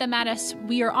tweet them at us.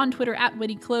 We are on Twitter at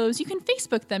Witty Close. You can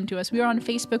Facebook them to us. We are on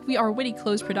Facebook. We are Witty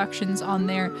Close Productions on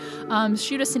there.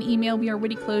 Shoot us an email. We are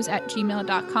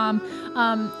wittyclose@gmail.com.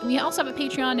 We also have a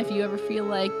Patreon if you ever feel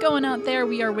like going out there.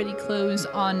 We are Witty Close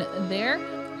on there.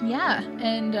 Yeah,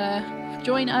 and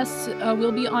join us.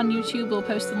 We'll be on YouTube. We'll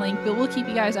post the link, but we'll keep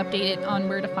you guys updated on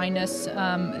where to find us.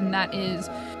 And that is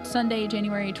Sunday,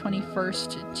 January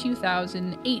 21st,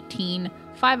 2018,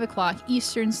 5 o'clock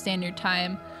Eastern Standard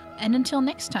Time. And until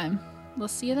next time, we'll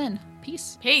see you then.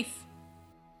 Peace. Peace.